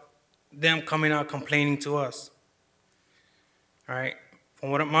without them coming out complaining to us. All right,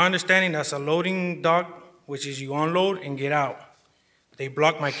 from what my understanding, that's a loading dock, which is you unload and get out. They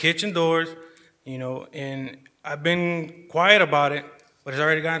block my kitchen doors, you know, and I've been quiet about it, but it's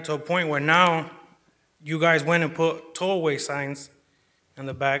already gotten to a point where now you guys went and put tollway signs in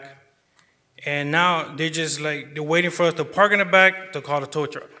the back, and now they're just like, they're waiting for us to park in the back to call the tow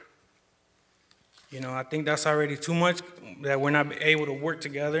truck. You know, I think that's already too much, that we're not able to work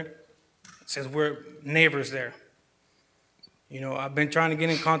together since we're neighbors there. I've been trying to get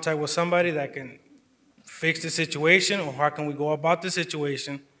in contact with somebody that can fix the situation, or how can we go about the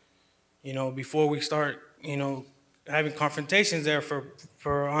situation, before we start, having confrontations there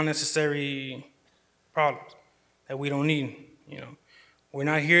for unnecessary problems that we don't need, We're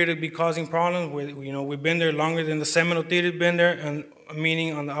not here to be causing problems. We've been there longer than the Seminole Theater's been there, and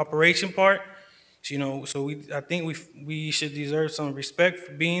meaning on the operation part. So I think we should deserve some respect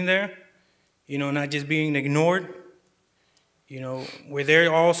for being there, not just being ignored. We're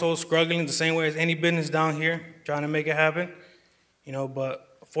there also struggling the same way as any business down here, trying to make it happen.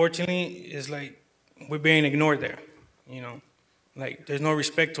 But fortunately, it's like we're being ignored there. Like there's no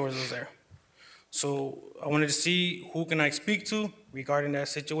respect towards us there. So I wanted to see who can I speak to regarding that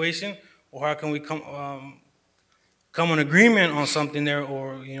situation, or how can we come an agreement on something there,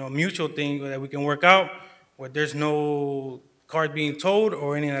 or mutual thing that we can work out where there's no card being towed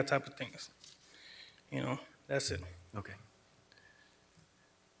or any of that type of things. That's it. Okay.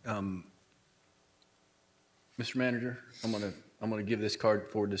 Mr. Manager, I'm gonna give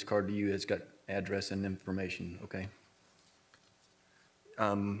forward this card to you. It's got address and information. Okay.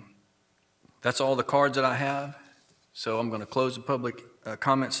 That's all the cards that I have. So I'm going to close the public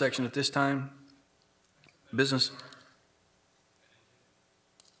comment section at this time. Business.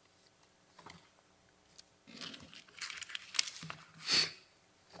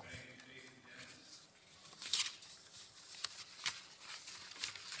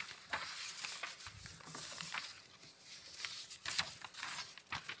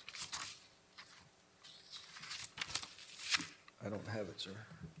 I don't have it, sir.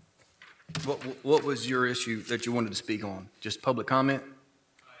 What was your issue that you wanted to speak on? Just public comment?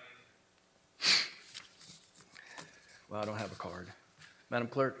 Well, I don't have a card. Madam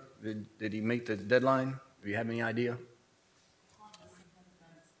Clerk, did he meet the deadline? Do you have any idea?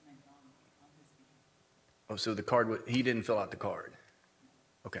 Oh, so the card, he didn't fill out the card?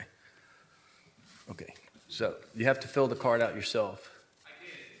 Okay. Okay, so you have to fill the card out yourself.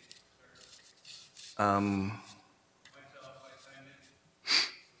 I did.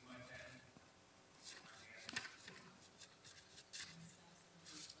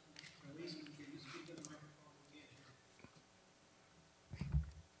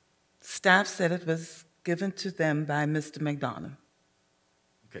 Staff said it was given to them by Mr. McDonough.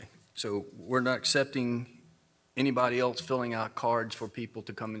 Okay, so we're not accepting anybody else filling out cards for people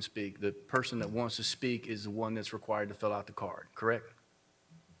to come and speak. The person that wants to speak is the one that's required to fill out the card, correct?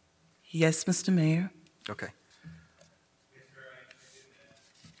 Yes, Mr. Mayor. Okay.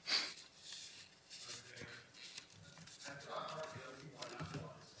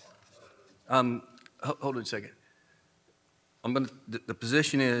 Hold on a second. The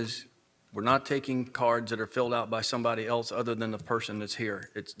position is, we're not taking cards that are filled out by somebody else other than the person that's here.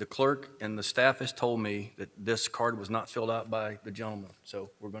 It's the clerk, and the staff has told me that this card was not filled out by the gentleman. So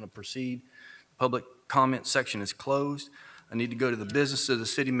we're going to proceed. Public comment section is closed. I need to go to the business of the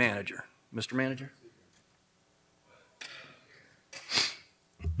city manager. Mr. Manager?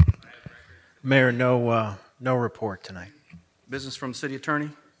 Mayor, no report tonight. Business from the city attorney?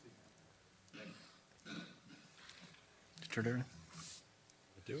 Do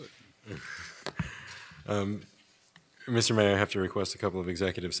it. Mr. Mayor, I have to request a couple of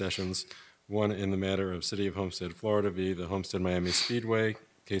executive sessions. One in the matter of City of Homestead, Florida v. the Homestead Miami Speedway,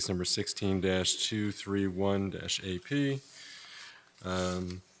 case number 16-231-AP.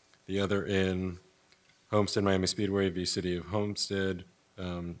 The other in Homestead Miami Speedway v. City of Homestead.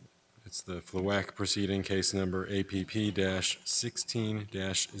 It's the FLWAC proceeding, case number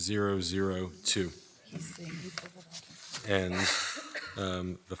APP-16-002. And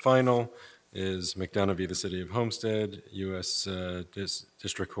the final is McDonough v. the City of Homestead, U.S.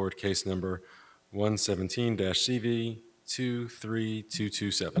 District Court, case number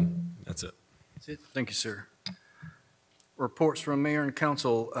 117-CV-23227. That's it. That's it. Thank you, sir. Reports from mayor and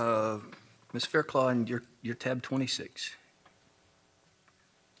council. Ms. Fairclough, and your tab 26.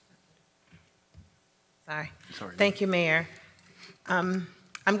 Sorry. Sorry. Thank you, Mayor. I'm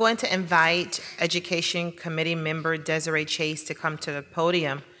going to invite Education Committee member Desiree Chase to come to the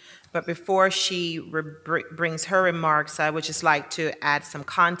podium. But before she brings her remarks, I would just like to add some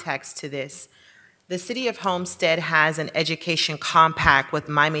context to this. The City of Homestead has an education compact with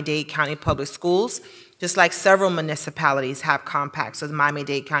Miami-Dade County Public Schools, just like several municipalities have compacts with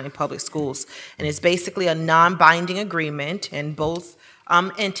Miami-Dade County Public Schools. And it's basically a non-binding agreement, and both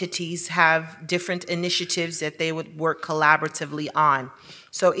entities have different initiatives that they would work collaboratively on.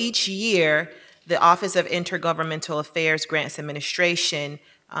 So each year, the Office of Intergovernmental Affairs Grants Administration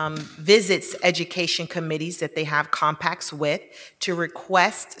visits education committees that they have compacts with to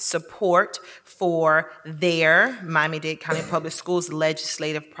request support for their Miami-Dade County Public Schools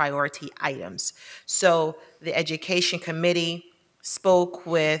legislative priority items. So the education committee spoke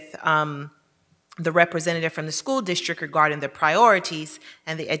with the representative from the school district regarding the priorities,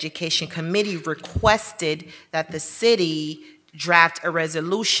 and the education committee requested that the city draft a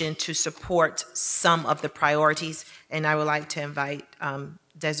resolution to support some of the priorities. And I would like to invite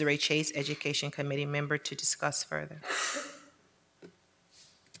Desiree Chase, Education Committee member, to discuss further.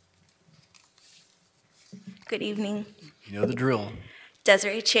 Good evening. You know the drill.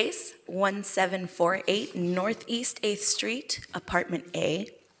 Desiree Chase, 1748 Northeast 8th Street, Apartment A,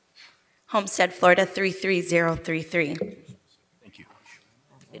 Homestead, Florida 33033. Thank you.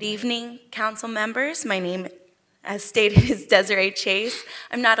 Good evening, council members. My name, as stated, is Desiree Chase.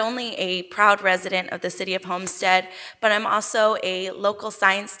 I'm not only a proud resident of the city of Homestead, but I'm also a local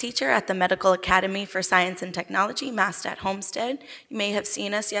science teacher at the Medical Academy for Science and Technology, MAST at Homestead. You may have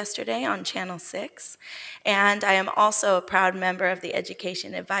seen us yesterday on Channel 6. And I am also a proud member of the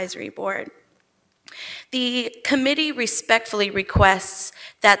Education Advisory Board. The committee respectfully requests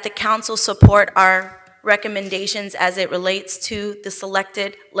that the council support our recommendations as it relates to the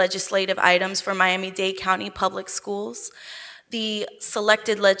selected legislative items for Miami-Dade County Public Schools. The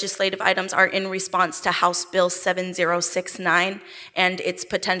selected legislative items are in response to House Bill 7069 and its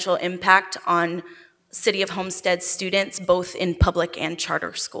potential impact on City of Homestead students, both in public and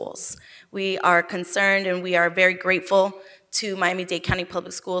charter schools. We are concerned and we are very grateful to Miami-Dade County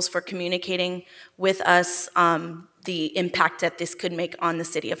Public Schools for communicating with us the impact that this could make on the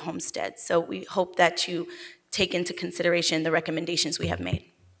City of Homestead. So we hope that you take into consideration the recommendations we have made.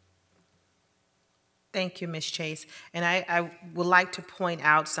 Thank you, Ms. Chase. And I would like to point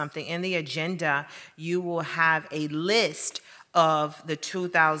out something. In the agenda, you will have a list of the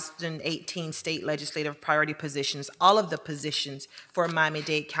 2018 state legislative priority positions, all of the positions for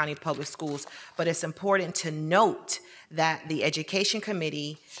Miami-Dade County Public Schools. But it's important to note that the Education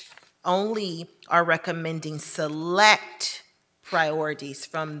Committee only are recommending select priorities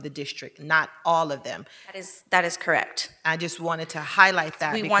from the district, not all of them. That is correct. I just wanted to highlight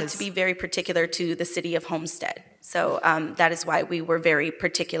that. We want to be very particular to the City of Homestead. So that is why we were very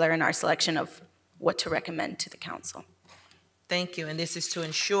particular in our selection of what to recommend to the council. Thank you, and this is to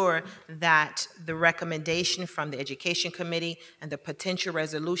ensure that the recommendation from the Education Committee and the potential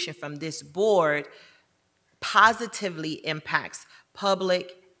resolution from this board positively impacts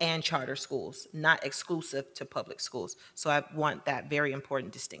public and charter schools, not exclusive to public schools. So I want that very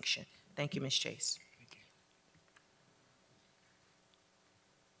important distinction. Thank you, Ms. Chase.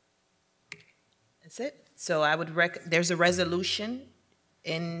 That's it. So I would there's a resolution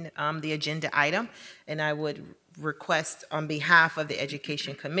in the agenda item, and I would request on behalf of the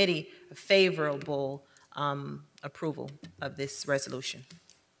Education Committee a favorable approval of this resolution.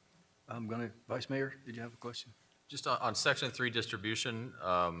 I'm going to, Vice Mayor, did you have a question? Just on Section 3 distribution,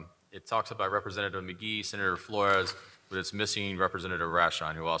 it talks about Representative McGee, Senator Flores, but it's missing Representative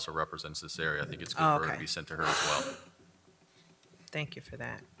Rashon, who also represents this area. I think it's good for her to be sent to her as well. Thank you for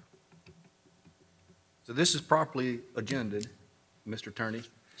that. So this is properly agended, Mr. Attorney.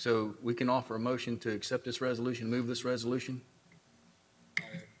 So we can offer a motion to accept this resolution, move this resolution?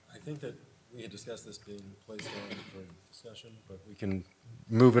 I think that we had discussed this being placed on for discussion, but we can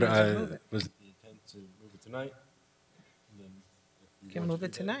move it. Was the intent to move it tonight? And then if you can want move to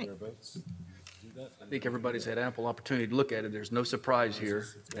it do that, tonight. there are votes, do that. I think everybody's had ample opportunity to look at it. There's no surprise here,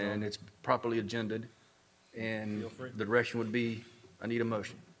 and it's properly agended. And the direction would be, I need a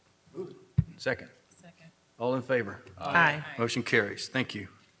motion. Second. Second. All in favor? Aye. Motion carries. Thank you.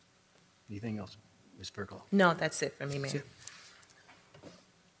 Anything else, Ms. Fairclough? No, that's it for me, Mayor.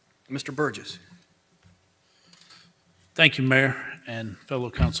 Mr. Burgess. Thank you, Mayor and fellow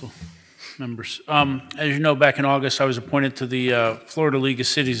council members. As you know, back in August, I was appointed to the Florida League of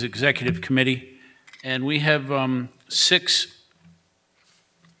Cities Executive Committee, and we have 6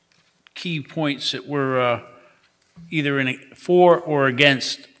 key points that we're either for or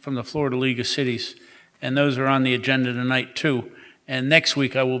against from the Florida League of Cities, and those are on the agenda tonight too. And next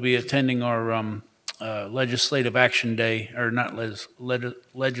week, I will be attending our legislative action day, or not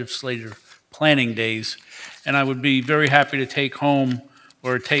legislative planning days. And I would be very happy to take home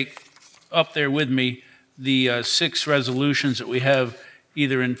or take up there with me the 6 resolutions that we have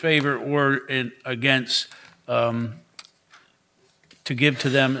either in favor or against to give to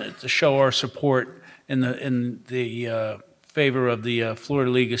them to show our support in the favor of the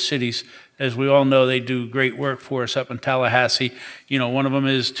Florida League of Cities. As we all know, they do great work for us up in Tallahassee. You know, one of them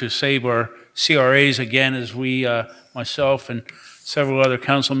is to save our CRAs again, as we, myself and several other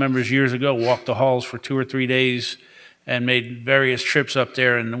council members years ago walked the halls for 2 or 3 days and made various trips up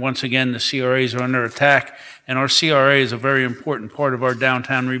there. And once again, the CRAs are under attack. And our CRA is a very important part of our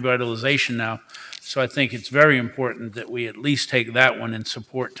downtown revitalization now. So I think it's very important that we at least take that one in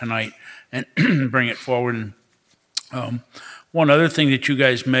support tonight and bring it forward. And one other thing that you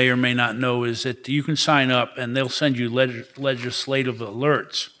guys may or may not know is that you can sign up and they'll send you legislative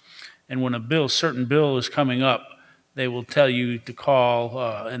alerts. And when a certain bill is coming up, they will tell you to call,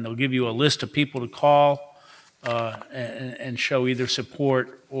 and they'll give you a list of people to call and show either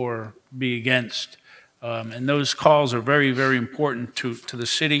support or be against. And those calls are very, very important to the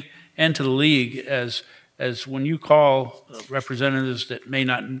city and to the league, as when you call representatives that may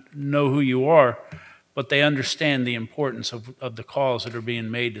not know who you are, but they understand the importance of the calls that are being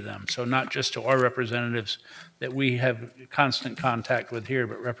made to them. So not just to our representatives that we have constant contact with here,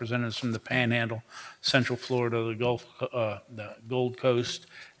 but representatives from the Panhandle, Central Florida, the Gulf, the Gold Coast,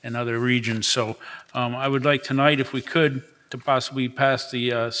 and other regions. So I would like tonight, if we could, to possibly pass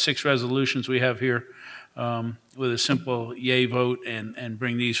the 6 resolutions we have here with a simple yay vote and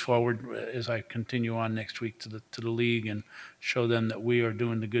bring these forward as I continue on next week to the league and show them that we are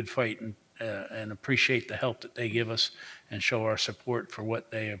doing the good fight and appreciate the help that they give us and show our support for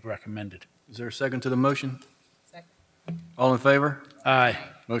what they have recommended. Is there a second to the motion? Second. All in favor? Aye.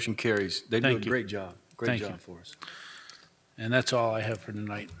 Motion carries. They do a great job. Great job for us. And that's all I have for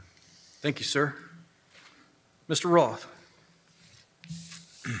tonight. Thank you, sir. Mr. Roth.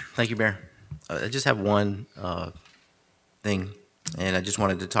 Thank you, Mayor. I just have one thing, and I just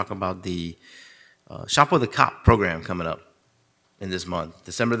wanted to talk about the Shop with a Cop program coming up in this month,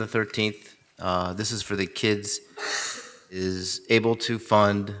 December the 13th. This is for the kids, is able to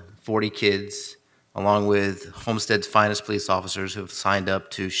fund 40 kids, along with Homestead's finest police officers who have signed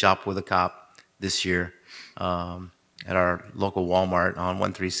up to Shop with a Cop this year at our local Walmart on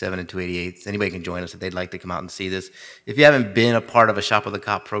 137 and 288. Anybody can join us if they'd like to come out and see this. If you haven't been a part of a Shop with a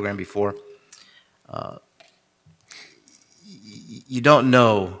Cop program before, you don't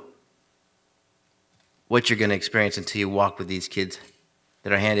know what you're going to experience until you walk with these kids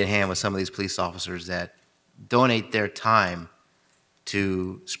that are hand in hand with some of these police officers that donate their time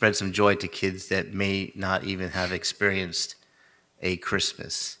to spread some joy to kids that may not even have experienced a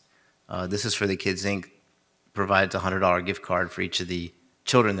Christmas. This is for the Kids Inc. Provides a $100 gift card for each of the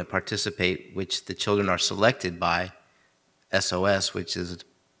children that participate, which the children are selected by SOS, which is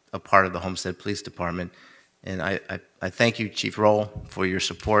a part of the Homestead Police Department. And I thank you, Chief Roll, for your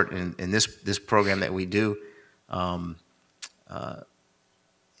support in this program that we do.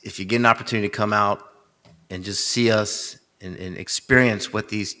 If you get an opportunity to come out and just see us and experience what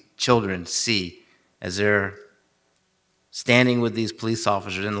these children see as they're standing with these police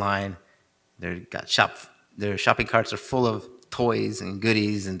officers in line, their shopping carts are full of toys and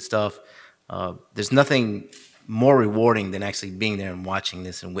goodies and stuff. There's nothing more rewarding than actually being there and watching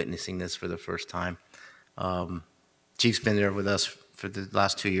this and witnessing this for the first time. Chief's been there with us for the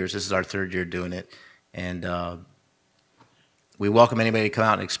last 2 years. This is our 3rd year doing it. And we welcome anybody to come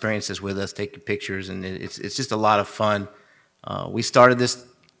out and experience this with us, take pictures, and it's just a lot of fun. We started this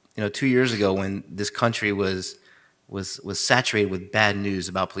 2 years ago when this country was saturated with bad news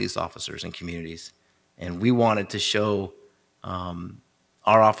about police officers and communities. And we wanted to show our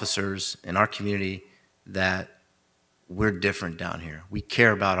officers and our community that we're different down here. We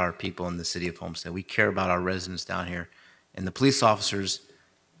care about our people in the city of Homestead. We care about our residents down here. And the police officers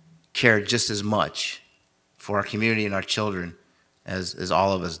care just as much for our community and our children as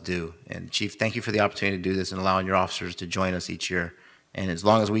all of us do. And Chief, thank you for the opportunity to do this and allowing your officers to join us each year. And as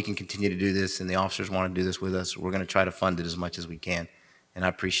long as we can continue to do this and the officers want to do this with us, we're going to try to fund it as much as we can. And I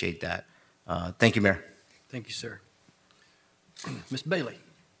appreciate that. Thank you, Mayor. Thank you, sir. Ms. Bailey.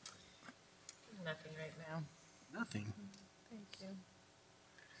 Nothing right now. Nothing. Thank you.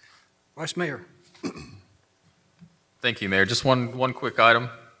 Vice Mayor. Thank you, Mayor. Just one quick item.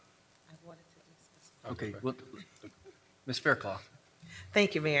 Okay. Well, Ms. Fairclough.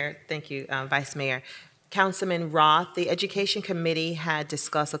 Thank you, Mayor. Thank you, Vice Mayor. Councilman Roth, the Education Committee had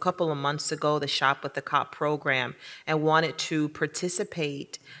discussed a couple of months ago the Shop with the Cop program and wanted to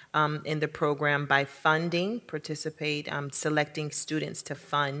participate in the program by selecting students to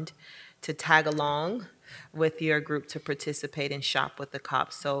fund, to tag along with your group to participate and Shop with the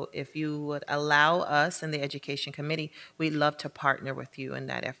Cop. So if you would allow us in the Education Committee, we'd love to partner with you in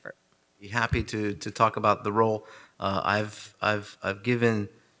that effort. Be happy to talk about the role. I've given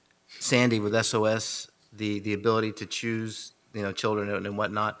Sandy with SOS the ability to choose children and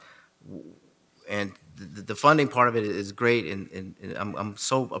whatnot, and the funding part of it is great, and I'm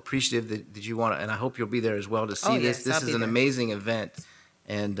so appreciative that you want to, and I hope you'll be there as well to see this. yes, This I'll is be an there. amazing event,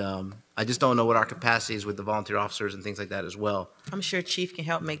 and I just don't know what our capacity is with the volunteer officers and things like that as well. I'm sure Chief can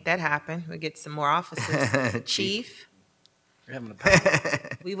help make that happen. We'll get some more officers. Chief? You're having a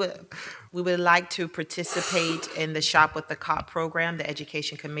We would like to participate in the Shop with the Cop program. The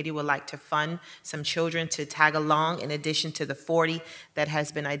Education Committee would like to fund some children to tag along in addition to the 40 that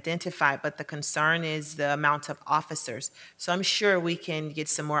has been identified, but the concern is the amount of officers. So I'm sure we can get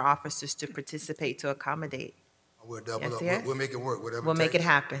some more officers to participate to accommodate. We'll double Yes, up. yes. We'll make it work, whatever We'll make it takes.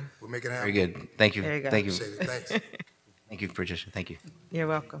 happen. We'll make it Very happen. good. Thank you. There you go. Thank you. Appreciate it. Thanks. Thank you, Patricia. Thank you. You're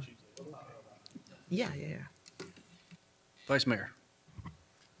welcome. Yeah. Vice Mayor.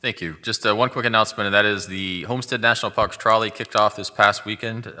 Thank you. Just one quick announcement, and that is the Homestead National Parks Trolley kicked off this past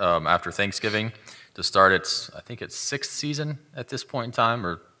weekend after Thanksgiving to start its, I think it's 6th season at this point in time,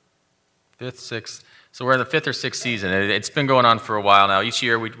 or 5th, 6th. So we're in the 5th or 6th season. It's been going on for a while now. Each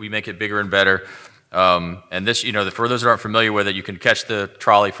year we make it bigger and better. And this, for those that aren't familiar with it, you can catch the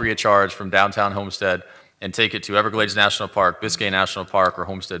trolley free of charge from downtown Homestead and take it to Everglades National Park, Biscayne National Park, or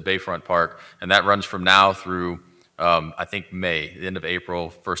Homestead Bayfront Park. And that runs from now through I think May, the end of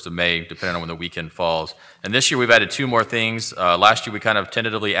April, 1st of May, depending on when the weekend falls. And this year we've added 2 more things. Last year we kind of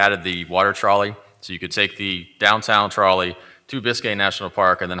tentatively added the water trolley, so you could take the downtown trolley to Biscayne National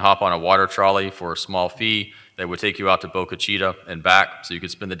Park and then hop on a water trolley for a small fee that would take you out to Boca Chica and back, so you could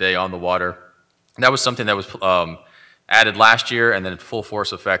spend the day on the water. And that was something that was added last year and then full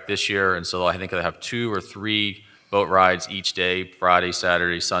force effect this year, and so I think they have 2 or 3 boat rides each day, Friday,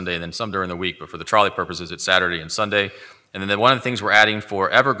 Saturday, Sunday, and then some during the week. But for the trolley purposes, it's Saturday and Sunday. And then one of the things we're adding for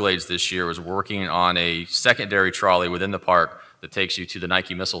Everglades this year is working on a secondary trolley within the park that takes you to the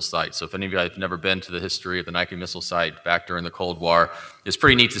Nike missile site. So if any of you have never been to the history of the Nike missile site back during the Cold War, it's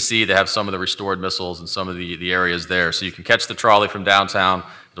pretty neat to see. They have some of the restored missiles and some of the areas there. So you can catch the trolley from downtown.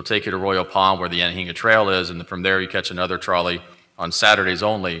 It'll take you to Royal Palm where the Anhinga Trail is, and then from there you catch another trolley on Saturdays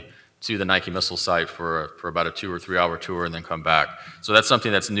only to the Nike missile site for about a 2 or 3 hour tour and then come back. So that's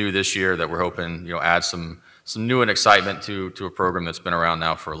something that's new this year that we're hoping, add some new and excitement to a program that's been around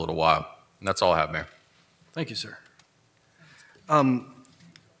now for a little while. And that's all I have, Mayor. Thank you, sir.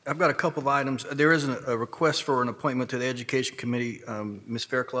 I've got a couple of items. There is a request for an appointment to the Education Committee. Ms.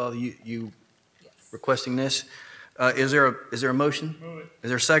 Fairclough, you requesting this. Is there a motion? Move it. Is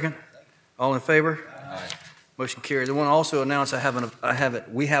there a second? All in favor? Aye. Motion carries. I want to also announce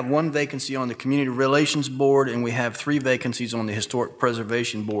we have 1 vacancy on the Community Relations Board, and we have 3 vacancies on the Historic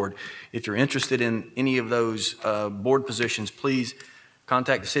Preservation Board. If you're interested in any of those board positions, please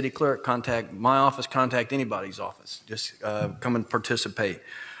contact the city clerk, contact my office, contact anybody's office. Just come and participate.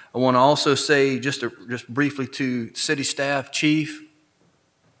 I want to also say just briefly to city staff, Chief,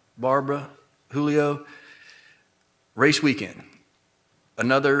 Barbara, Julio, race weekend.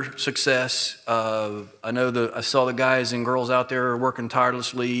 Another success. I saw the guys and girls out there working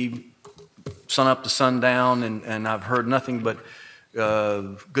tirelessly, sun up to sundown, and I've heard nothing but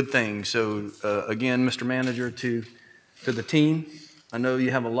good things. So again, Mr. Manager, to the team, I know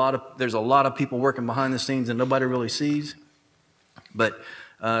you have there's a lot of people working behind the scenes that nobody really sees, but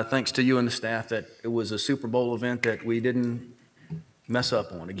thanks to you and the staff, that it was a Super Bowl event that we didn't mess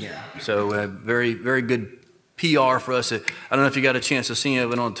up on again. So very, very good PR for us. I don't know if you got a chance to see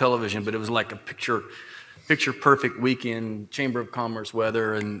it on television, but it was like a picture perfect weekend, Chamber of Commerce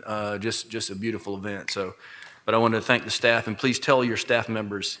weather, and just a beautiful event. So, but I wanted to thank the staff, and please tell your staff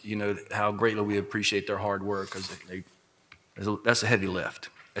members, how greatly we appreciate their hard work, because that's a heavy lift.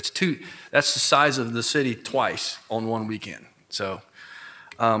 That's the size of the city twice on one weekend. So,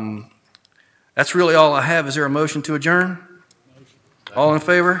 that's really all I have. Is there a motion to adjourn? All in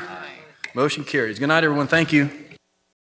favor? Motion carries. Good night, everyone. Thank you.